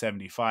away with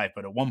 75,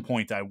 but at one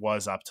point I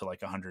was up to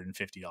like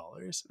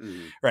 $150,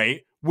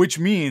 right? Which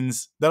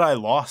means that I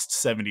lost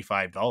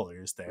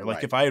 $75 there.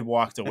 Like, if I had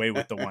walked away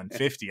with the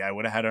 150, I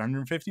would have had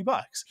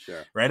 $150,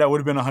 sure. Right? I would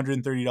have been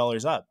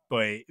 $130 up,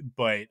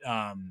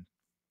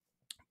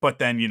 but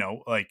then,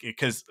 like,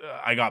 because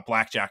I got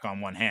blackjack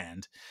on one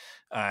hand,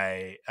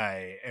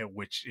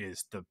 which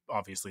is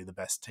obviously the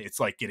best. It's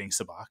like getting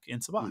Sabacc in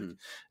Sabacc,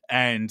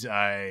 and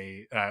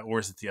or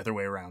is it the other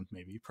way around?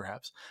 Maybe,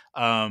 perhaps.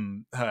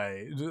 Point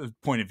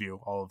of view,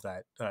 all of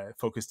that.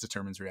 Focus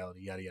determines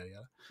reality. Yada yada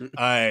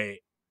yada.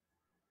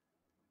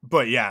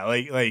 But yeah,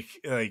 like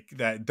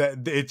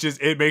that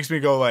it makes me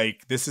go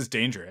like, this is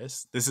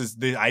dangerous.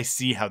 I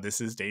see how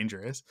this is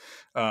dangerous.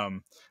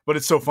 But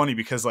it's so funny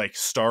because like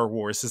Star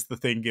Wars is the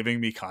thing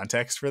giving me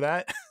context for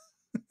that.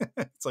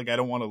 It's like, I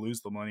don't want to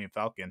lose the Millennium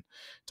Falcon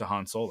to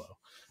Han Solo.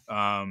 So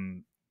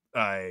I'm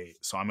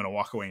going to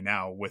walk away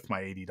now with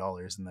my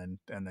 $80 and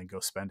then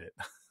go spend it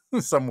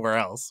somewhere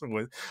else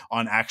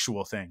on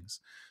actual things.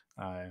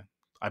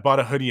 I bought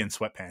a hoodie and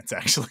sweatpants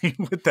actually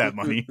with that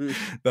money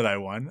that I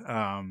won.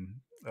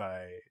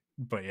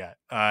 But yeah,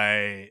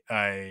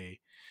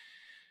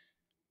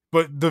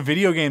 but the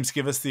video games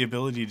give us the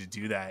ability to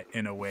do that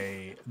in a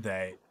way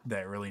that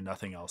really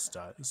nothing else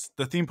does.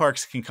 The theme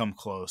parks can come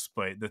close,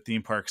 but the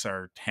theme parks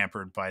are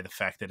hampered by the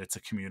fact that it's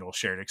a communal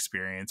shared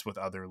experience with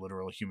other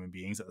literal human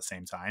beings at the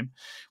same time,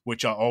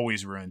 which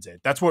always ruins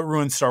it. That's what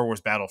ruins Star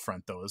Wars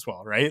Battlefront though as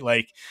well, right?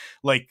 Like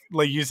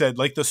you said,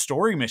 like the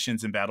story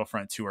missions in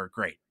Battlefront 2 are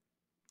great.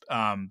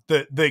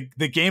 The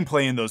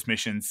gameplay in those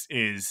missions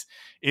is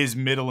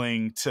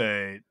middling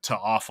to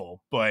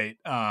awful, but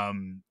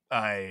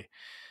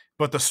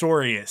but the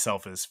story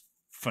itself is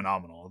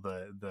phenomenal.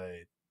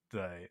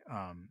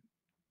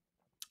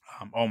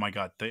 Oh my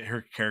god,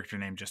 her character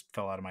name just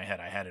fell out of my head.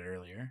 I had it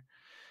earlier.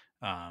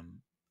 Oh,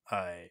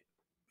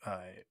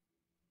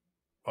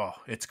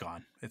 it's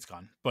gone.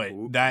 But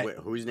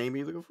whose name are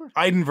you looking for?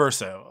 Iden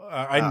Versio.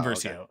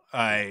 Versio.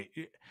 Okay.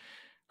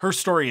 Her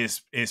story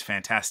is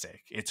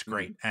fantastic. It's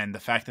great, and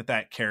the fact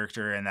that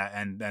character and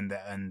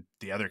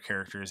the other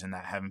characters in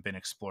that haven't been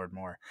explored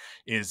more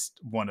is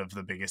one of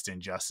the biggest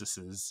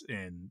injustices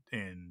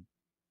in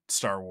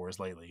Star Wars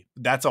lately.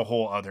 That's a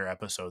whole other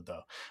episode,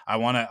 though.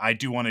 I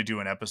do want to do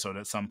an episode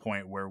at some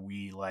point where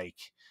we like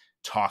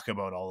talk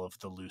about all of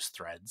the loose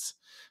threads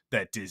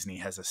that Disney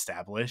has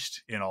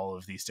established in all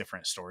of these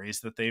different stories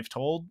that they've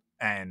told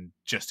and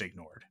just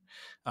ignored,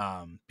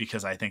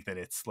 because I think that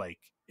it's like,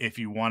 if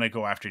you want to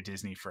go after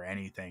Disney for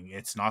anything,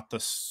 it's not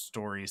the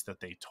stories that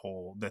they've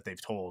told.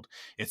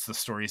 It's the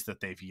stories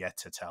that they've yet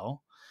to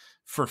tell,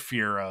 for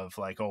fear of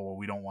like, oh, well,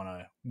 we don't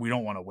want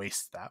to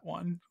waste that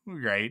one.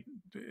 Right.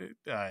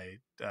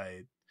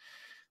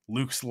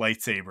 Luke's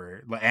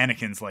lightsaber,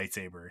 Anakin's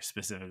lightsaber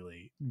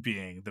specifically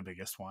being the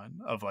biggest one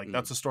of like,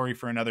 that's a story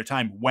for another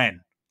time.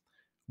 When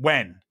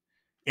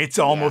it's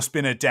almost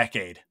been a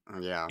decade.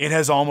 Yeah. It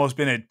has almost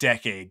been a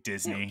decade,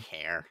 Disney. I don't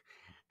care.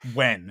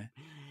 When?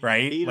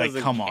 Right? He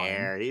doesn't come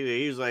care. on.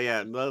 He's like,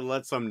 yeah,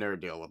 let some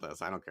nerd deal with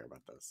this. I don't care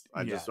about this.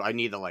 I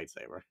need the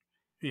lightsaber.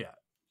 Yeah.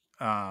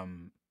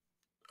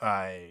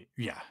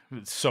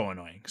 It's so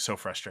annoying, so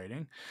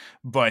frustrating.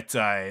 But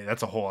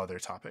that's a whole other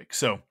topic.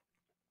 So,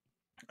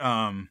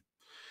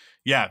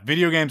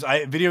 video games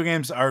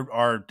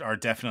are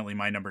definitely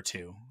my number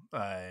 2.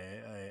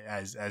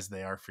 As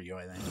they are for you,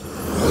 I think.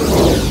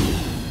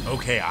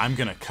 Okay, I'm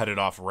going to cut it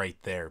off right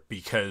there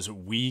because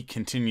we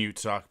continue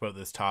to talk about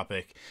this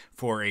topic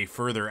for a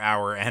further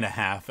hour and a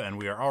half, and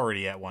we are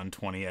already at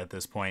 1:20 at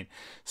this point.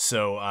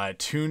 So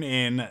tune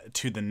in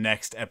to the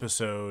next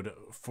episode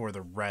for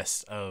the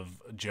rest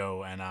of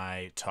Joe and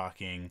I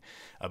talking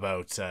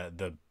about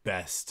the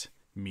best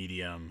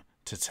medium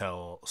to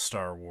tell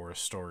Star Wars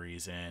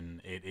stories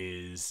in. It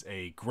is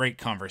a great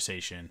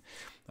conversation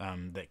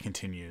that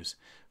continues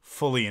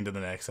fully into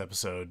the next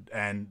episode,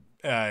 and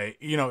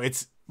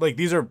it's like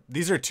these are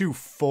 2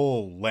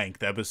 full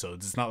length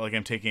episodes. It's not like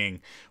I'm taking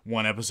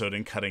one episode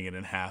and cutting it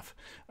in half.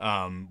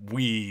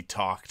 We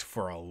talked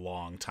for a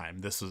long time.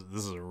 This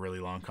is a really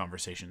long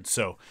conversation.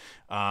 So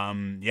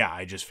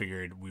I just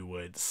figured we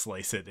would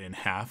slice it in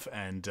half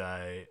and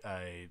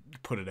I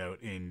put it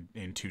out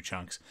in 2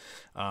 chunks.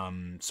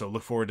 So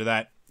look forward to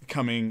that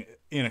coming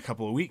in a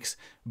couple of weeks.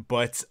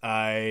 But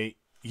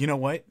you know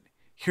what?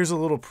 Here's a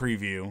little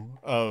preview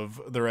of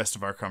the rest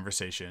of our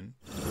conversation.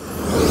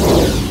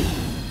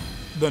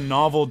 The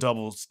novel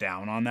doubles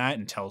down on that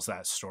and tells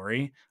that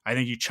story. I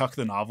think you chuck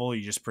the novel,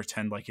 you just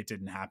pretend like it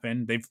didn't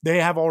happen. They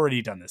have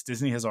already done this.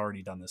 Disney has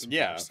already done this.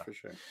 Yeah, for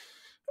sure.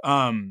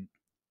 And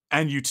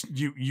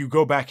you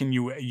go back and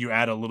you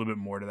add a little bit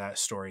more to that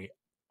story.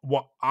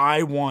 What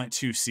I want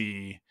to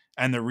see,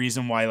 and the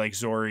reason why like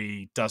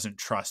Zori doesn't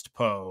trust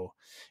Poe,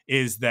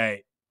 is that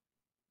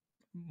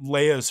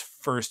Leia's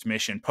first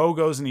mission, Poe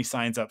goes and he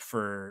signs up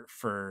for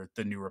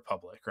the New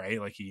Republic,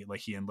 right? Like he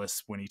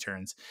enlists when he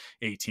turns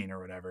 18 or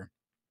whatever.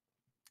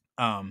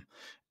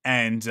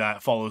 And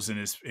follows in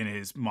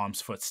his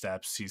mom's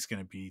footsteps. He's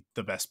going to be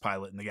the best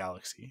pilot in the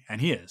galaxy,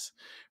 and he is,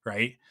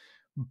 right?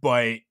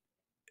 But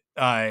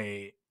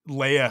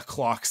Leia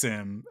clocks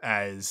him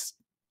as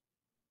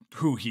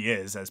who he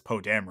is, as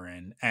Poe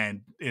Dameron,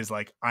 and is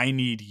like, I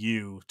need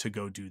you to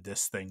go do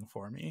this thing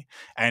for me,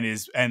 and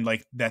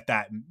like that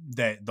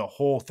the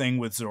whole thing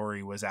with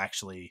Zori was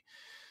actually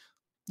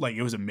like,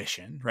 it was a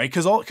mission, right?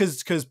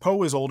 Because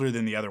Poe is older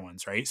than the other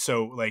ones, right?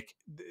 So like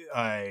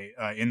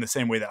in the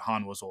same way that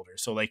Han was older,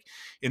 so like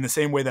in the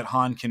same way that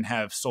Han can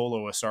have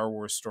solo a Star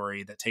Wars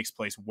story that takes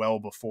place well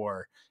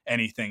before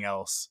anything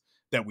else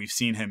that we've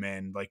seen him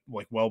in, like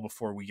well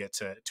before we get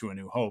to A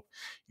New Hope,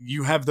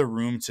 you have the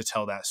room to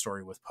tell that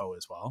story with Poe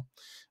as well.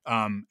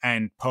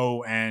 And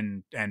Poe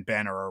and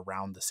Ben are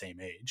around the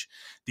same age.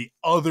 The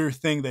other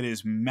thing that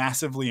is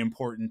massively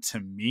important to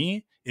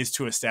me is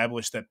to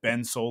establish that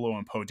Ben Solo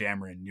and Poe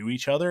Dameron knew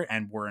each other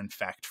and were in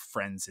fact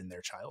friends in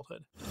their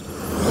childhood.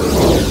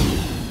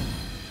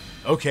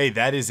 Okay,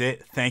 that is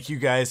it. Thank you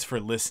guys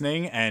for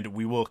listening, and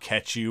we will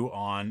catch you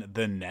on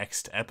the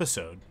next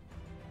episode.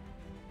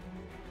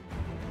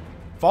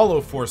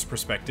 Follow Force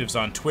Perspectives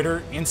on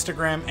Twitter,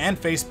 Instagram, and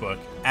Facebook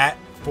at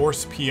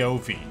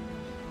ForcePOV.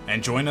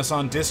 And join us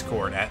on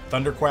Discord at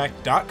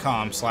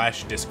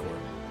ThunderQuack.com/Discord.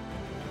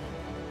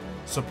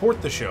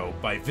 Support the show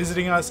by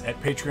visiting us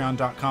at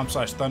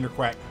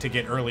patreon.com/ThunderQuack to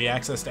get early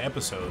access to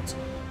episodes,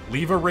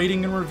 leave a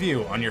rating and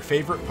review on your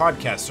favorite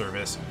podcast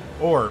service,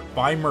 or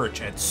buy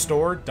merch at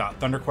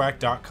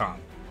store.thunderquack.com.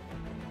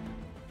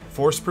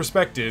 Forced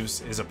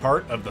Perspectives is a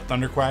part of the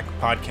ThunderQuack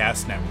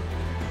Podcast Network.